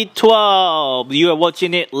 2012. You are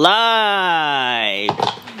watching it live.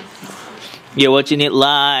 You're watching it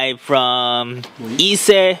live from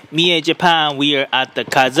Ise, Mie, Japan. We are at the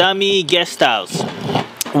Kazami Guest House,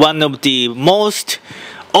 one of the most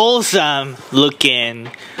awesome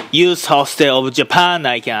looking youth hostel of Japan,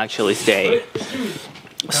 I can actually say.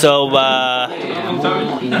 So, alright.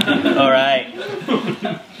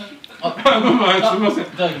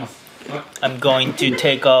 I'm going to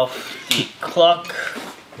take off the clock.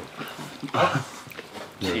 I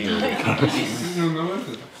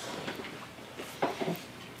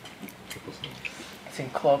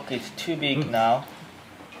think clock is too big now.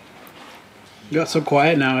 You got so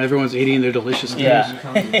quiet now, everyone's eating their delicious things. Yeah.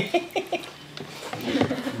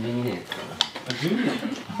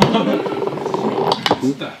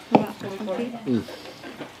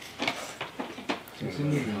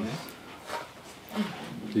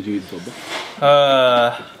 Did you eat soba?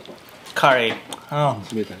 Curry. Oh.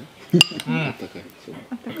 冷たいあったかい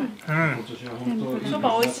そ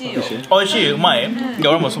ば美味しいよ。美味しい？うまい？いや、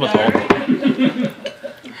俺もそば食おう。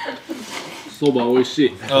そば美味しい。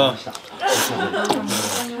う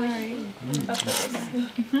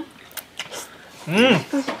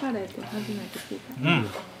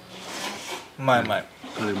まいうまい。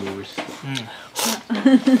カレーも美味し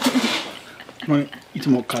そう。いつ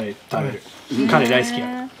もカレー食べる。カレー大好き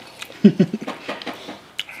や。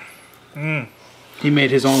He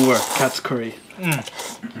made his own work, Katz curry.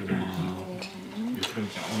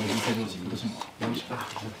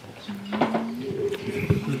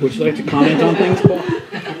 Would you like to comment on things, Paul?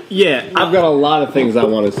 Yeah, I've got a lot of things I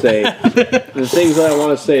want to say. The things that I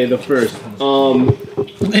want to say, the first.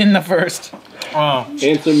 In the first.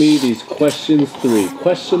 Answer me these questions 3.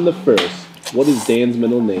 Question the first. What is Dan's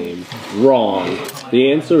middle name? Wrong.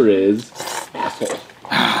 The answer is asshole.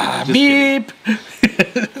 Beep!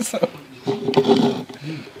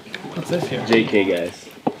 What's this here? JK, guys.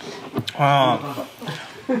 Wow.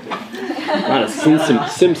 A lot of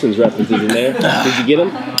Simpsons references in there. Did you get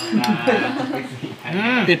them?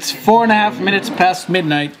 It's 4.5 minutes past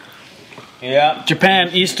midnight. Yeah. Japan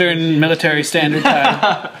Eastern Military Standard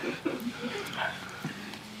Time.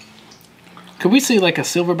 Could we see like a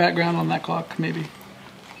silver background on that clock, maybe?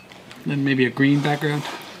 Then maybe a green background?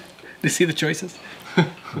 To see the choices?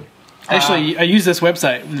 Actually, I use this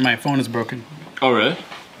website when my phone is broken. Oh, really?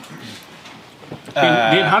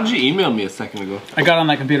 Dan, how did you email me a second ago? I got on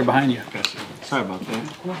that computer behind you. Gotcha. Sorry about that.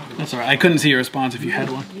 That's alright. I couldn't see your response if you had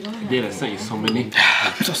one. I did. I sent you so many.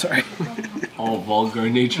 I'm so sorry. All vulgar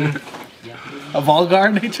nature. A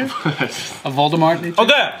vulgar nature? A Voldemort nature?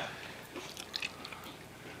 Okay.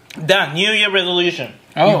 Done. New Year resolution.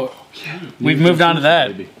 Oh, we've moved on to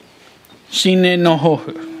that. Shinen no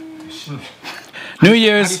hofu. New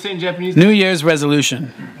Year's. How do you say in Japanese? New Year's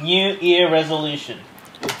resolution. New Year resolution.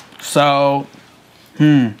 So,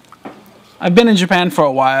 I've been in Japan for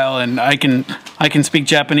a while, and I can speak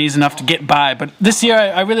Japanese enough to get by. But this year,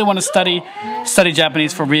 I really want to study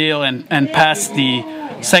Japanese for real and pass the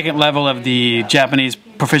second level of the Japanese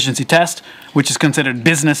proficiency test, which is considered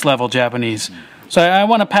business level Japanese. So I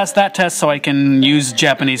want to pass that test so I can use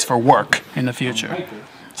Japanese for work in the future.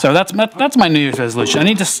 So that's my New Year's resolution. I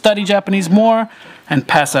need to study Japanese more and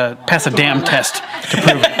pass a damn test to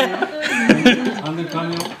prove it.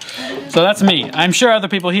 So that's me. I'm sure other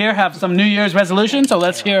people here have some New Year's resolutions, so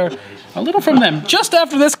let's hear a little from them just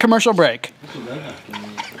after this commercial break.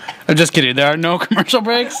 I'm just kidding, there are no commercial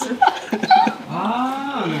breaks.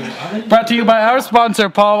 Brought to you by our sponsor,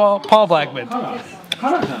 Paul Blackman.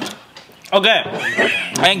 Okay,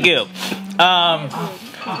 thank you.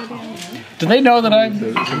 Do they know that I'm?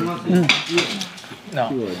 No.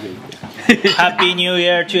 Happy New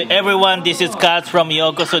Year to everyone. This is Katz from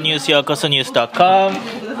YokosoNews, YokosoNews.com.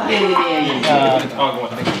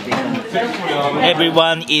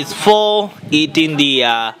 Everyone is full eating the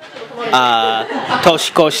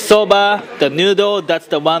toshikoshi soba, the noodle. That's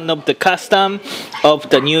the one of the custom of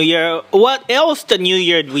the New Year. What else the New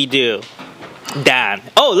Year we do, Dan?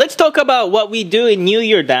 Oh, let's talk about what we do in New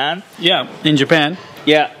Year, Dan. Yeah, in Japan.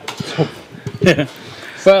 Yeah.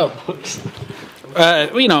 Well,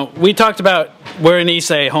 you know, we talked about we're in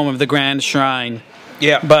Ise, home of the Grand Shrine.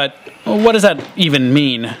 Yeah. But what does that even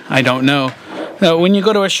mean? I don't know. When you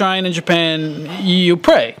go to a shrine in Japan, you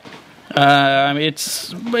pray. It's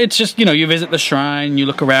just, you know, you visit the shrine, you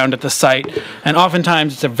look around at the site, and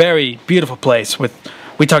oftentimes it's a very beautiful place. We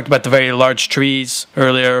talked about the very large trees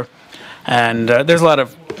earlier, and there's a lot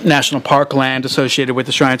of national park land associated with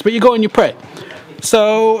the shrines, but you go and you pray.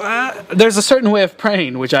 So there's a certain way of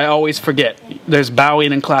praying, which I always forget. There's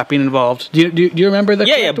bowing and clapping involved. Do you remember the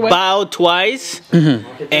correct way? Bow twice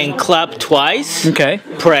and clap twice. Okay.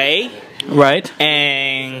 Pray. Right.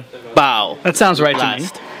 And bow. That sounds right to me.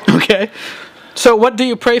 Okay. So what do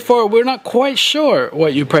you pray for? We're not quite sure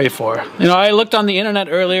what you pray for. You know, I looked on the internet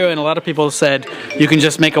earlier and a lot of people said you can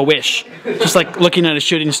just make a wish. Just like looking at a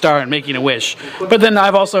shooting star and making a wish. But then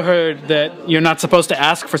I've also heard that you're not supposed to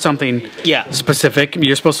ask for something specific.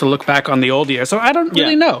 You're supposed to look back on the old year. So I don't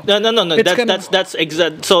really know. No. That's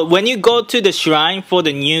exact. So when you go to the shrine for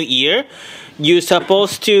the new year, you're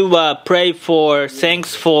supposed to pray for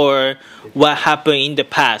thanks for what happened in the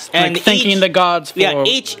past, and like thanking the gods for... Yeah,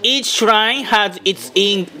 each shrine has its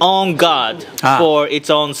own god for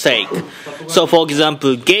its own sake. So for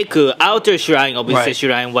example, Geku, outer shrine of Ise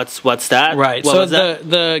Shrine, what's that? Right. What so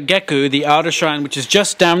the Geku, the outer shrine, which is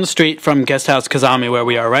just down the street from Guest House Kazami, where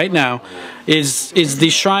we are right now, is the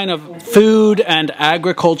shrine of food and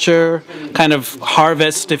agriculture, kind of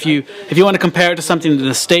harvest. If you want to compare it to something in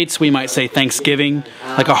the States, we might say Thanksgiving,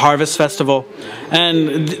 like a harvest festival.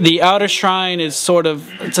 And the outer shrine is sort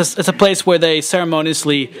of, it's a place where they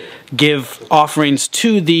ceremoniously give offerings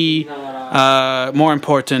to the more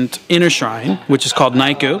important inner shrine, which is called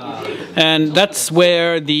Naiku. And that's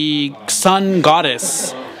where the sun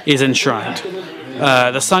goddess is enshrined.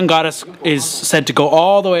 The sun goddess is said to go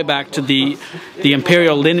all the way back to the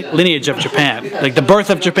imperial lineage of Japan. Like the birth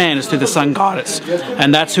of Japan is through the sun goddess.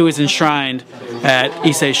 And that's who is enshrined at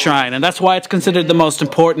Ise Shrine. And that's why it's considered the most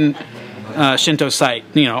important Shinto site.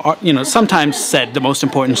 You know, sometimes said the most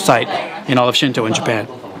important site in all of Shinto in Japan.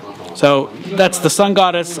 So that's the sun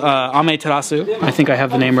goddess Amaterasu. I think I have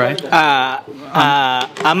the name right.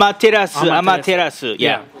 Amaterasu.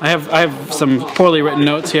 Yeah. I have some poorly written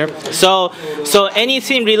notes here. So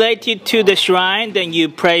anything related to the shrine, then you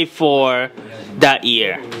pray for that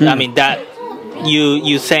year. I mean that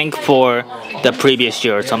you thank for the previous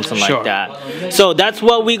year or something like that. So that's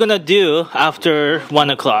what we're gonna do after 1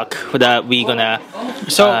 o'clock. That we're gonna.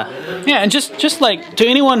 Yeah, and just like to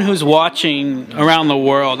anyone who's watching around the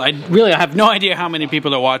world, I have no idea how many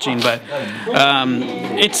people are watching, but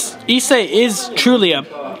Ise is truly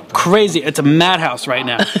it's a madhouse right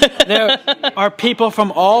now. There are people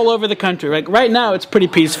from all over the country. Like right now, it's pretty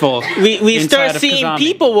peaceful. We start seeing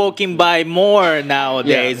people walking by more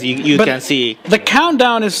nowadays. Yeah. You can see the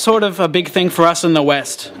countdown is sort of a big thing for us in the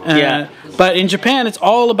West. But in Japan, it's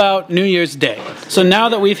all about New Year's Day. So now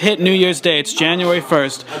that we've hit New Year's Day, it's January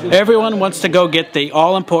 1st. Everyone wants to go get the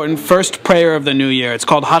all-important first prayer of the New Year. It's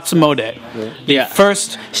called Hatsumode. The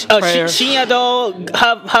first prayer. Shinyado,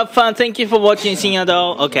 have fun. Thank you for watching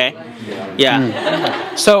Shinyado. Okay.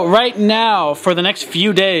 Yeah. So right now, for the next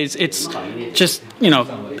few days, it's just,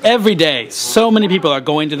 every day, so many people are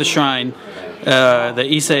going to the shrine, the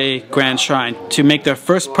Ise Grand Shrine, to make their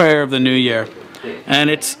first prayer of the New Year. And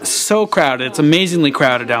it's so crowded. It's amazingly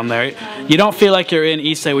crowded down there. You don't feel like you're in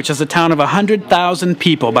Ise, which is a town of 100,000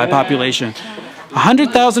 people by population.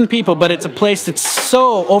 100,000 people, but it's a place that's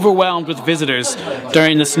so overwhelmed with visitors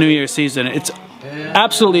during this New Year season. It's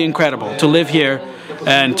absolutely incredible to live here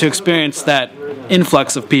and to experience that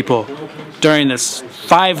influx of people during this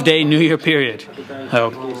 5-day New Year period.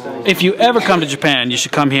 So, if you ever come to Japan, you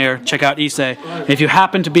should come here, check out Ise. If you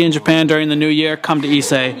happen to be in Japan during the New Year, come to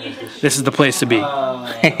Ise. This is the place to be.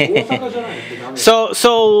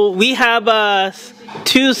 So we have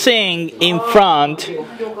two things in front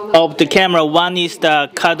of the camera. One is the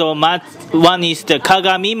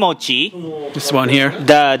Kagami Mochi. This one here.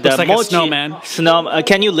 The like mochi, a snowman.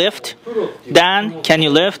 Can you lift, Dan? Can you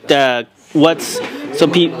lift can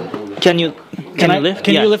you lift?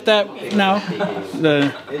 Can you lift that now?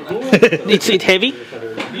 It's heavy?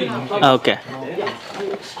 Okay.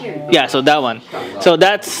 Yeah, so that one. So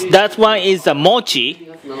that one is a mochi.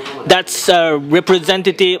 That's a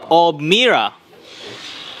representative of Mira.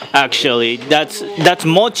 Actually, that's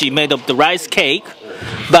mochi made of the rice cake,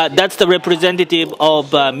 but that's the representative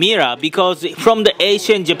of Mira, because from the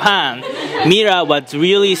ancient Japan, Mira was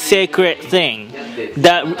really sacred thing.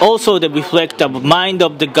 That also the reflect of mind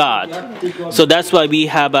of the god. So that's why we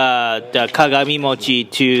have the Kagami mochi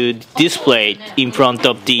to display in front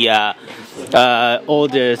of the all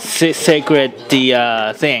the sacred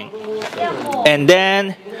thing. And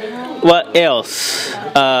then what else?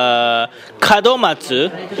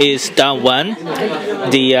 Kadomatsu is that one.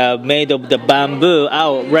 The made of the bamboo.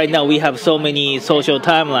 Oh, right now we have so many social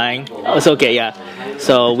timeline. Oh, it's okay, yeah.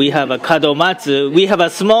 So we have a kadomatsu. We have a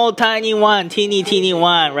small, tiny one, teeny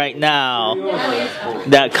one right now.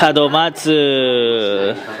 That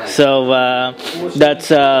kadomatsu. So that's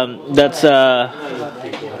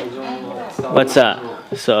what's that?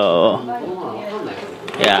 So.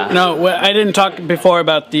 Yeah. No, I didn't talk before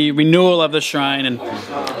about the renewal of the shrine, and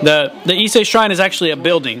the Ise Shrine is actually a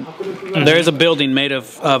building. Mm-hmm. There is a building made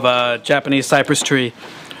of a Japanese cypress tree.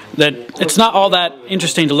 That it's not all that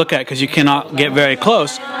interesting to look at because you cannot get very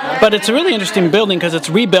close, but it's a really interesting building because it's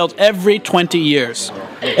rebuilt every 20 years.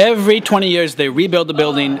 Every 20 years they rebuild the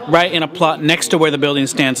building right in a plot next to where the building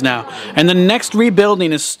stands now, and the next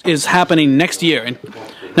rebuilding is happening next year. And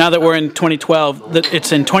now that we're in 2012,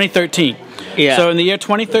 it's in 2013. Yeah. So in the year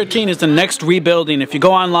 2013 is the next rebuilding. If you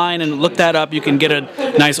go online and look that up, you can get a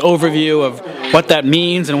nice overview of what that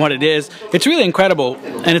means and what it is. It's really incredible,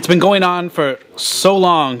 and it's been going on for so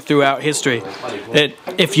long throughout history.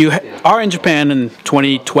 If you are in Japan in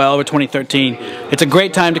 2012 or 2013, it's a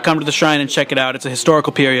great time to come to the shrine and check it out. It's a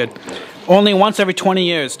historical period. Only once every 20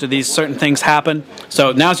 years do these certain things happen,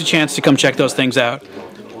 so now's your chance to come check those things out.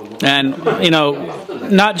 And, you know,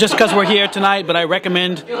 not just because we're here tonight, but I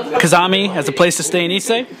recommend Kazami as a place to stay in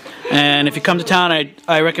Ise. And if you come to town,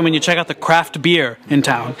 I recommend you check out the craft beer in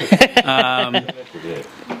town.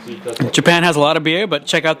 Japan has a lot of beer, but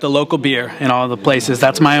check out the local beer in all the places.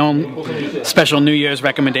 That's my own special New Year's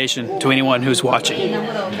recommendation to anyone who's watching.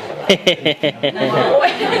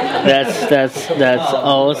 That's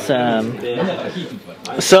awesome.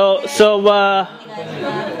 So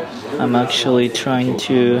I'm actually trying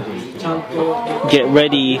to get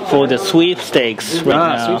ready for the sweepstakes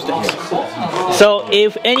right now. Sweepstakes. So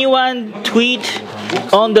if anyone tweet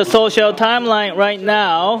on the social timeline right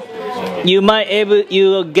now, you're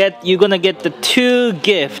gonna get the 2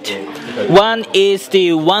 gifts. One is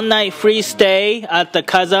the 1-night free stay at the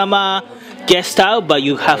Kazami Guest House, but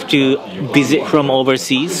you have to visit from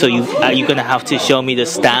overseas, so you're gonna have to show me the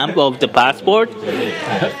stamp of the passport.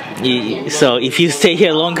 So if you stay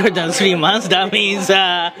here longer than 3 months, that means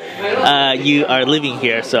you are living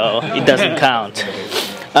here, so it doesn't count.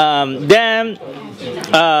 Then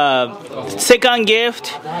second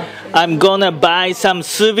gift, I'm gonna buy some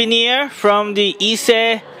souvenir from the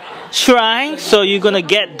Ise Shrine, so you're gonna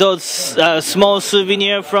get those small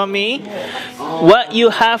souvenir from me. What you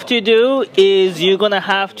have to do is you're gonna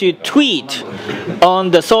have to tweet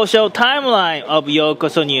on the social timeline of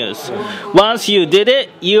YokosoNews. Once you did it,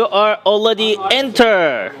 you are already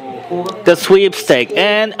entered the sweepstake,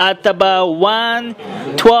 and at about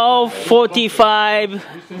 12:45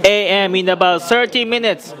 a.m. in about 30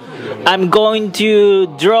 minutes, I'm going to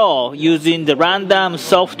draw using the random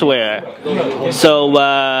software. So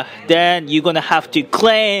then you're gonna have to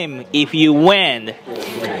claim if you win.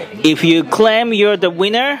 If you claim you're the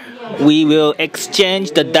winner, we will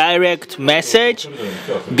exchange the direct message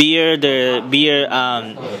via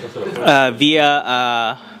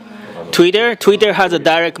Twitter. Twitter has a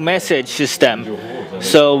direct message system.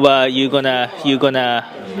 So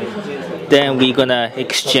then we're gonna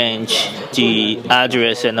exchange the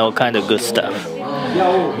address and all kind of good stuff.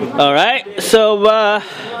 All right. So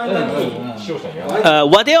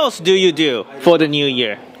what else do you do for the new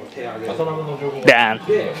year, Dan?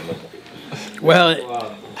 Well,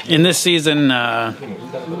 in this season,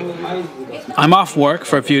 I'm off work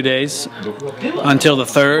for a few days until the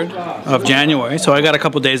 3rd of January, so I got a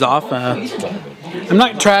couple days off. I'm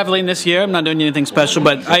not traveling this year. I'm not doing anything special,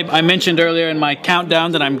 but I mentioned earlier in my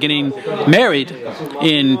countdown that I'm getting married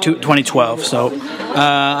in 2012. So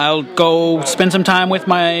I'll go spend some time with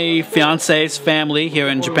my fiance's family here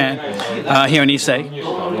in Japan, here in Ise.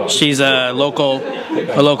 She's a local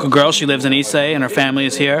girl. She lives in Ise, and her family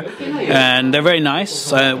is here, and they're very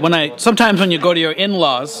nice. Sometimes when you go to your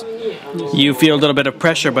in-laws, you feel a little bit of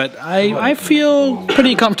pressure, but I feel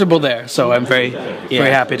pretty comfortable there, so I'm very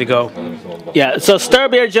happy to go. Yeah, So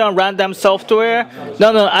Strawberry John random software.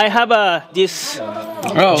 No, I have this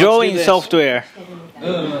drawing software.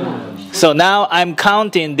 So now I'm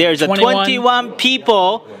counting. There's 21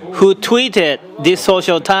 people who tweeted this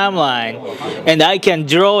social timeline, and I can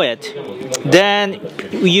draw it. Then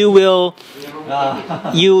you will,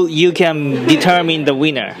 you can determine the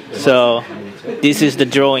winner. So this is the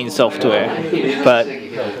drawing software. But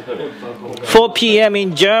 4 p.m.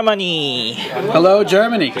 in Germany. Hello,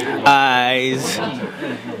 Germany. Ise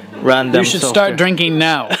random. You should software. start drinking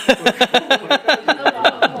now.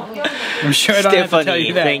 I'm sure I don't have to tell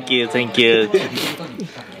you that. Thank you.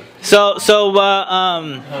 So what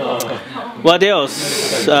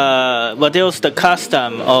else? What else? The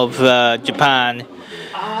custom of Japan.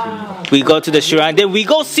 We go to the shrine, then we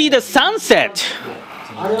go see the sunset.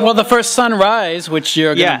 Well, the first sunrise, which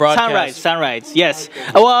you're going to broadcast. Sunrise. Yes.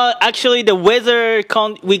 Well, actually, the weather.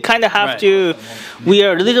 We kind of have to. We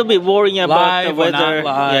are a little bit worrying about the weather. Or not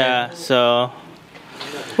live. Yeah. So.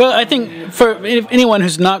 Well, I think for anyone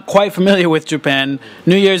who's not quite familiar with Japan,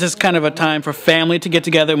 New Year's is kind of a time for family to get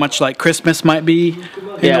together, much like Christmas might be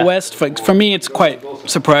in the West. For me, it's quite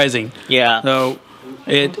surprising. Yeah. So,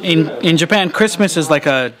 in Japan, Christmas is like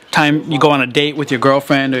a time you go on a date with your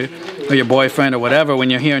girlfriend or your boyfriend or whatever when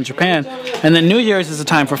you're here in Japan, and then New Year's is a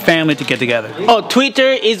time for family to get together. Oh, Twitter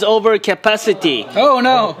is over capacity. Oh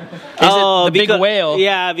no! Is it the big whale?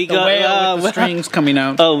 Yeah, because the whale with the strings coming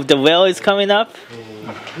out. Oh, the whale is coming up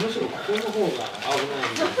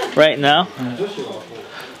right now.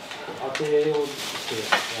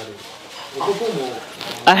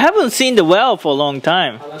 I haven't seen the whale for a long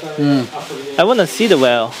time. I want to see the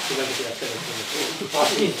whale.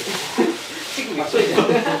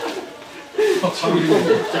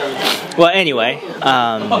 Well, anyway,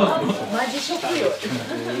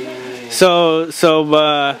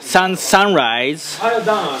 sunrise.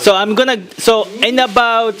 So I'm gonna. So in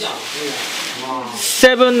about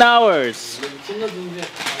 7 hours.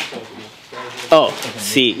 Oh,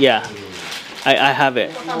 see, yeah. I have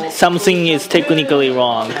it. Something is technically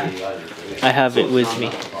wrong. I have it with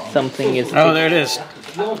me. Something is. Oh, there it is.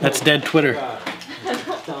 That's dead Twitter.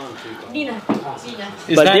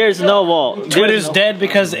 But there's no wall. Twitter's dead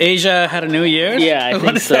because Asia had a New Year? Yeah, I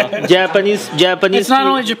think so. Japanese. It's not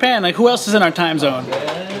only Japan. Like, who else is in our time zone?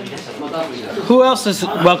 Who else has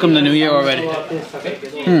welcomed the New Year already?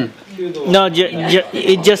 No,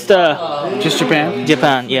 it just Japan.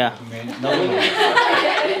 Japan, yeah.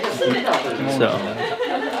 So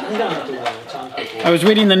I was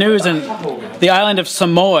reading the news and the island of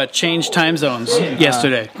Samoa changed time zones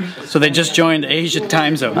yesterday. So they just joined the Asian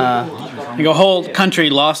time zone. Like a whole country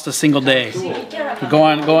lost a single day. Go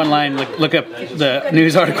online, look up the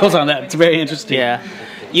news articles on that. It's very interesting. Yeah.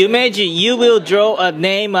 You imagine you will draw a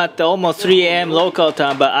name at almost 3 a.m. local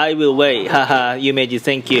time, but I will wait. Haha, you imagine,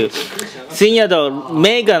 thank you. Sinyado,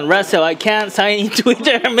 Megan, Russell, I can't sign in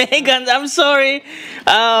Twitter. Megan, I'm sorry.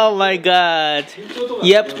 Oh my god.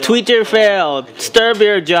 Yep, Twitter failed.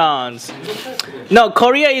 Strawberry Jones. No,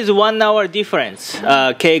 Korea is 1 hour difference.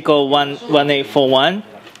 Keiko 1841.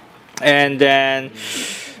 And then,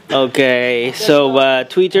 okay, so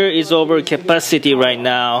Twitter is over capacity right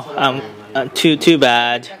now. Too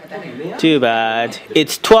bad.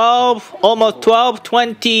 It's almost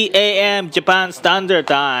 12:20 a.m. Japan Standard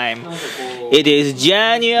Time. It is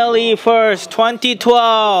January 1st,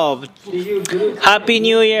 2012. Happy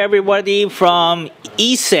New Year, everybody, from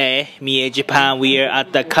Ise, Mie Japan. We are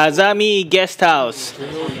at the Kazami Guest House.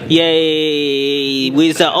 Yay!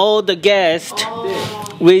 With all the guests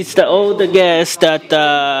that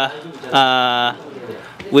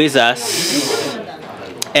with us.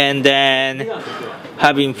 And then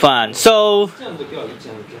having fun. So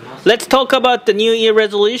let's talk about the New Year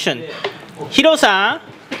resolution. Hiroさん、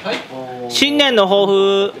新年の抱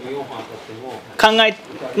負考え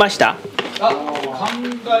ました？考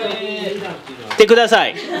えてくださ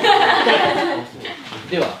い。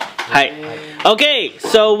では、はい。Okay,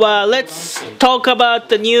 so let's talk about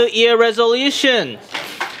the New Year resolution.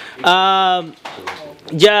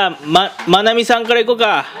 じゃあ、まなみさんからいこう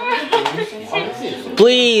か。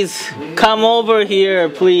Please come over here,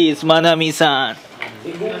 please, Manami-san.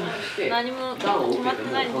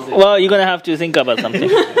 Well, you're gonna have to think about something.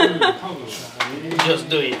 Just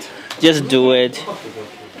do it. Just do it.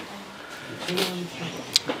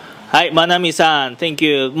 Hi, Manami-san. Thank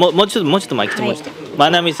you. もうちょっとマイクつもうちょっと。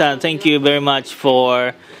Manami-san, thank you very much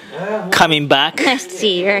for coming back. Nice to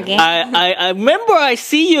see you again. I remember I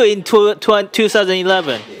see you in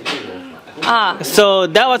 2011. So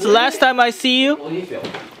that was the last time I see you.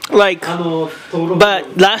 Like,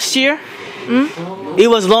 but last year, it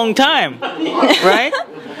was a long time, right?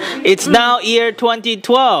 It's now year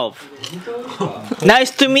 2012.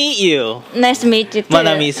 Nice to meet you. Nice to meet you too.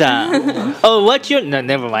 Manami-san. Oh, what's your... No,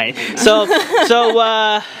 never mind. So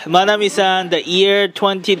Manami-san, the year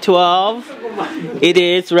 2012, it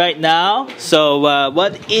is right now. So,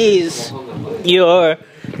 what is your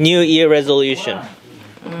New Year resolution?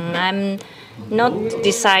 I'm not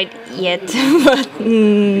decide yet,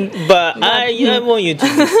 but I want you to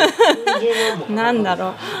decide. なんだ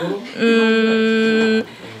ろう。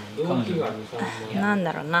なん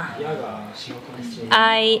だろうな。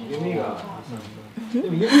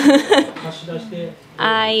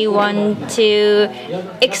I want to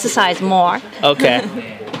exercise more. Okay.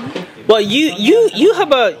 Well, you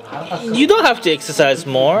don't have to exercise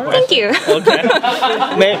more. Thank you. Okay.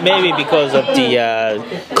 Maybe because of the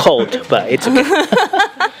cold, but it's okay.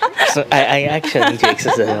 So I actually need to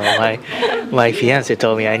exercise. My fiance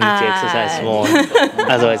told me I need to exercise more,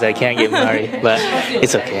 otherwise I can't get married. But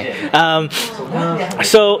it's okay.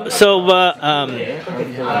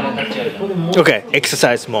 Okay,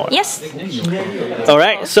 exercise more. Yes. All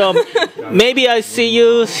right. So maybe I see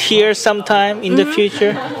you here sometime in the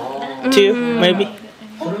future. Too, maybe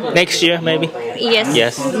next year, maybe. Yes.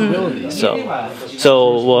 Yes.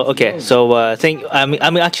 Okay. So think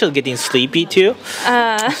I'm actually getting sleepy too.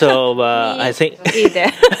 So I think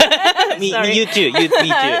either. you too. Me too.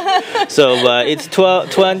 So it's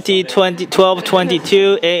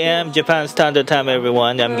 12:22 a.m. Japan Standard Time.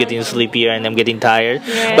 Everyone, I'm getting sleepier and I'm getting tired.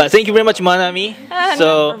 Yes. But thank you very much, Manami.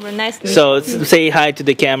 No problem. Nice to meet you. Say hi to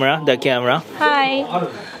the camera. Hi.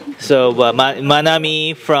 So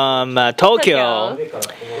Manami from Tokyo.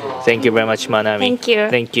 Thank you very much, Manami. Thank you.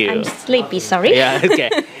 Thank you. I'm sleepy. Sorry. Yeah.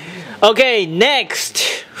 Okay. Okay.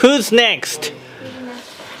 Next. Who's next?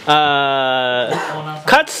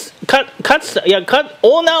 Katz. いや、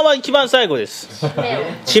オーナーは一番最後です。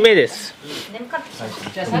締めです。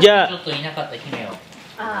じゃあ。ちょっといなかった姫を。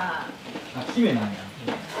姫なんや。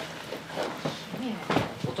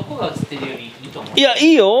男が映ってるよりいいと思う。いや、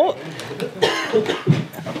いいよ。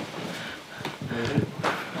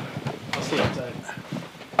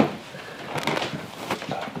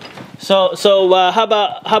So how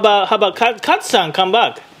about Katz-san come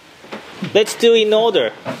back? Let's do in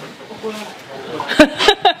order.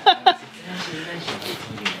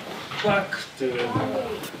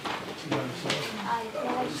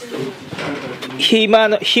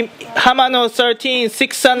 Hamano 13,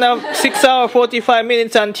 6 hours 45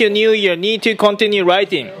 minutes until New Year. Need to continue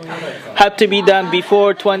writing. Had to be done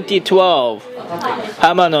before 2012.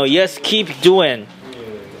 Hamano, yes, keep doing.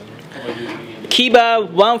 Kiba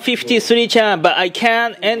 153 chan, but I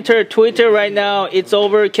can't enter Twitter right now. It's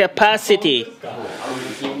over capacity.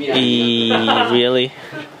 Really?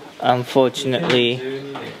 Unfortunately.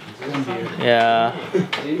 Yeah.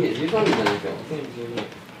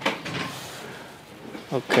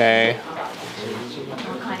 Okay.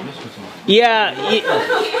 Yeah.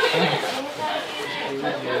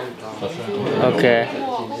 Okay.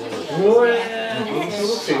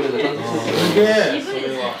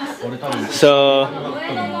 So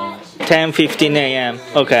 10:15 a.m.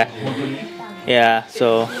 Okay. Yeah.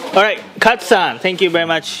 So all right, Katz-san, thank you very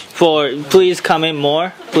much for. Please come in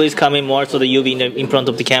more. Please come in more so that you'll be in front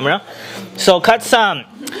of the camera. So Katz-san,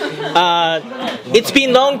 it's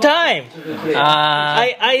been a long time.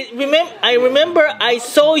 I remember I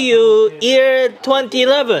saw you year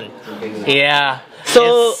 2011. Yeah.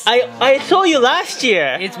 So I saw you last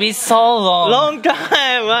year. It's been so long. Long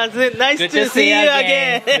time. Nice to see you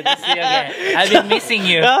again. Good to see you again. I've been missing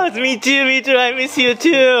you. Oh, me too. I miss you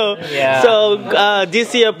too. Yeah. So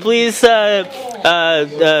this year, please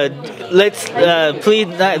let's please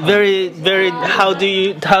very how do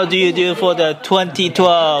you do for the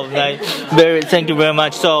 2012? Thank you very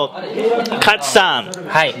much. So Katz-san,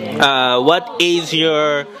 hi. What is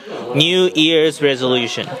your New Year's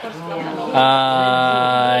resolution?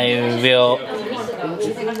 I will.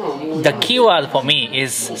 The keyword for me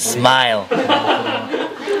is smile.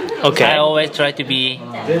 Okay. I always try to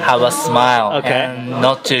have a smile and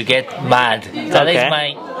not to get mad.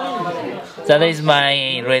 That is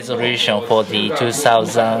my resolution for the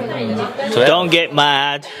 2012. Don't get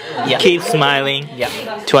mad. Yeah. Keep smiling. Yeah.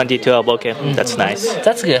 2012. Okay, that's nice.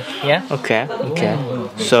 That's good. Yeah. Okay.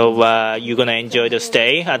 So you're gonna enjoy the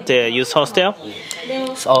stay at the youth hostel?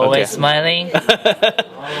 It's always smiling.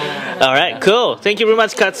 All right, cool. Thank you very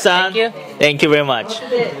much, Katz-san. Thank you. Thank you very much.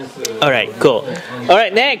 All right, cool. All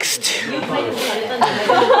right, next.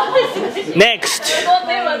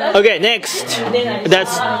 Okay, next.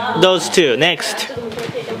 That's those two. Next.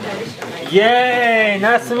 Yay!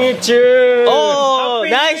 Nice to meet you. Oh,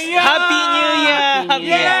 nice! Happy New Year! Happy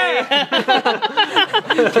New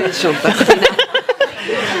Year!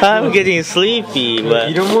 I'm getting sleepy, but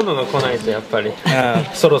色物が来ないとやっぱり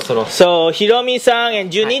そろそろ。 So Hiromi-san and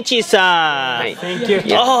Junichi-san. Thank you.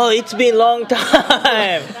 Oh, it's been a long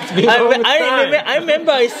time. I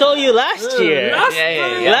remember I saw you last year. Last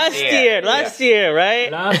year,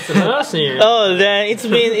 right? Last year. Oh, then it's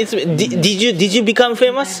been. Did you become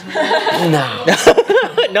famous? No.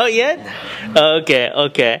 Not yet.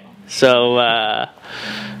 Okay. So,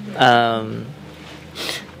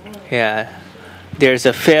 yeah. There's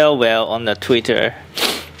a farewell on the Twitter.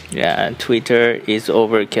 Yeah, Twitter is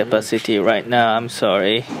over capacity right now. I'm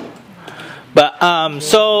sorry. But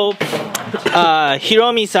so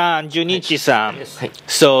Hiromi-san, Junichi-san.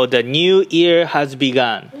 So the new year has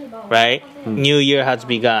begun, right? New year has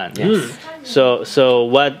begun. Yes. So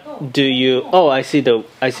what do you? Oh, I see the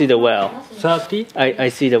well. 30? I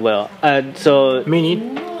see the well. So minute.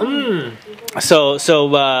 So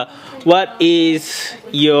what is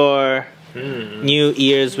your New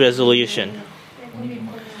Year's resolution?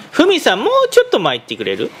 ふみさんもうちょっと前行ってく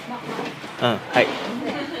れる？はい。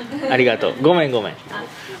ありがとう。ごめん。もう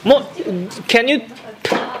Can you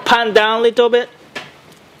pan down a little bit?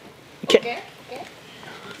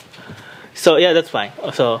 So yeah, that's fine.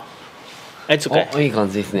 So it's okay. いい感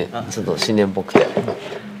じですね。ちょっと新年っぽくて。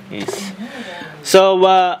Yes. So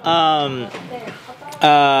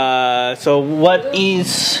so what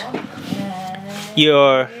is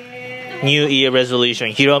your New Year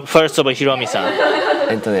resolution? First of all, Hiromi-san.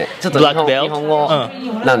 ちょっと日本語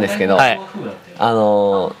なんですけど、空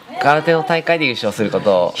手の大会で優勝するこ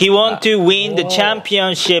とを。He want to win the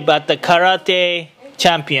championship at the karate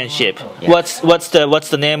championship. What's the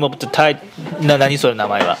name of the title? 何それ名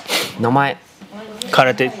前は？名前。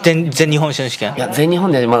空手全日本選手権。いや全日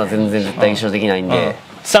本でまだ全然絶対優勝できないんで。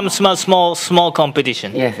Some small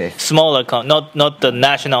competition. Yes. Smaller, not the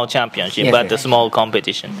national championship, but the small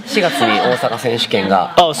competition. 4月に大阪選手権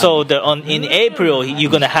が。Oh, so in April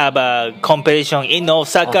you're gonna have a competition in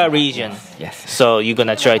Osaka region. Yes. So you're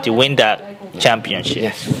gonna try to win that championship.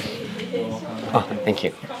 Yes. Oh, thank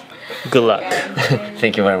you. Good luck.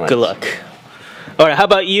 Thank you very much. Good luck. Alright, how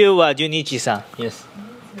about you, Junichi-san? Yes.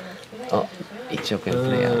 1億円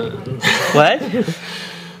プレイヤー。What?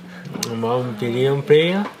 1 billion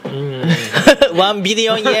player? 1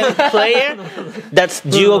 billion yen player? That's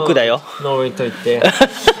 10億だよ。置いといて。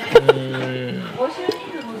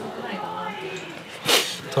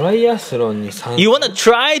トライアスロンに参加。You wanna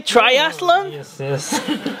try triathlon? Yes.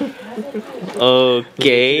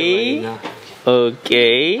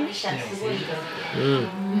 Okay.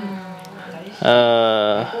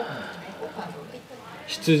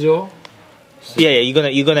出場？Yeah, you're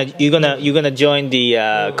gonna join the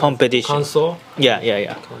competition. 完走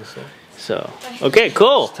Yeah. So, okay,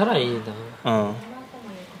 cool. したらいいな。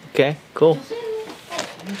Okay, cool.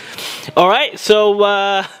 All right, so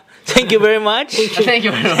thank you very much. Thank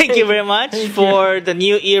you very much for the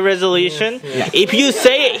New Year resolution. If you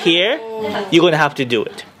say it here, you're gonna have to do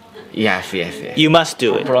it. Yes. You must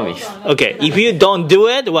do it. Promise. Okay, if you don't do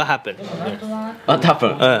it, what happened? What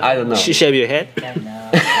happened? I don't know. Shave your head.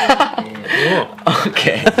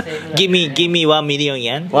 Okay. Give me 1 million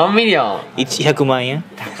yen. 1 million. 100万円。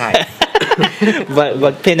高い。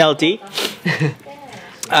But penalty.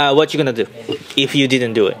 What you gonna do if you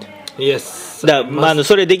didn't do it? Yes.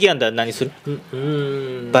 それできやんだら何する？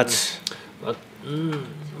罰。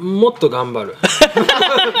もっと頑張る。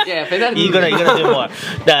Yeah, penalty. You're gonna do more.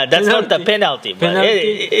 That's not the penalty, but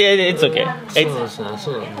it's okay.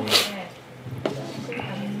 そうだね。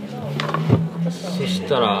そし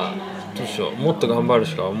たらどうしよう。もっと頑張る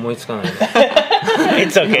しか思いつかない。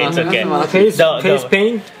It's okay. Face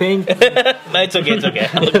paint. It's okay.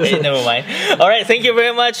 Okay, never mind. All right, thank you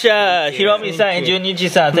very much, Hiromi-san and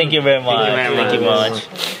Junichi-san. Thank you very much. Thank you very much.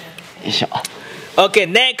 よいしょ。Okay,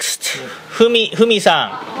 next,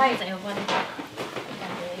 Fumi-san.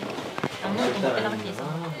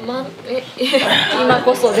 今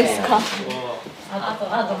こそですか？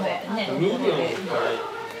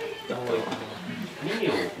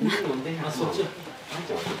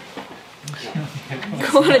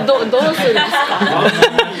これどうするんです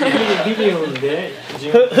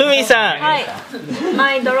か？ふみさん。はい。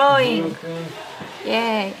My drawing.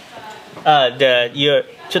 Yay. You're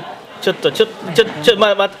ちょっとit's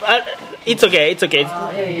okay.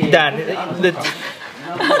 Done.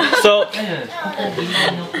 So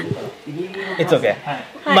it's okay.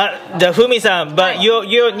 じゃあふみさん、but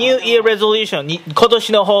your New Year resolution 今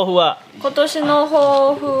年の抱負は？今年の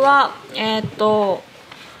抱負は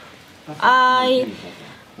I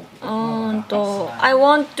I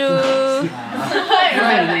want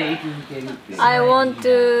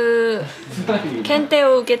to 検定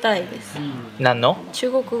を受けたいです。何の？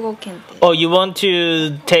中国語検定。Oh, you want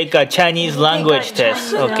to take a Chinese language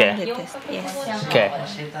test? Okay. Okay.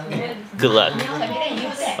 Good luck.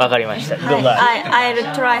 わかりました。Good luck.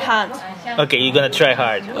 I'll try hard. Okay, you're gonna try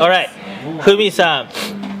hard. All right, Fumi-san.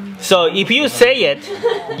 So if you say it,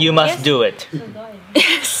 you must do it.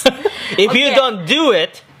 Yes. If you don't do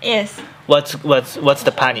it, yes. What's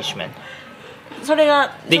the punishment? それ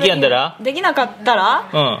ができなかったら、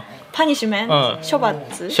パニッシュメント、処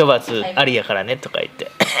罰ありやからねとか言って。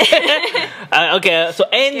Okay, so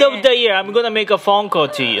end of the year, I'm gonna make a phone call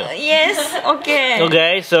to you. Yes, okay.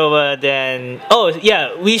 Okay, so then, oh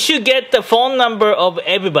yeah, we should get the phone number of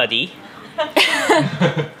everybody.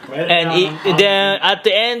 And then at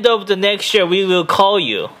the end of the next year, we will call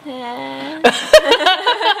you.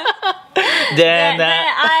 Then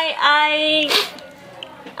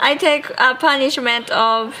I take a punishment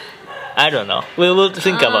of. I don't know. We will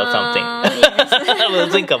think about something. Yes. We'll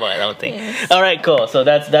think about something. Yes. All right, cool. So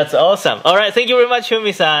that's awesome. All right, thank you very much,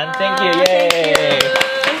 Fumi-san. Thank you. Yay. Thank you.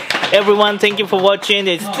 Everyone, thank you for watching.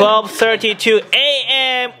 It's 12:32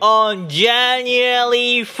 a.m. on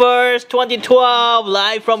January 1st, 2012,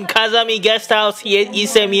 live from Kazami Guest House here in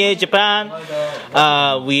Ise, Mie, Japan.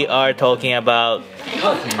 We are talking about,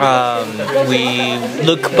 we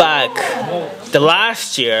look back the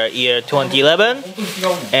last year 2011,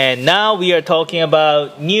 and now we are talking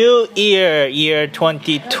about new year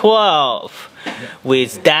 2012.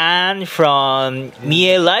 With Dan from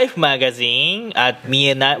Mie Life Magazine at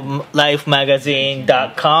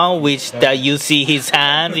mielifemagazine.com, which that you see his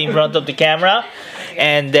hands in front of the camera,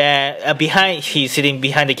 and he's sitting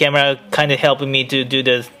behind the camera, kind of helping me to do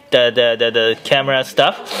the camera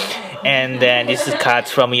stuff. And then this is Katz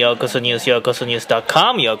from YokosoNews,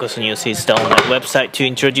 YokosoNews.com. YokosoNews is the online website to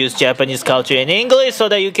introduce Japanese culture in English so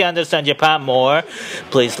that you can understand Japan more.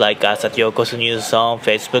 Please like us at YokosoNews on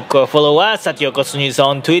Facebook or follow us at YokosoNews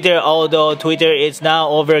on Twitter. Although Twitter is now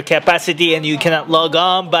over capacity and you cannot log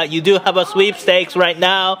on, but you do have a sweepstakes right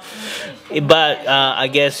now. But I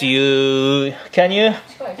guess can you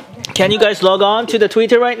guys log on to the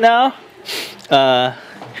Twitter right now?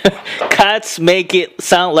 Katz make it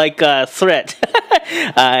sound like a threat.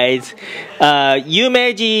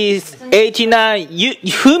 Yumeji89,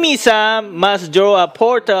 Fumi-san must draw a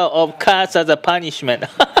portrait of Katz as a punishment.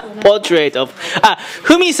 Portrait of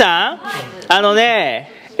Fumi-san,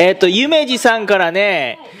 ゆめじさんから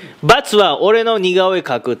ね、罰は俺の似顔絵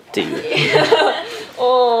描くっていう。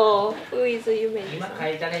Oh, who is ゆめじさん？今書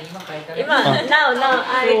いたね。now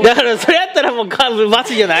I。だからそれやったらもう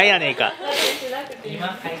罰じゃないやねんか。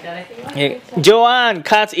Joanne,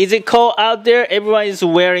 Katz, is it cold out there? Everyone is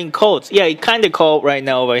wearing coats. Yeah, it's kind of cold right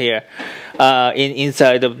now over here.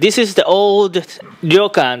 Inside of this is the old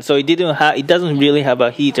Ryokan, so it doesn't really have a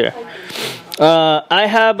heater. I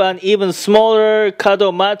have an even smaller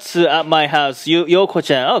Kadomatsu at my house.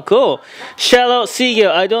 Yoko-chan. Oh, cool. Charlotte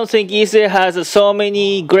Siegel. I don't think Ise has so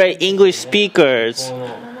many great English speakers.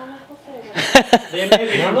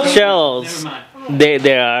 Charles.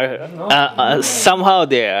 They are. Somehow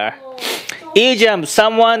they are. Ijam,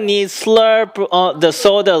 someone needs slurp the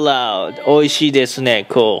soda loud. Oishii desu ne.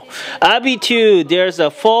 Cool. Abby too. There's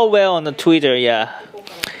a 4-well on the Twitter. Yeah.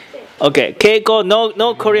 Okay, Keiko,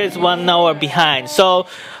 no Korea is 1 hour behind. So,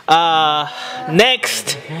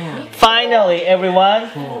 next, finally, everyone,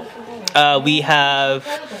 we have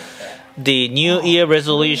the New Year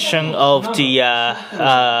resolution of the,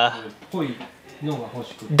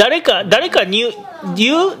 誰か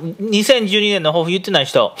2012年の抱負言ってない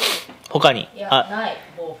人他にない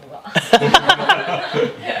抱負が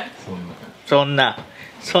そんな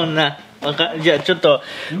じゃあちょっと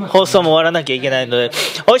放送も終わらなきゃいけないので、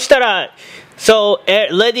そしたら So,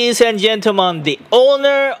 ladies and gentlemen, the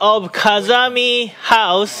owner of Kazami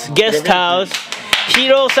Guest House,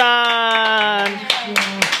 Hiro-san,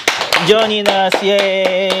 joining us,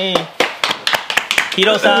 yay!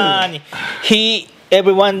 Hiro-san,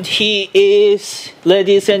 everyone, he is,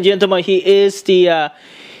 ladies and gentlemen, he is the,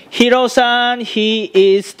 Hiro-san, he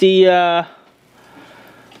is the,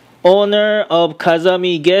 owner of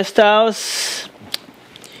Kazami Guest House,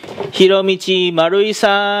 Hiromichi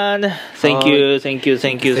Marui-san. Thank you.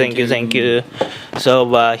 So,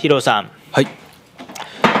 Hiro-san,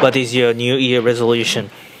 what is your New Year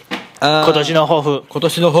resolution? 今年の抱負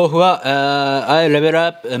は、I level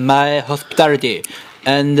up my hospitality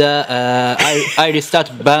and I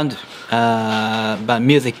restart band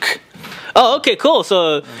music. Oh, okay, cool.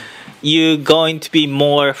 So, you going to be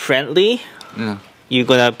more friendly? you're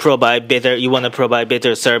gonna provide better. You wanna provide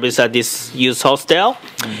better service at this youth hostel,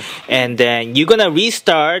 and then you're gonna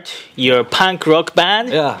restart your punk rock band.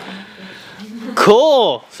 Yeah.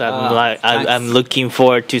 Cool. So I'm looking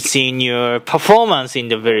forward to seeing your performance in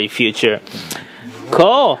the very future.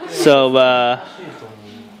 Cool. So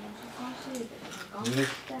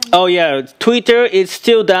oh yeah, Twitter is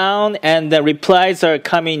still down and the replies are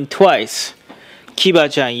coming twice.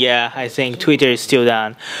 Kiba-chan, yeah, I think Twitter is still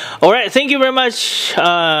down. Alright, thank you very much.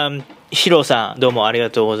 Hiro さん、どうもあり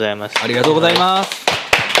がとうございます。ありがとうございます。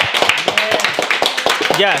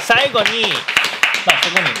じゃあ最後に、まあ、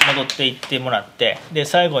そこに戻っていってもらって、で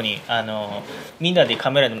最後にみんなで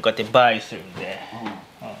カメラに向かってバイするんで、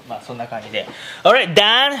まあそんな感じで。Alright,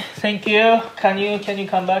 Dan, thank you. Can you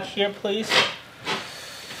come back here, please?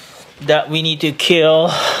 That we need to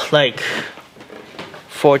kill like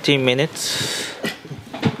 14 minutes.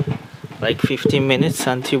 Like 15 minutes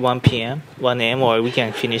until 1 p.m., 1 a.m., or we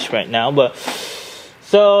can finish right now. But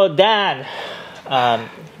so Dan,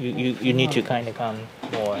 you need to kind of come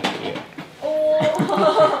more here.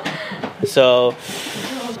 So,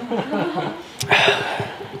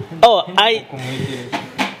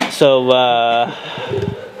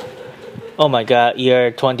 oh my God,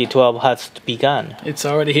 year 2012 has begun. It's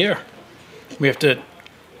already here. We have to,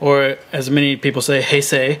 or as many people say,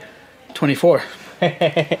 Heisei 24.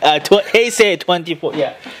 Heisei 24,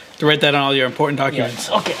 yeah. To write that on all your important documents.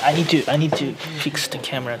 Yeah. Okay, I need to fix the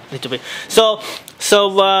camera a little bit. So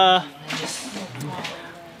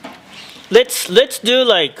let's do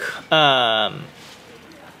like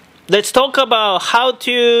let's talk about how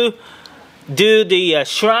to do the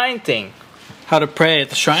shrine thing. How to pray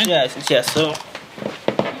at the shrine? Yes. So.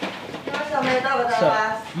 おめでとうござい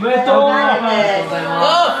ます。おめでとうございま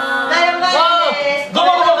す。どう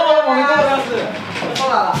もおめでとうございます。今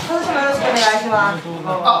年もよろしくお願いします。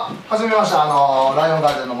はじめまして、ライオンガ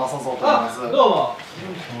ーデンのマサソウと言います。どうも。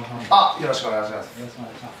よろしくお願いします。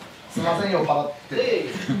すみません、酔っ払って。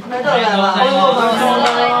おめでとうございます。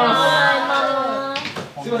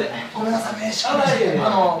すみません、ごめんなさい、名刺。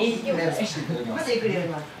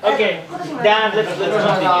Okay, Dan, let's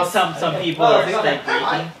continue. Some people are like waiting at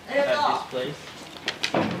this place.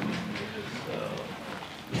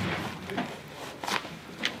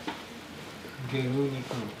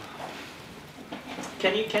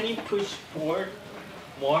 Can you push forward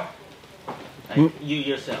more? Like you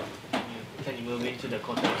yourself. Can you move into the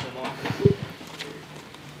quotation more?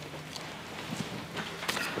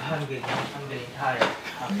 I'm getting tired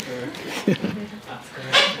after.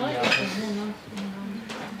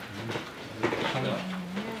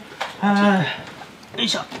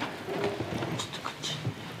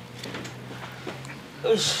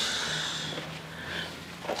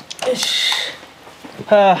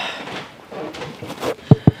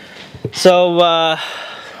 So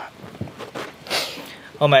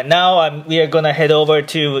now we are gonna head over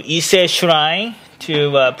to Ise Shrine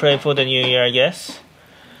to pray for the New Year, I guess.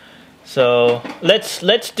 So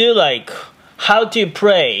let's do like how to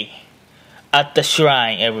pray at the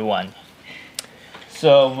shrine, everyone.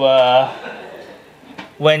 So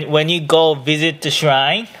when you go visit the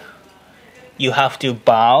shrine, you have to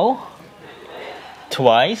bow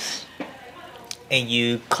twice and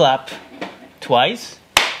you clap twice.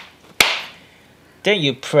 Then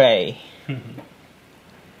you pray.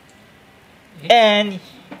 And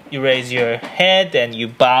you raise your head and you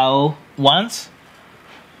bow once.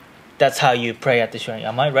 That's how you pray at the shrine.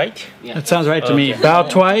 Am I right? Yeah. That sounds right to me. Bow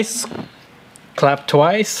twice, clap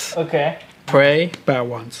twice. Okay. Pray, bow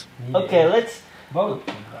once. Okay, let's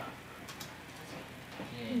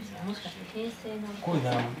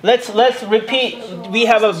repeat. We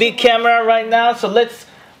have a big camera right now, so let's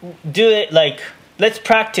do it like let's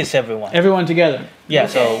practice, everyone. Everyone together. Yeah.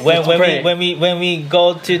 So when we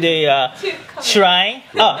go to the shrine,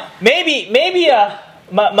 maybe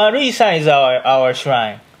Marui-san is our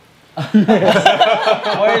shrine.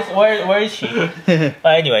 where is she?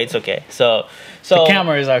 Anyway, it's okay. So the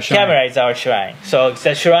camera is our shrine. Camera is our shrine. So it's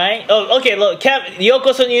the shrine. Oh, okay. Look,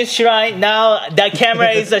 YokosoNews shrine. Now the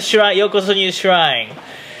camera is the shrine. YokosoNews shrine.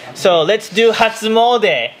 So let's do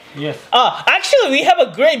Hatsumode. Yes. Actually, we have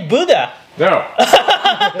a great Buddha. There. on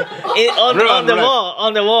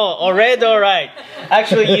the wall, or red or right.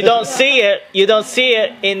 Actually, you don't see it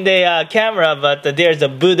in the camera, but there's a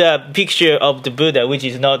Buddha picture of the Buddha, which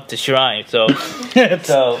is not the shrine. So it's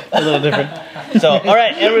a little different. So all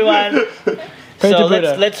right, everyone. So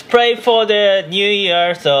let's pray for the new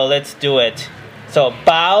year. So let's do it. So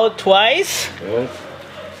bow twice.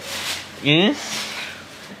 Yes.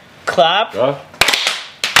 Clap.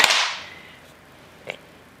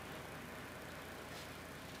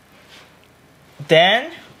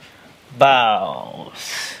 then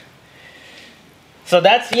bows. So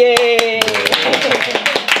that's yay!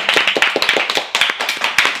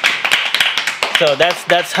 So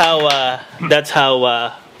that's how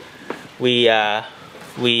we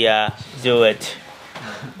do it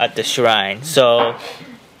at the shrine. So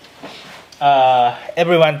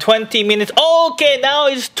everyone, 20 minutes. Okay, now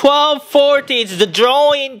it's 12:40. It's the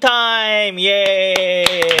drawing time.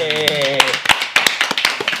 Yay!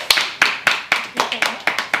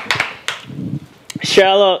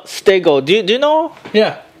 Charlotte Stego, do you know?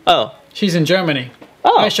 Yeah. Oh. She's in Germany.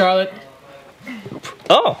 Oh. Hi, Charlotte.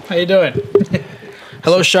 Oh. How you doing?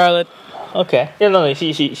 Hello, Charlotte. Okay. Yeah, no,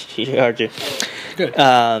 she heard you. Good.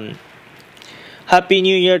 Happy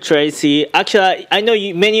New Year, Tracy. Actually, I know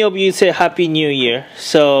many of you say Happy New Year,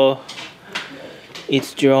 so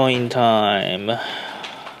it's drawing time.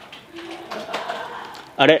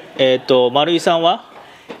 あれ、丸井さんは？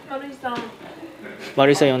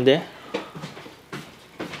丸井さん呼んで。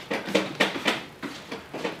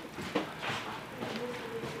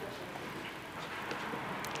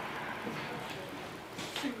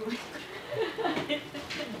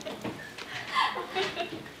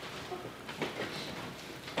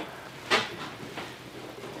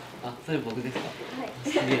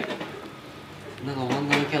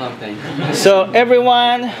So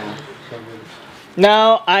everyone,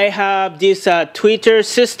 now I have this Twitter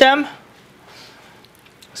system.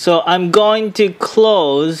 So I'm going to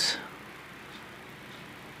close.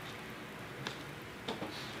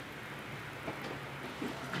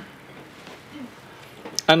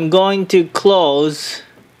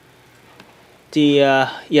 The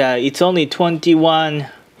yeah, it's only 21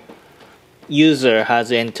 user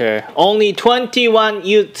has entered. Only 21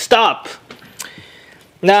 you stop.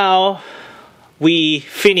 Now we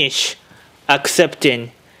finish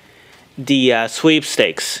accepting the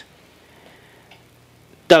sweepstakes.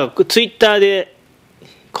 だからツイッターで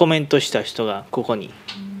コメントした人がここに。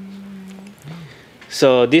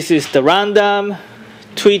So this is the random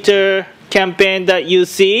Twitter campaign that you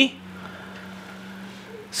see.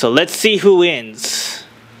 So let's see who wins.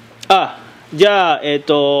 あ、じゃあ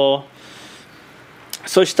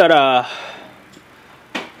そしたら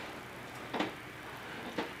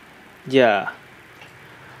じゃ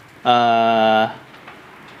あ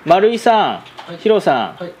丸井さん、ヒロ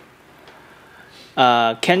さん、はい、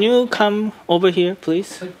can you come over here,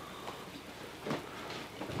 please? はい、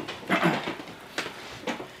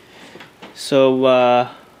So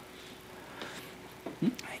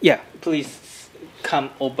yeah, please come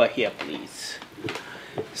over here, please.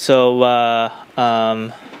 So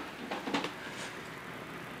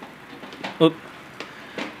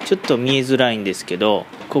ちょっと見えづらいんですけど、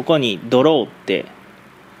ここにドローって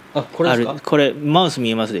ある。これマウス見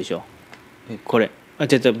えますでしょ。これドロ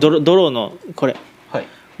ーのこれ、はい、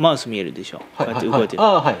マウス見えるでしょ。こうやって動いてる。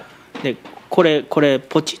はい。でこれ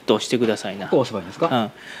ポチッと押してくださいな。押せばいいです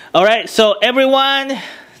か。Alright, so everyone,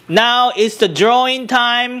 now is the drawing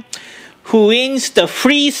time. Who wins the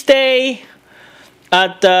free stay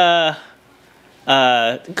at the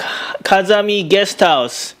Kazami Guest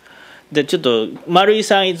House? でちょっと丸井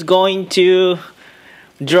さん is going to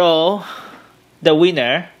draw the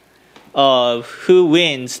winner of who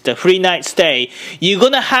wins the free night stay. You're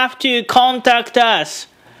gonna have to contact us.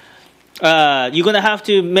 You're gonna have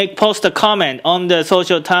to post a comment on the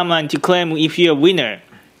social timeline to claim if you're a winner.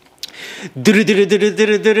 Done!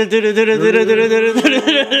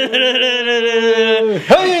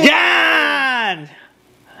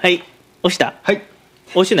 はい、押した。はい。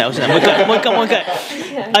押してない。もう一回。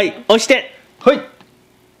はい、押して。はい。も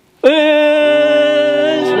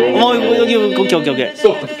うオッケー。ス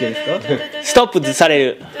トップですか？ストップされ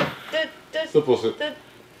る。ストップ押す。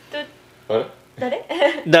あれ？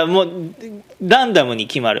誰？もうランダムに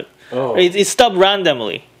決まる。It stopped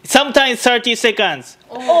randomly. Sometimes 30 seconds.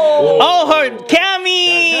 Oh, her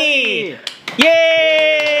Cami!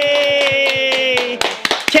 Yay!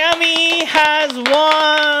 Cami has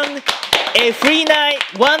won a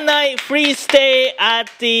one night free stay at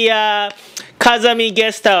the Kazami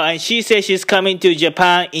Guest House, and she says she's coming to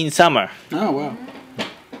Japan in summer. Oh wow!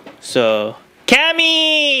 So,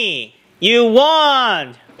 Cami, you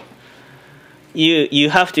won. You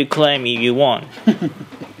have to claim you won.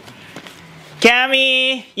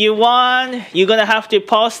 Cami, you won. You're gonna have to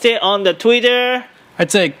post it on the Twitter.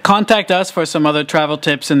 I'd say contact us for some other travel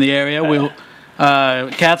tips in the area. We'll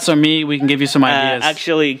Katz or me, we can give you some ideas.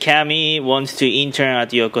 Actually, Cami wants to intern at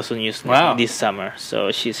YokosoNews this summer,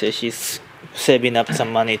 so she says she's saving up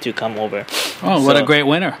some money to come over. Oh, what a great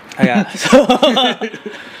winner! Yeah. So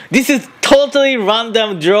this is totally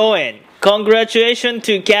random drawing. Congratulations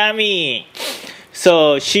to Cami.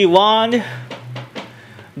 So she won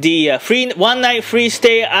the free one-night free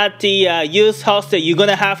stay at the youth hostel. You're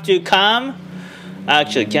gonna have to come.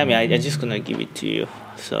 Actually, Cami, I'm just gonna give it to you.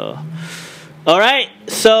 So, all right.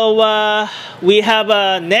 So we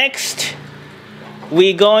have next.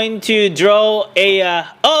 We're going to draw a.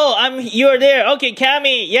 You're there. Okay,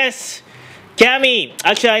 Cami. Yes, Cami.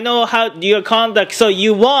 Actually, I know how your conduct. So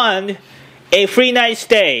you won a free night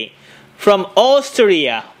stay from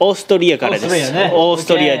Austria. オーストリアからです。オース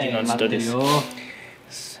トリア人の人です。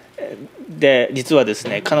で、実はです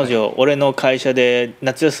ね、彼女、俺の会社で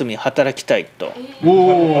夏休み働きたいと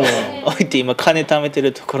置いて今金貯めて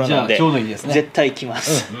るところなので、絶対行きま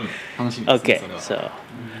す。楽しみですね。Okay, so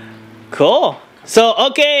cool. So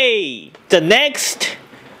okay, the next,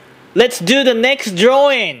 let's do the next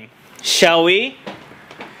drawing, shall we?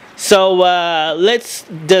 So let's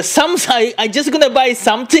I just gonna buy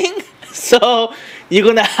something. So you're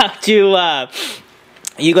gonna have to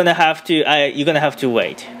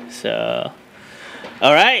wait. So,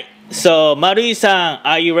 all right. So Marui-san,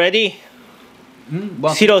 are you ready?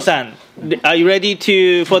 Shiro-san, are you ready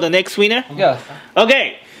for the next winner? Yeah.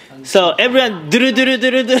 Okay. So everyone,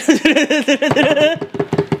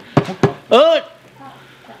 oh.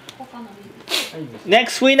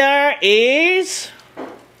 Next winner is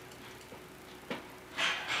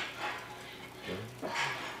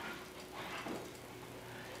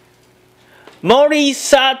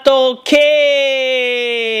Morisato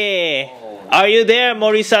K. Are you there,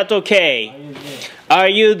 Morisato K? Are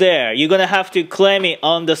you there? You're gonna have to claim it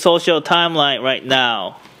on the social timeline right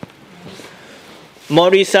now.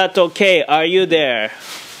 Morisato K, are you there?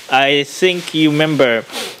 I think you remember.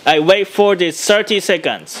 I wait for this 30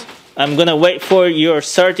 seconds. I'm gonna wait for your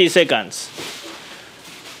 30 seconds.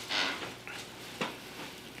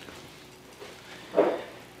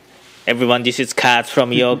 Everyone, this is Katz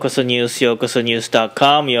from YokosoNews,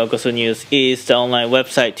 YokosoNews.com. YokosoNews is the online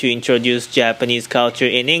website to introduce Japanese culture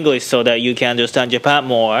in English so that you can understand Japan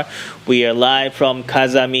more. We are live from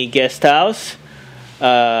Kazami Guest House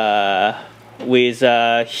with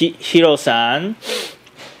Hiro-san,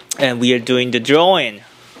 and we are doing the drawing.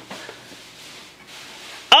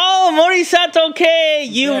 Oh, Morisato K,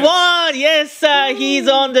 you won! Yes, he's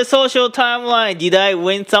on the social timeline. Did I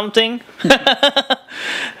win something?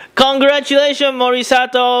 Congratulations,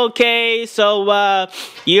 Morisato K. So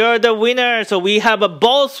you're the winner. So we have a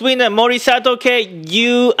both winner. Morisato K,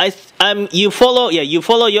 you follow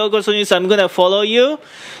YokosoNews. I'm gonna follow you,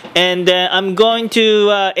 and I'm going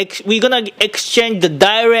to we're gonna exchange the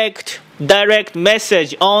direct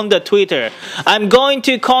message on the Twitter. I'm going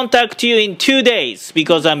to contact you in 2 days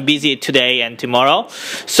because I'm busy today and tomorrow.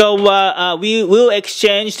 So we will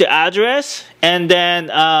exchange the address, and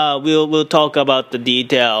then we'll talk about the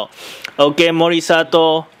detail. Okay,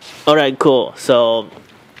 Morisato. All right, cool. So,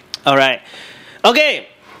 all right. Okay.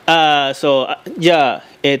 So じゃあ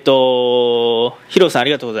ヒロさんあ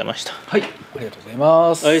りがとうございました。はい、ありがとうござい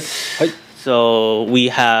ます。はい。So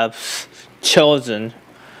we have chosen.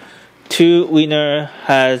 Two winner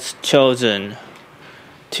has chosen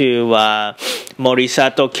to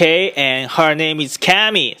Morisato K, and her name is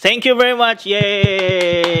Cami. Thank you very much.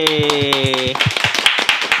 Yay!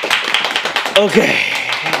 Okay.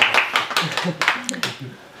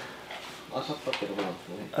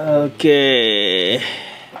 Okay.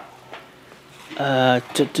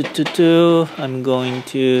 I'm going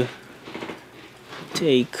to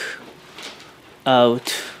take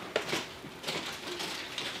out.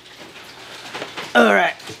 All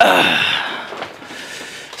right.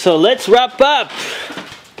 So let's wrap up.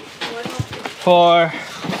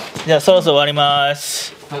 じゃあそろそろ終わりま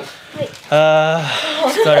す。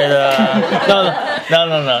疲れた。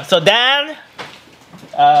No. So Dan,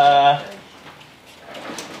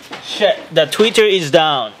 shit, the Twitter is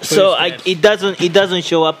down. So it doesn't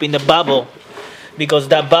show up in the bubble because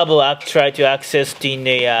that bubble I try to access in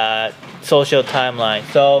the social timeline.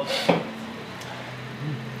 So.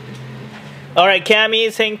 All right,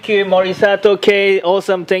 Cami, thank you. Morisato K,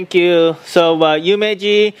 awesome, thank you. So,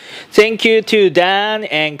 Yumeji, thank you to Dan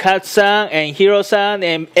and Katz-san and Hiro-san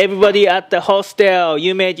and everybody at the hostel.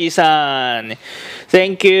 Yumeji-san,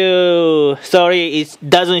 thank you. Sorry, it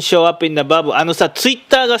doesn't show up in the bubble. ツイッ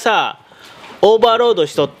ターがさ、オーバーロード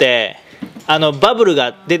しとって、バブル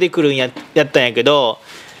が出てくるんやったんやけど、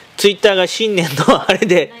ツイッターが新年のあれ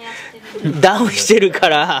でダウンしてるか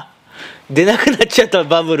ら、出なくなっちゃった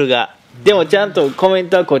バブルが。でもちゃんとコメン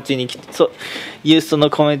トはこっちにユーストの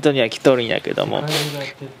コメントには来とるんやけども、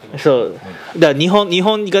そうだから日本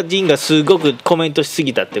人がすごくコメントしす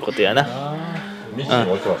ぎたってことやな。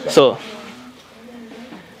そ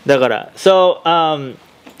うだから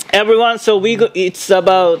everyone. So it's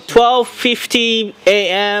about 12:50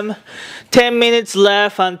 a.m. 10 minutes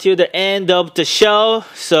left until the end of the show.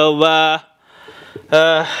 So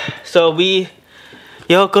we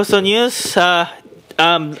YokosoNews.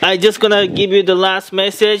 I just gonna give you the last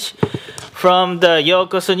message from the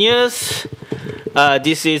YokosoNews.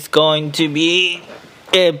 This is going to be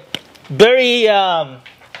a very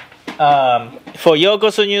for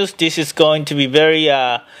YokosoNews. This is going to be very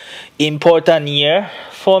important year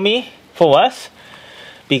for us,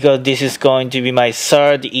 because this is going to be my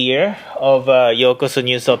 3rd year of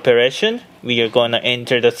YokosoNews operation. We are going to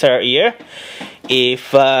enter the 3rd year.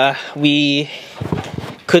 If we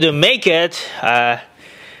couldn't make it,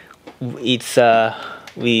 it's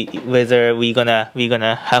whether we're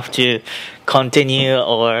gonna have to continue,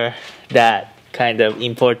 or that kind of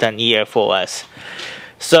important year for us.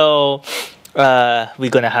 So we're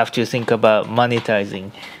gonna have to think about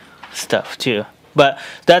monetizing stuff too. But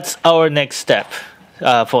that's our next step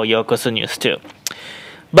for YokosoNews too.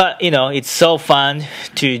 But it's so fun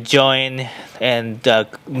to join and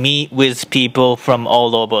meet with people from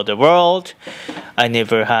all over the world. I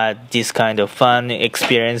never had this kind of fun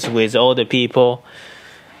experience with all the people.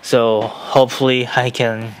 So hopefully I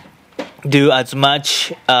can do as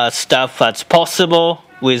much stuff as possible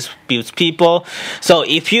with people. So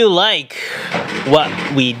if you like what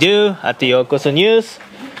we do at the YokosoNews,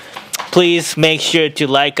 please make sure to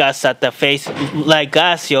like us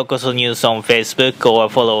YokosoNews on Facebook, or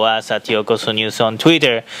follow us at YokosoNews on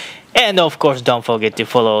Twitter. And of course, don't forget to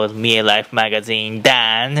follow Mie Life Magazine,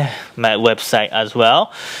 my website as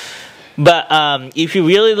well. But if you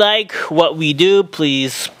really like what we do,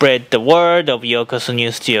 please spread the word of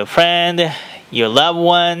YokosoNews to your friend, your loved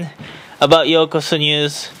one, about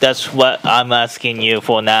YokosoNews. That's what I'm asking you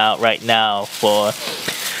for right now. So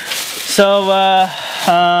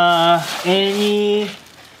any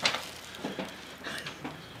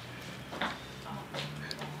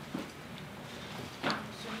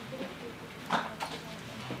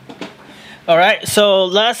all right, so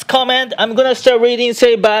last comment. I'm gonna start reading.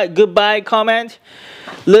 Say goodbye comment.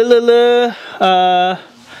 Lulu,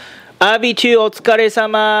 Abitu,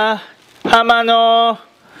 otsukaresama, Hamano,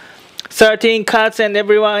 13 Katz, and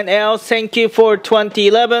everyone else. Thank you for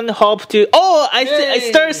 2011. Hope to. Oh, I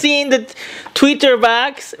start seeing the Twitter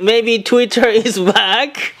back. Maybe Twitter is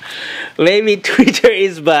back. Maybe Twitter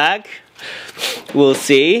is back. We'll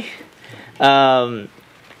see.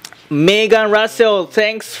 Megan Russell,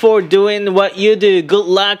 thanks for doing what you do. Good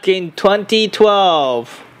luck in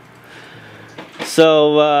 2012.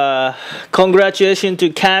 So, congratulations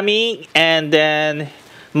to Kami, and then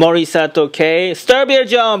Morisato K. Starbeer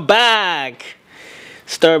John back.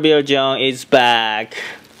 Starbeer John is back.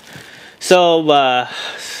 So,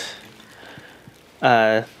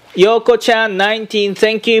 Yoko-chan 19,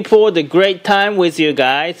 thank you for the great time with you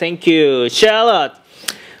guys. Thank you. Charlotte,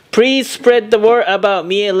 please spread the word about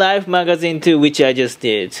Mie Life Magazine too, which I just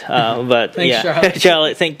did. But thanks, yeah,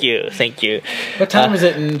 Charlotte, thank you. What time is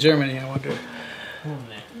it in Germany, I wonder?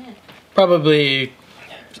 Probably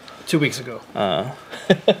 2 weeks ago.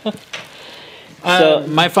 So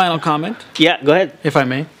my final comment. Yeah, go ahead. If I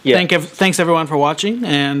may. Yeah. Thanks everyone for watching,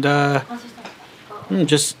 and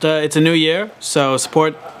it's a new year, so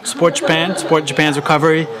support Japan, support Japan's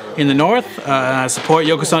recovery in the north, support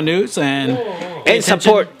YokosoNews, and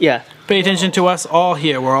support, pay attention to us all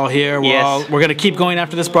here. We're all here. We're gonna keep going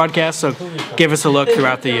after this broadcast, so give us a look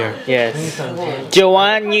throughout the year. Yes.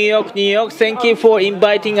 Joanne, New York, thank you for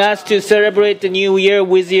inviting us to celebrate the new year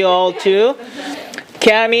with you all too.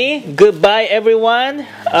 Cami, goodbye everyone.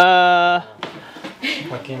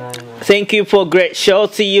 Thank you for great show.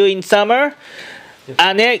 See you in summer.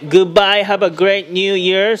 Annette, goodbye. Have a great new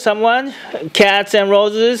year, someone. Cats and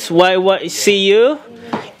Roses, see you.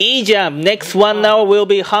 Ijam, next 1 hour will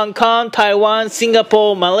be Hong Kong, Taiwan,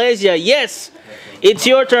 Singapore, Malaysia. Yes, it's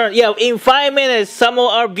your turn. Yeah, in 5 minutes, some of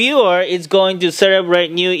our viewer is going to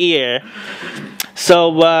celebrate New Year.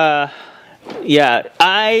 So, yeah,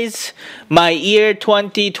 Ise, my year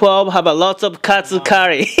 2012 have a lots of katsu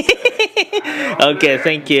curry. Okay,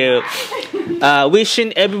 thank you.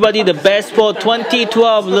 Wishing everybody the best for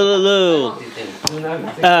 2012, Lulu.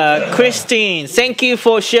 Christine, thank you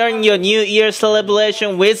for sharing your New Year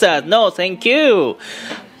celebration with us. No, thank you.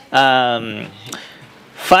 5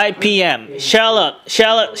 p.m. Charlotte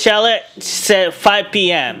said 5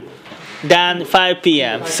 p.m. Dan 5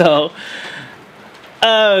 p.m. So,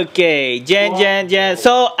 okay, Jen.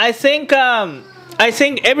 So I think everyone.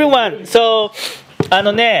 So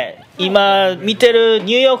今見てる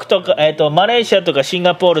ニューヨークとかマレーシアとかシン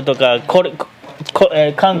ガポールとか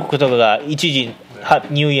韓国とかが一時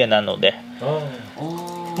ニューイヤーなので、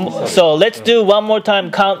So let's do one more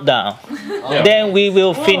time countdown. Then we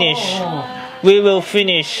will finish. We will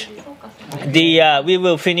finish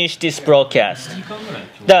this broadcast.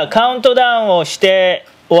 だからカウントダウンをして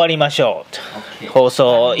終わりましょう。放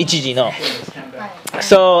送1時の。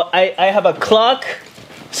So I have a clock.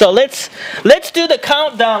 So let's do the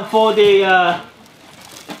countdown for the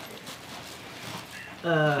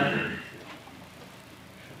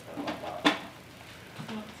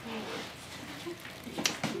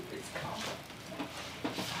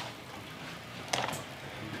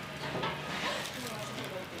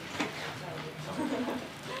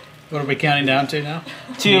What are we counting down to now?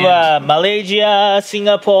 To Malaysia,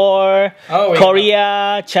 Singapore,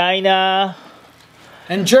 Korea, China,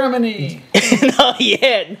 and Germany. Not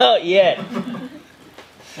yet, not yet.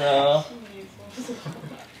 So,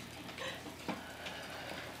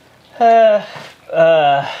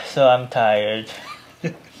 so I'm tired.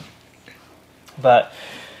 But,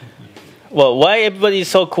 well, why everybody is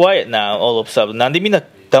so quiet now? All of a sudden, なんでみんな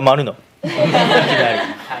黙るの?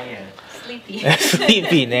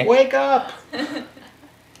 Sleepy ね。 Wake up!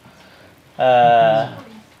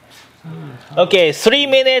 Okay, 3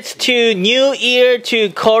 minutes to New Year to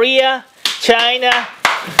Korea, China,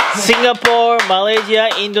 Singapore, Malaysia,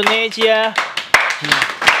 Indonesia.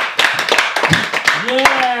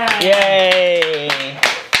 Yeah! Yay!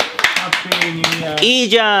 Happy New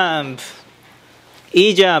Year!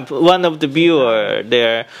 E-Jump, one of the viewer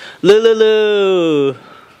there. Lulu.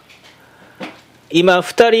 今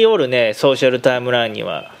2人おるね、ソーシャルタイムラインに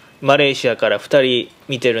は。マレーシアから2人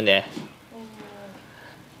見てるね。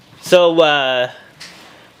So,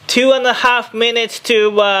 2.5 minutes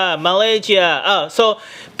to Malaysia. Oh, so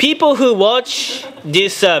people who watch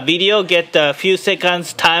this video get a few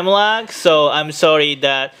seconds time lag. So I'm sorry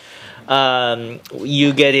that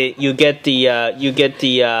you get it. You get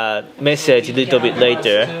the message a little bit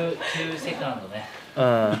later.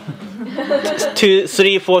 2,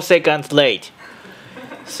 3, 4 seconds late.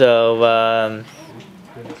 So,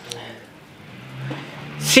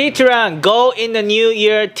 Citran, go in the new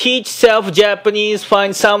year, teach self-Japanese,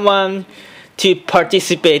 find someone to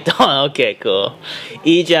participate on. Okay, cool.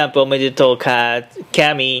 E-Jump, おめでとう、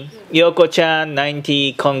Kami. Yoko-chan,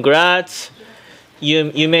 90, congrats.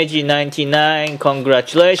 Yumeji, 99,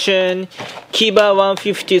 congratulations. Kiba,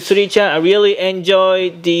 153-chan, I really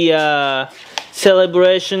enjoyed the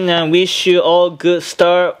celebration and wish you all good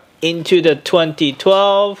start into the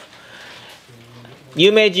 2012.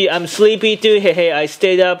 Yumeji, I'm sleepy too. Hey, I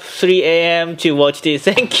stayed up 3 a.m. to watch this.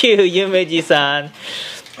 Thank you, Yumeji-san.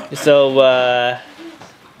 So,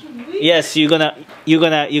 yes, you're gonna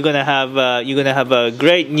have a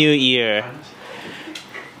great new year.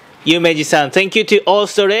 Yumeji-san, thank you to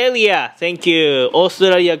Australia. Thank you. オースト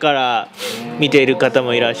ラリアから見ている方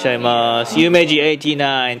もいらっしゃいます。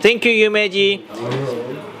Yumeji89. Thank you, Yumeji.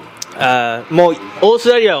 もうオース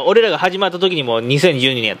トラリアは俺らが始まった時にも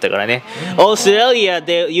2012年やったからね。オーストラリア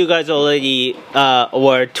you guys already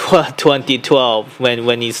were 2012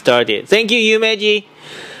 when you started. Thank you, Yumeji.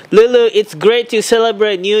 Lulu, it's great to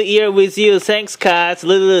celebrate New Year with you. Thanks, Katz.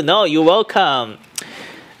 Lulu, no, you're welcome.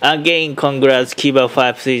 Again, congrats, Kiba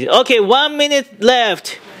 5. Okay, 1 minute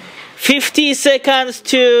left. 50 seconds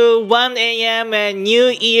to 1 a.m. and New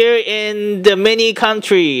Year in the many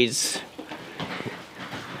countries.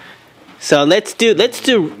 So let's do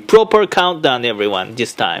proper countdown, everyone,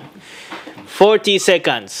 this time. 40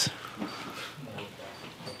 seconds.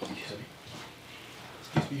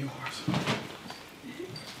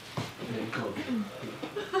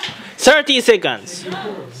 30 seconds. 25,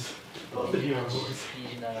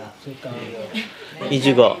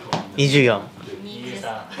 24,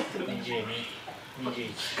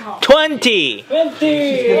 20.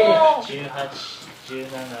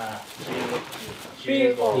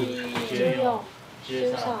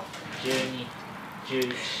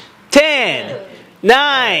 10,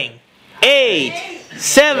 9, 8,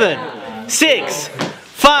 7, 6,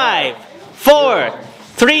 5, 4,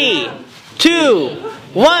 3, 2,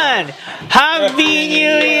 1. Happy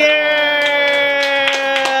New Year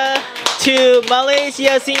to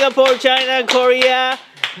Malaysia, Singapore, China, Korea,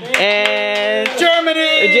 and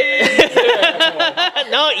Germany.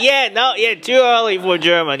 Not yet. Too early for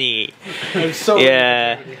Germany.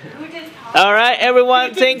 Yeah. All right,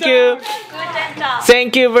 everyone. Thank you.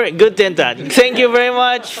 Thank you very good Tenta. Thank you very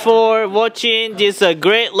much for watching this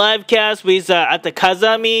great live cast with at the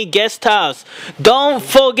Kazami Guest House. Don't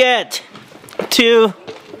forget to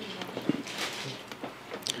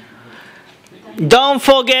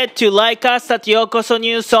like us at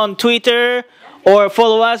YokosoNews on Twitter or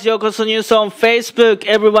follow us YokosoNews on Facebook.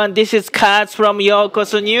 Everyone, this is Katz from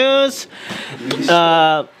YokosoNews.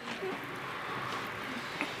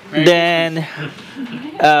 Then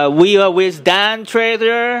we are with Dan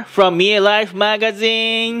Trader from Mie Life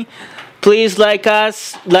Magazine. Please like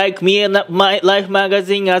us, like Mie Life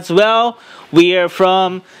Magazine as well. We are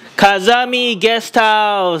from Kazami Guest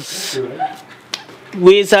House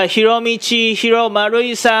with Hiromichi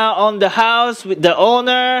Hiromarui-san on the house with the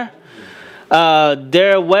owner.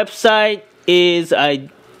 Their website is the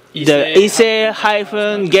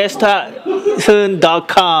ise-guest.com.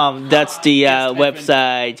 That's the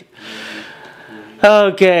website.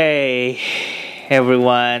 Okay,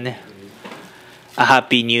 everyone. A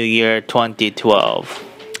happy new year 2012.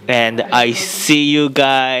 And I see you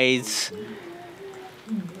guys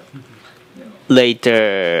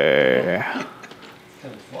later.